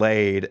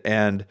delayed.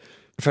 And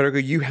Federico,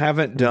 you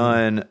haven't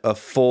done a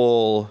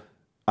full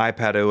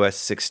iPadOS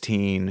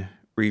 16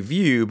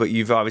 review, but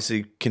you've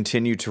obviously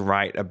continued to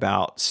write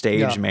about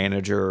Stage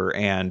Manager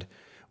and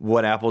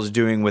what Apple's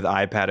doing with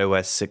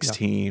iPadOS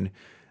 16.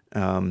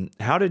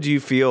 How did you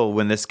feel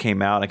when this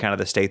came out and kind of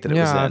the state that it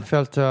was in? I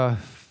felt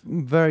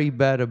very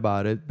bad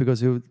about it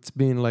because it's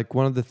been like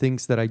one of the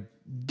things that I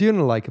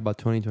didn't like about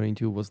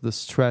 2022 was the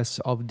stress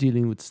of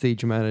dealing with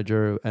Stage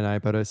Manager and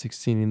iPadOS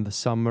 16 in the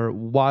summer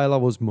while I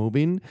was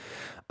moving.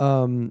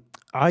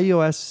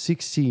 iOS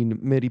 16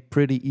 made it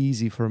pretty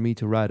easy for me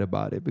to write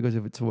about it because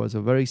it was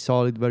a very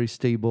solid, very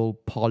stable,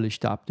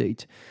 polished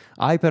update.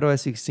 iPadOS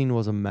 16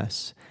 was a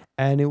mess.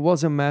 And it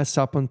was a mess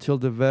up until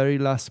the very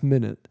last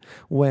minute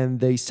when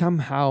they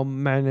somehow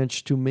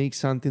managed to make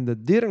something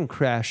that didn't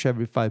crash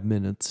every 5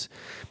 minutes.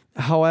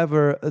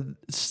 However,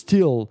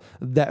 still,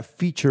 that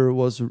feature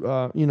was,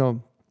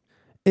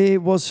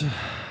 it was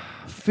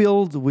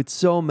filled with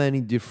so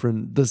many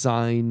different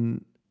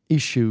design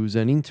issues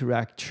and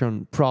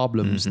interaction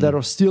problems that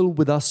are still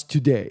with us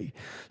today.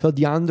 So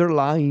the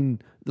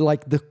underlying,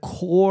 like the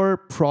core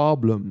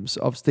problems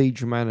of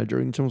Stage Manager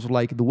in terms of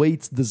like the way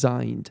it's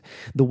designed,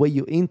 the way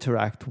you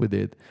interact with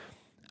it,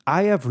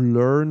 I have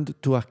learned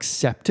to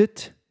accept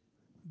it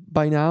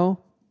by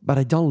now, but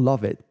I don't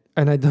love it.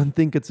 And I don't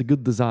think it's a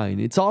good design.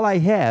 It's all I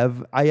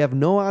have. I have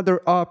no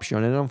other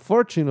option. And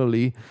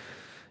unfortunately,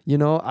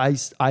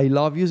 I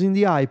love using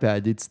the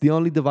iPad. It's the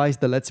only device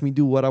that lets me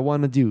do what I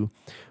want to do.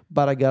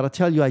 But I gotta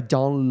tell you, I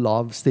don't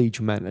love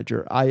Stage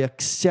Manager. I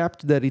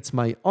accept that it's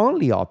my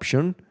only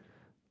option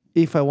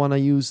if I want to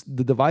use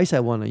the device I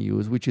want to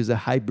use, which is a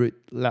hybrid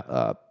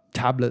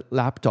tablet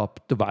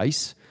laptop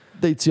device.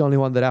 It's the only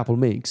one that Apple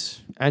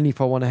makes. And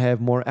if I want to have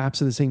more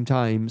apps at the same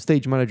time,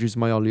 Stage Manager is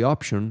my only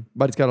option,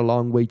 but it's got a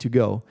long way to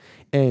go.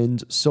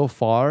 And so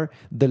far,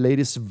 the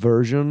latest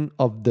version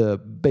of the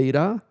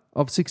beta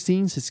of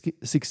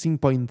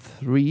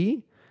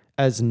 16.3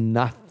 has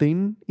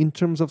nothing in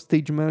terms of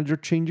Stage Manager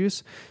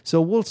changes.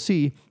 So we'll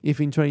see if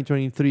in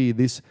 2023,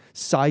 this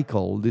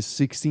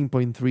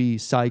 16.3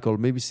 cycle,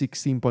 maybe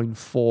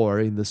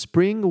 16.4 in the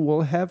spring,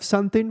 will have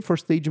something for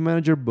Stage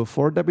Manager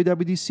before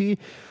WWDC.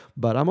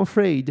 But I'm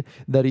afraid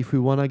that if we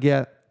want to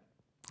get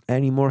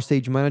any more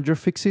Stage Manager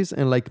fixes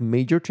and like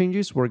major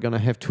changes, we're going to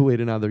have to wait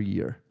another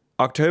year.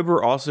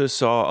 October also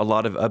saw a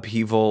lot of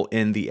upheaval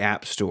in the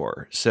App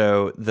Store.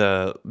 So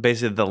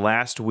basically the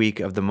last week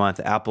of the month,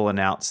 Apple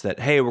announced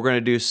that, hey, we're going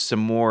to do some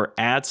more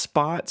ad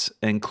spots,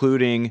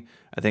 including,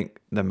 I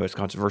think the most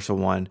controversial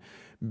one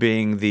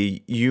being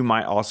the You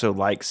Might Also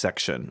Like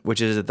section,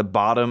 which is at the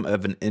bottom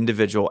of an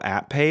individual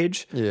app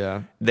page.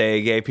 Yeah.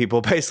 They gave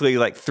people basically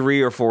like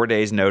 3 or 4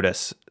 days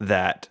notice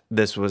that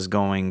this was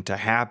going to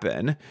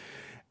happen.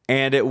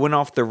 And it went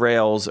off the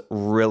rails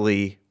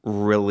really,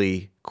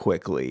 really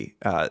quickly.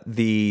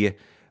 The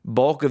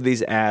bulk of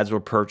these ads were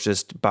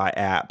purchased by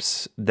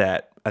apps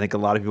that I think a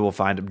lot of people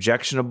find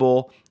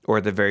objectionable or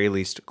at the very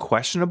least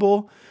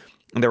questionable.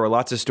 And there were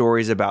lots of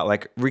stories about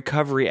like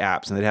recovery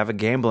apps, and they'd have a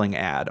gambling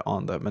ad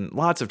on them and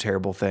lots of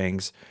terrible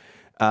things.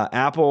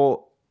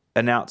 Apple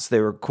announced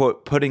they were,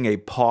 quote, putting a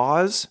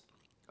pause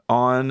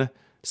on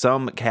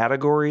some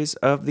categories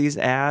of these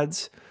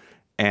ads.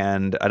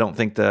 And I don't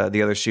think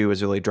the other shoe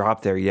has really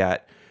dropped there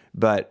yet.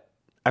 But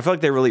I feel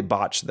like they really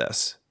botched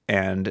this.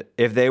 And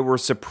if they were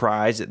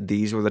surprised that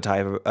these were the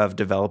type of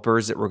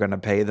developers that were going to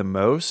pay the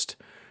most,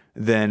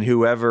 then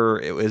whoever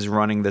is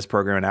running this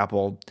program at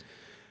Apple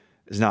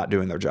is not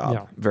doing their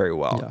job very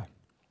well.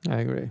 Yeah, I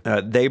agree.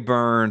 They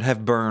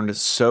have burned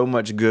so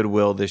much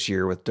goodwill this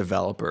year with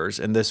developers,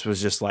 and this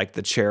was just like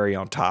the cherry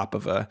on top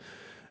of a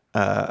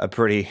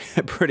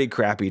pretty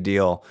crappy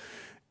deal.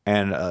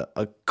 and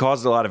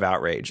caused a lot of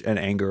outrage and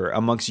anger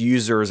amongst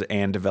users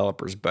and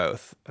developers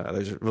both.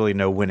 There's really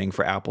no winning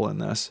for Apple in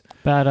this.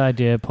 Bad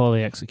idea,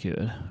 poorly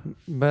executed.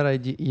 Bad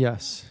idea.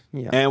 Yes.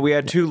 Yeah. And we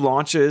had 2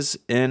 launches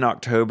in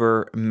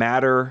October.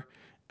 Matter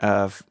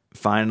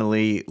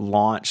finally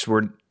launched.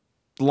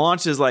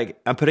 Launch is like,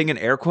 I'm putting in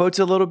air quotes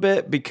a little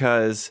bit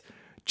because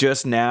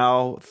just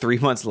now, 3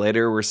 months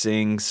later, we're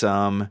seeing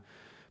some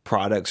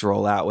products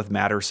roll out with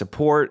Matter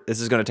support. This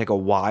is going to take a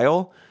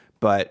while,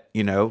 but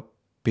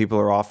people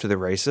are off to the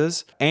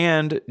races.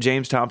 And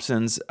James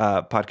Thompson's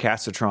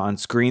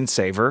Podcastotron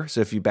screensaver. So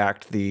if you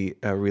backed the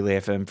Relay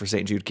FM for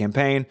St. Jude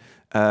campaign,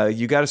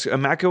 you got a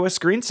macOS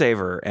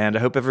screensaver, and I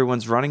hope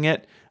everyone's running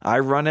it. I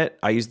run it.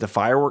 I use the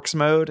fireworks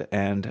mode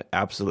and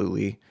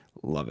absolutely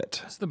love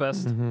it. It's the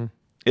best. Mm-hmm.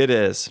 It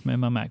is. Made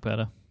my Mac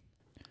better.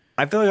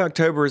 I feel like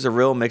October is a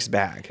real mixed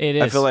bag. It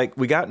is. I feel like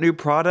we got new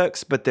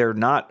products, but they're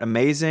not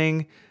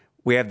amazing.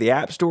 We have the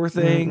App Store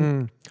thing.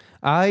 Mm-hmm.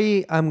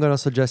 I am going to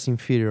suggest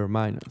inferior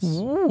minus.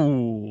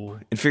 Ooh.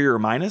 Inferior or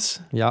minus?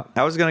 Yeah.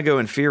 I was going to go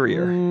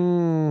inferior.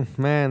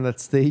 Man, that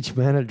Stage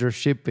Manager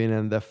shipping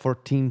and the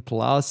 14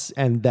 Plus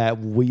and that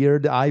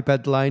weird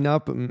iPad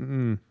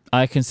lineup.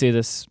 I can see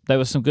this. There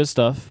was some good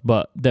stuff,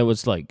 but there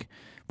was like,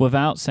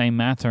 without saying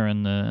Matter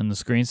in the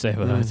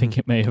screensaver, I think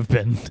it may have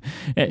been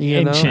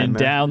inching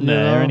down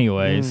there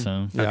anyway.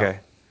 So Okay.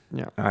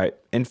 Yeah. All right.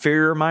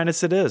 Inferior or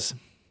minus it is.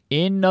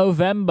 in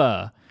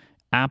November,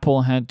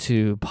 Apple had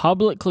to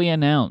publicly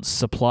announce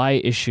supply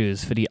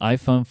issues for the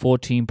iPhone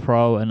 14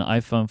 Pro and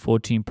iPhone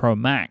 14 Pro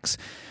Max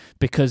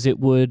because it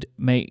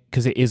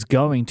is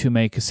going to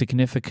make a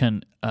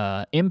significant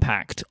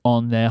impact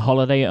on their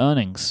holiday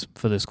earnings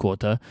for this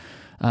quarter.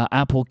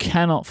 Apple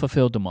cannot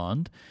fulfill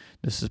demand.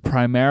 This is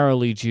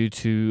primarily due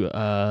to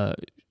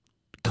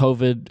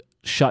COVID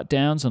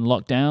shutdowns and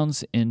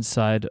lockdowns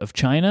inside of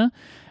China,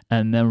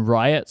 and then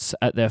riots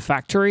at their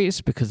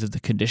factories because of the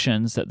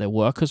conditions that their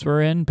workers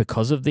were in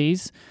because of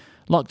these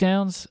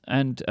lockdowns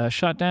and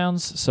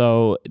shutdowns.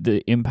 So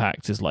the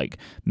impact is like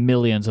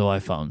millions of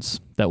iPhones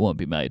that won't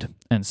be made.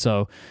 And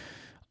so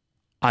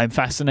I'm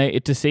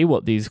fascinated to see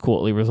what these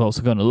quarterly results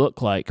are going to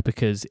look like,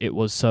 because it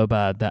was so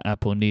bad that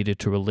Apple needed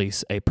to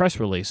release a press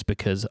release,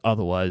 because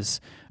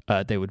otherwise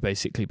they would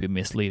basically be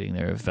misleading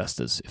their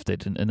investors if they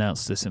didn't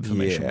announce this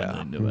information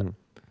when they knew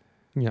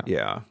it.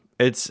 Yeah.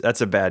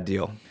 That's a bad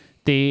deal.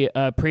 The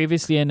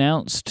previously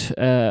announced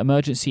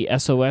emergency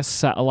SOS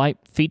satellite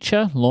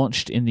feature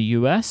launched in the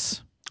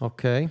US.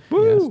 Okay.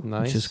 Woo! Yes,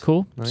 nice. Which is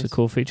cool. Nice. It's a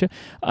cool feature.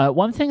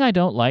 One thing I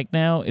don't like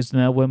now is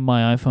now when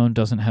my iPhone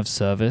doesn't have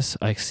service,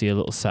 I see a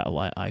little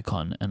satellite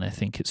icon, and I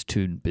think it's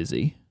too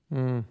busy.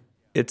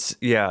 Does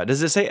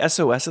it say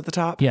SOS at the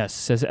top? Yes,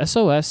 it says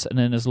SOS, and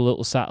then there's a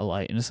little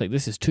satellite, and it's like,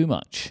 this is too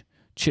much.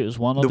 Choose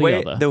one or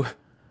the other.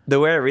 The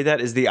way I read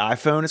that is the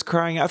iPhone is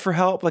crying out for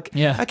help. Like,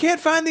 Yeah. I can't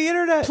find the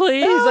internet.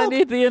 Please, Help! I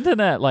need the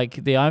internet. Like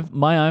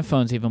my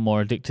iPhone's even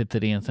more addicted to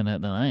the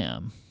internet than I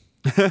am.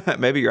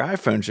 Maybe your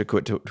iPhone should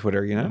quit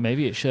Twitter, you know?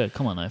 Maybe it should.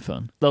 Come on,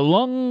 iPhone. The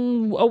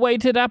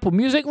long-awaited Apple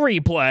Music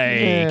replay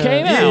Yeah.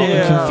 came out and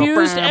Yeah.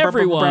 confused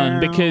everyone,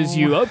 because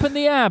you open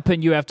the app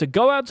and you have to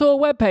go out to a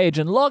webpage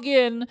and log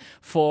in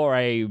for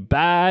a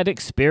bad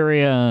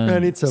experience.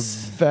 And it's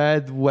a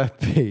bad web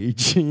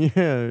page.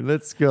 Yeah,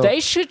 let's go.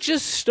 They should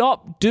just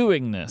stop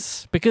doing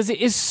this, because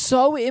it is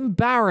so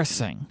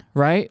embarrassing,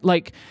 right?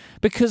 Like,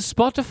 because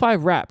Spotify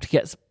Wrapped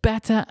gets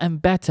better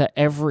and better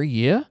every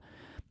year.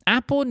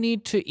 Apple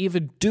need to either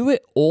do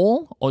it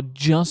all or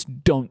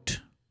just don't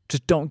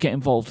get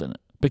involved in it,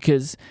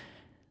 because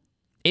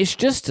it's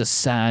just a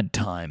sad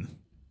time,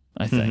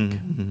 I think,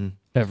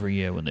 every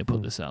year when they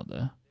put this out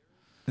there.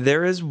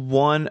 There is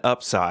one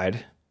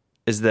upside,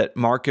 is that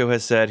Marco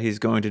has said he's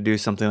going to do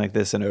something like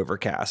this in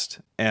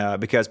Overcast,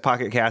 because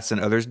Pocket Casts and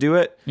others do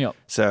it. Yep.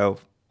 So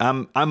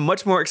I'm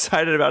much more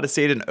excited about to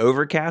see it in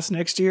Overcast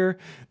next year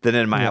than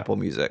in my Apple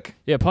Music.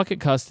 Yeah, Pocket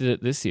Cast did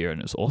it this year, and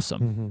it was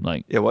awesome.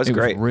 Like, It was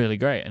great. really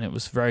great, and it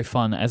was very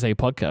fun as a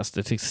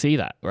podcaster to see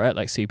that, right?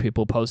 Like, see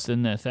people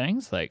posting their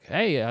things, like,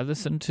 "Hey, I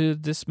listened to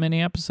this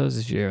many episodes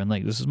this year, and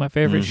like, this is my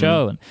favorite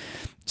show." And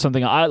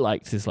something I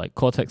liked is like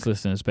Cortex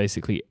listeners.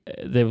 Basically,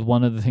 there was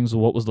one of the things.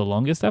 What was the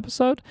longest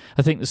episode?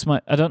 I think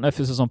I don't know if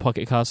this was on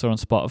Pocket Cast or on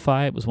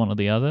Spotify. It was one or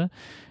the other,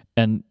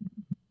 and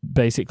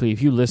basically,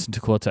 if you listen to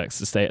Cortex,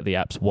 the State of the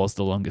Apps was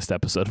the longest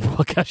episode of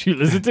podcast you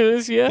listened to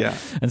this year. Yeah.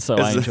 And so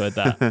I enjoyed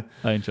that.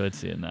 I enjoyed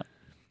seeing that.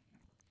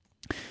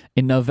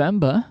 In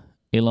November,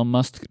 Elon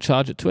Musk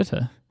charged at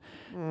Twitter.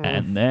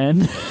 And then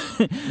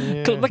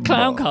the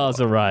clown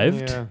cars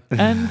arrived. Yeah.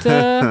 And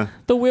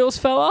the wheels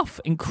fell off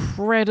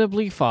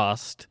incredibly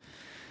fast.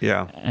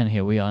 Yeah. And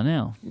here we are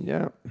now.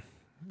 Yeah.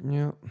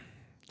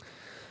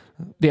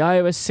 The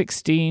iOS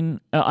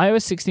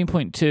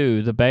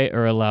 16.2, the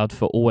beta allowed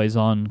for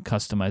always-on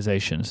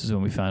customization. This is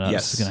when we found out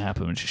this is going to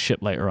happen, which is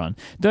shipped later on.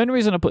 The only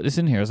reason I put this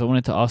in here is I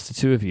wanted to ask the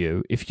two of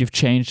you if you've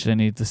changed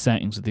any of the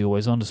settings of the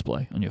always-on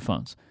display on your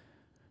phones.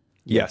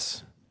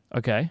 Yes.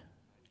 Okay.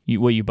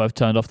 You both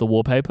turned off the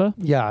wallpaper?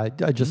 Yeah,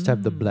 I just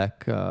have the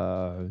black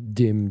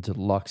dimmed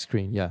lock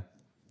screen. Yeah,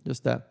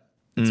 just that.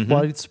 It's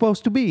what it's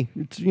supposed to be.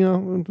 It's,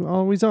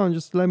 always on.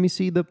 Just let me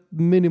see the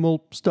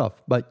minimal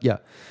stuff. But yeah,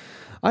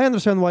 I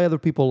understand why other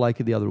people like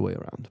it the other way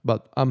around.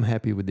 But I'm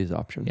happy with this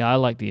option. Yeah, I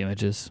like the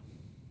images.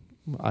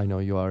 I know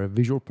you are a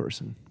visual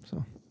person,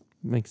 so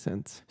makes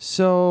sense.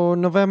 So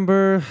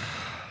November,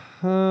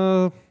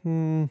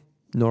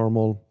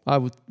 normal. I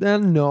would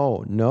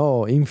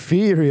no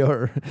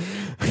inferior.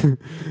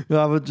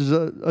 I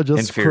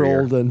just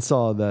scrolled and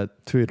saw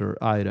that Twitter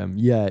item.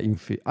 Yeah,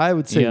 I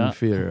would say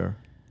inferior.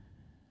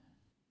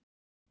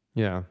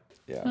 Yeah.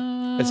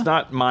 It's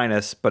not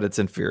minus, but it's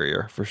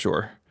inferior for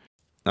sure.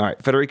 All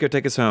right, Federico,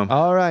 take us home.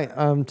 All right,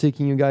 I'm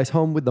taking you guys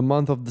home with the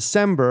month of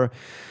December.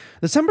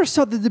 December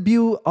saw the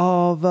debut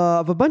of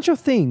a bunch of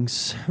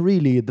things,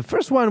 really. The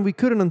first one we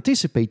couldn't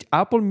anticipate,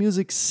 Apple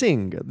Music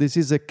Sing. This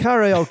is a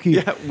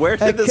karaoke. Where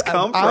did this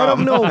come from? Out of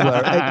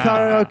nowhere, a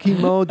karaoke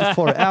mode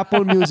for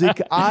Apple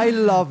Music. I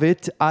love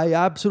it. I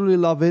absolutely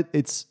love it.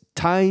 It's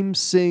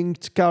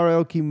time-synced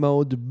karaoke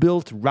mode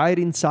built right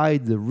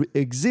inside the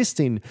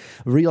existing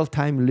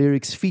real-time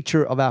lyrics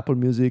feature of Apple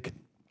Music.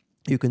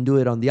 You can do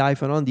it on the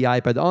iPhone, on the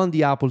iPad, on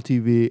the Apple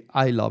TV.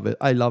 I love it.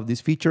 I love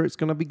this feature. It's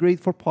going to be great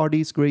for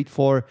parties, great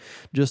for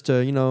just,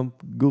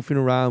 goofing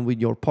around with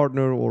your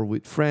partner or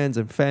with friends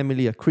and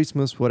family at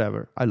Christmas,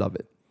 whatever. I love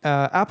it.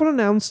 Apple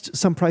announced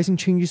some pricing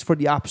changes for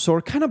the App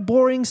Store. Kind of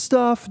boring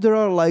stuff. There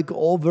are like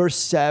over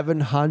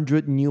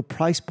 700 new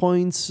price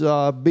points.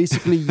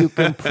 Basically, you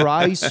can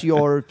price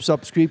your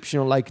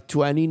subscription like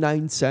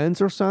 29 cents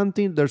or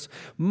something. There's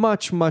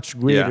much, much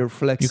greater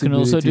flexibility. You can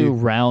also do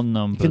round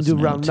numbers. You can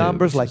do round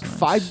numbers like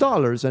nice.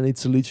 $5, and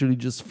it's literally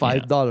just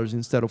 $5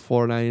 instead of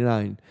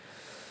 $4.99.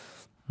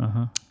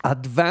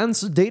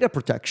 Advanced data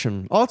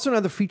protection. Also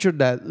another feature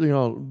that,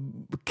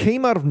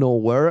 came out of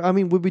nowhere. I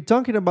mean, we've been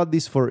talking about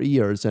this for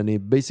years, and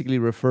it basically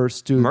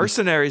refers to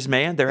mercenaries,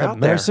 man. They're out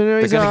there.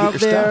 Mercenaries are out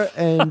there,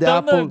 and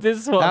Apple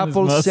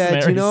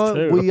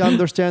said, we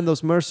understand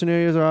those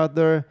mercenaries are out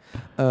there.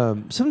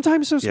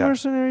 Sometimes those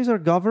mercenaries are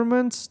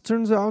governments,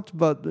 turns out,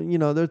 but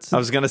that's. I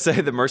was going to say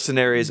the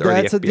mercenaries are the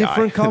FBI. That's a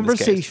different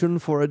conversation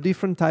for a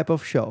different type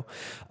of show.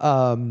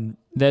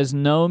 There's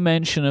no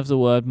mention of the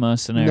word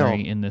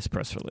mercenary in this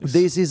press release.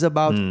 This is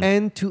about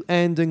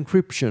end-to-end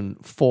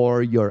encryption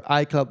for your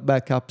iCloud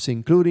backups,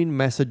 including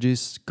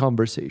messages,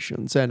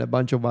 conversations, and a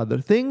bunch of other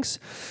things.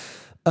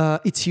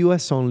 It's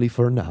US only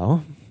for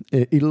now.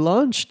 It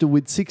launched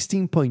with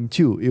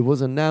 16.2. It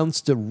was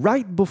announced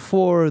right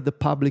before the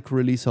public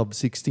release of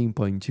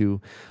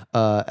 16.2.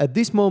 At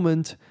this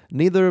moment,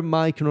 neither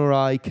Mike nor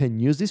I can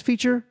use this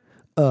feature.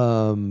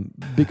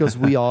 Because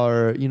we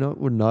are,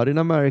 we're not in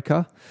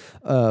America.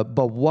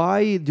 But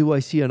why do I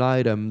see an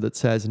item that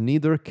says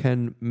neither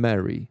can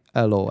marry?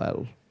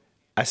 LOL.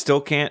 I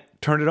still can't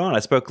turn it on. I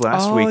spoke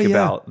last week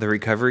about the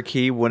recovery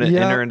key wouldn't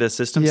enter into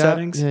system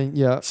settings.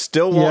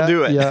 Still won't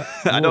do it.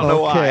 I don't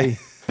know why.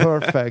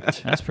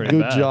 Perfect. That's pretty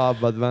good bad.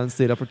 job, advanced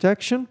data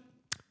protection.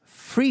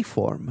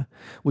 Freeform,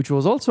 which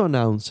was also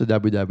announced at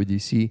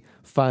WWDC,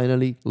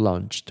 finally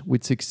launched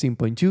with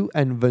 16.2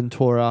 and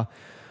Ventura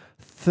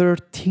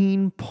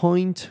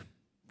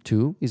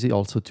 13.2. Is it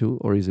also 2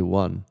 or is it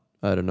 1?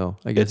 I don't know.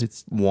 I guess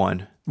it's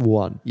 1.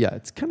 1. Yeah,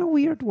 it's kind of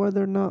weird why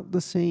they're not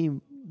the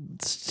same.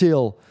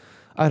 Still,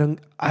 I don't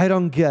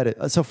get it.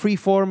 So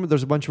Freeform,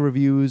 there's a bunch of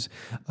reviews.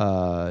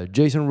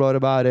 Jason wrote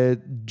about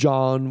it.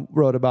 John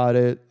wrote about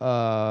it.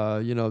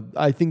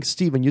 I think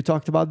Steven, you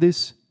talked about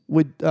this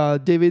with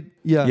David.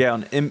 Yeah,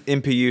 on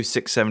MPU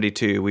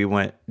 672, we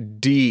went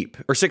deep,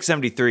 or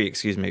 673,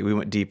 excuse me, we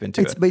went deep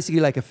into it. It's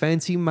basically like a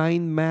fancy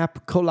mind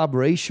map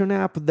collaboration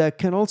app that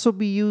can also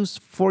be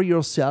used for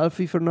yourself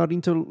if you're not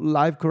into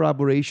live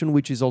collaboration,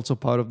 which is also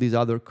part of these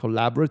other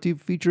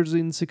collaborative features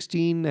in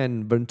 16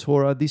 and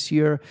Ventura this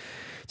year.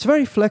 It's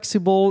very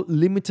flexible,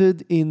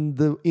 limited in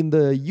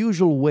the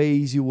usual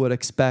ways you would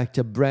expect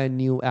a brand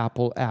new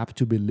Apple app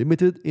to be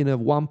limited in a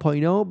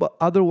 1.0, but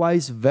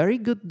otherwise very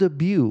good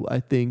debut, I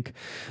think,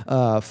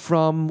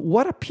 from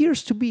what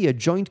appears to be a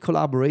joint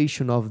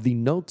collaboration of the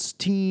Notes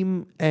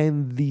team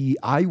and the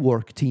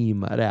iWork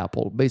team at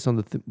Apple, based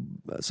on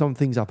some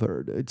things I've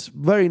heard. It's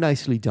very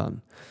nicely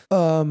done.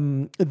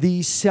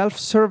 The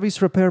self-service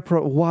repair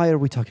why are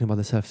we talking about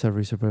the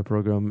self-service repair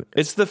program?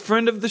 It's the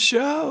friend of the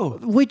show.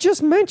 We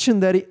just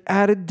mentioned that it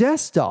added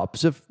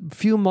desktops a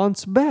few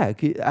months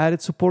back. It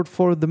added support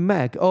for the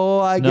Mac.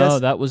 No,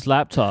 that was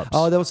laptops.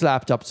 Oh, that was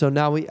laptops. So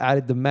now we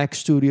added the Mac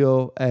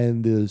Studio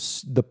and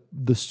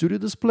the Studio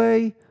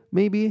Display,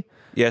 maybe.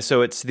 Yeah,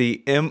 so it's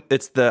the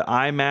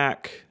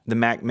iMac, the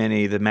Mac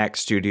Mini, the Mac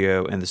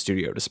Studio, and the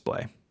Studio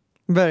Display.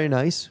 Very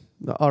nice.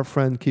 Our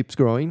friend keeps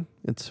growing.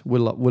 We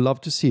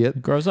love to see it.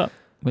 It grows up.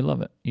 We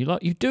love it.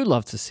 You do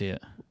love to see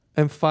it.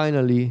 And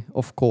finally,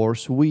 of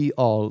course, we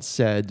all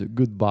said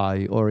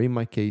goodbye, or in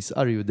my case,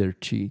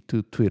 arrivederci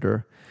to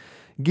Twitter.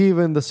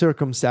 Given the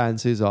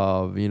circumstances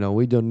of,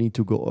 we don't need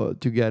to go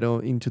to get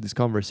into this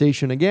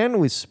conversation again.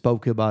 We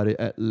spoke about it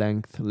at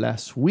length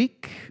last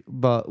week,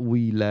 but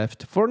we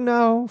left for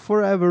now,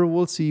 forever.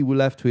 We'll see. We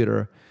left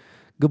Twitter.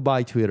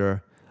 Goodbye,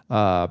 Twitter.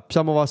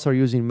 Some of us are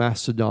using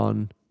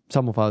Mastodon.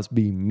 some of us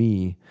being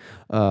me.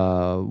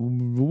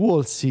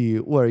 We'll see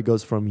where it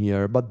goes from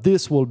here. But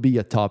this will be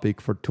a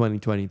topic for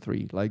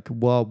 2023. Like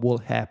what will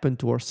happen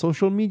to our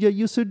social media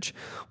usage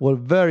will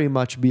very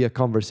much be a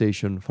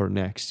conversation for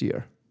next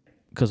year.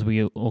 Because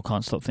we all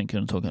can't stop thinking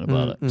and talking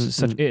about it.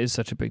 It is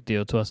such a big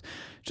deal to us.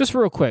 Just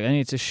real quick, I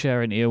need to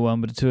share an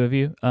earworm with the two of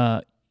you.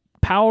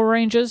 Power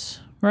Rangers,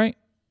 right?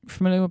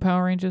 Familiar with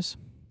Power Rangers?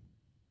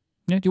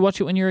 Yeah, do you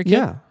watch it when you were a kid?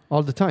 Yeah,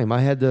 all the time.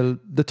 I had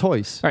the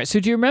toys. All right. So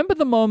do you remember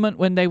the moment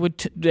when they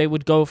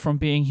would go from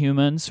being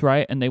humans,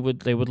 right, and they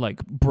would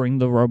like bring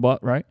the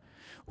robot, right?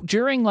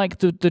 During like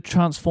the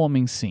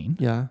transforming scene,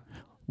 Yeah.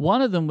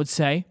 one of them would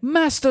say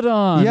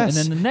Mastodon, Yes. and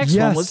then the next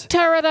one was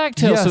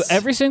pterodactyl. Yes. So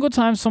every single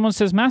time someone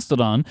says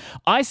Mastodon,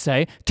 I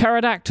say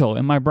pterodactyl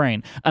in my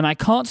brain, and I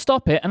can't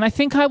stop it, and I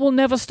think I will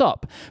never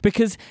stop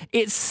because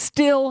it's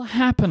still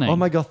happening. Oh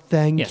my God,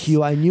 thank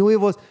you. I knew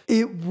it was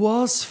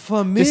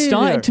familiar. This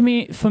started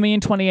for me in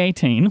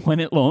 2018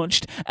 when it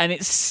launched, and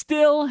it's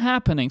still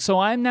happening. So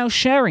I'm now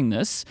sharing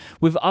this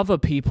with other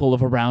people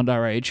of around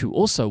our age who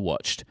also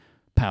watched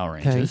Power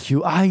Rangers. Thank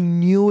you. I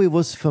knew it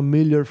was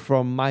familiar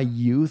from my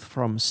youth,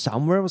 from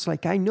somewhere. I was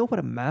like, I know what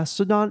a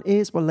mastodon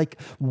is, but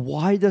like,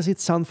 why does it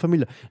sound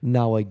familiar?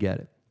 Now I get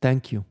it.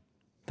 Thank you.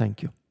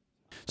 Thank you.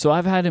 So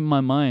I've had in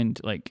my mind,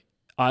 like,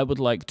 I would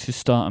like to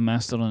start a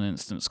Mastodon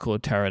instance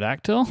called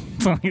Pterodactyl.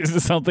 This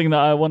is something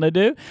that I want to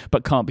do,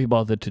 but can't be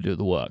bothered to do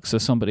the work. So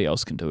somebody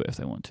else can do it if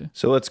they want to.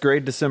 So let's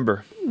grade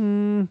December.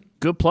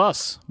 Good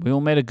plus. We all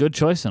made a good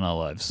choice in our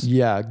lives.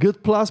 Yeah,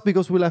 good plus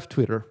because we left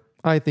Twitter.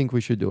 I think we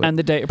should do it. And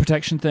the data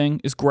protection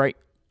thing is great.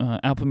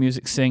 Apple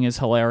Music Sing is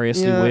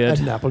hilariously yeah, weird.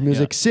 And Apple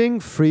Music Sing,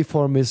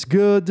 Freeform is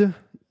good.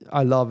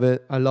 I love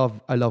it. I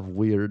love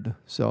weird.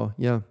 So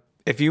yeah.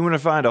 If you want to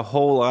find a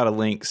whole lot of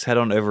links, head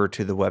on over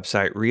to the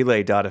website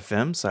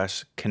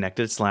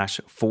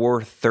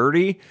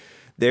relay.fm/connected/430.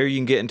 There you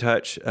can get in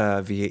touch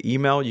via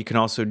email. You can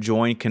also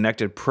join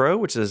Connected Pro,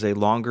 which is a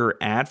longer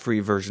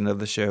ad-free version of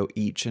the show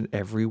each and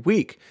every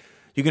week.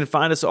 You can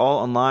find us all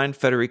online.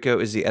 Federico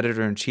is the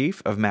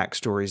editor-in-chief of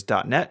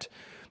MacStories.net.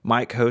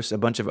 Mike hosts a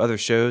bunch of other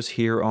shows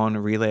here on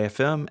Relay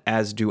FM,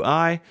 as do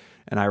I,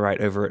 and I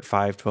write over at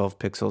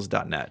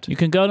 512pixels.net. You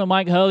can go to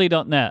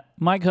MikeHurley.net.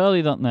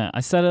 MikeHurley.net.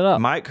 I set it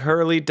up.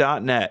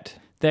 MikeHurley.net.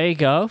 There you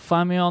go.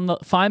 Find me on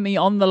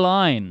the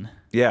line.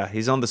 Yeah,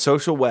 he's on the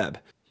social web.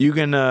 You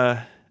can,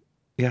 go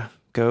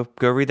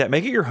read that.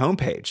 Make it your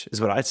homepage,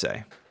 is what I'd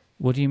say.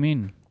 What do you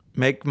mean?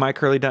 Make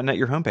MikeHurley.net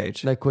your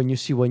homepage. Like when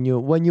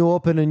you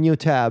open a new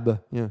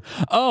tab. Yeah.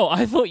 Oh,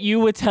 I thought you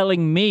were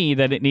telling me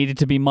that it needed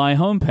to be my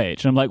homepage.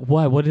 And I'm like,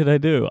 why? What did I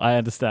do? I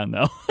understand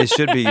now. It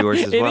should be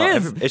yours as well. It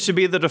is. It should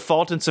be the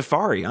default in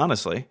Safari,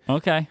 honestly.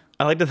 Okay.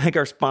 I'd like to thank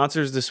our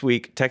sponsors this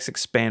week,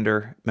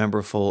 TextExpander,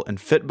 Memberful, and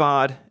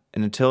Fitbod.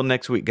 And until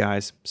next week,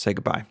 guys, say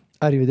goodbye.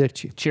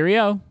 Arrivederci.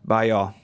 Cheerio. Bye, y'all.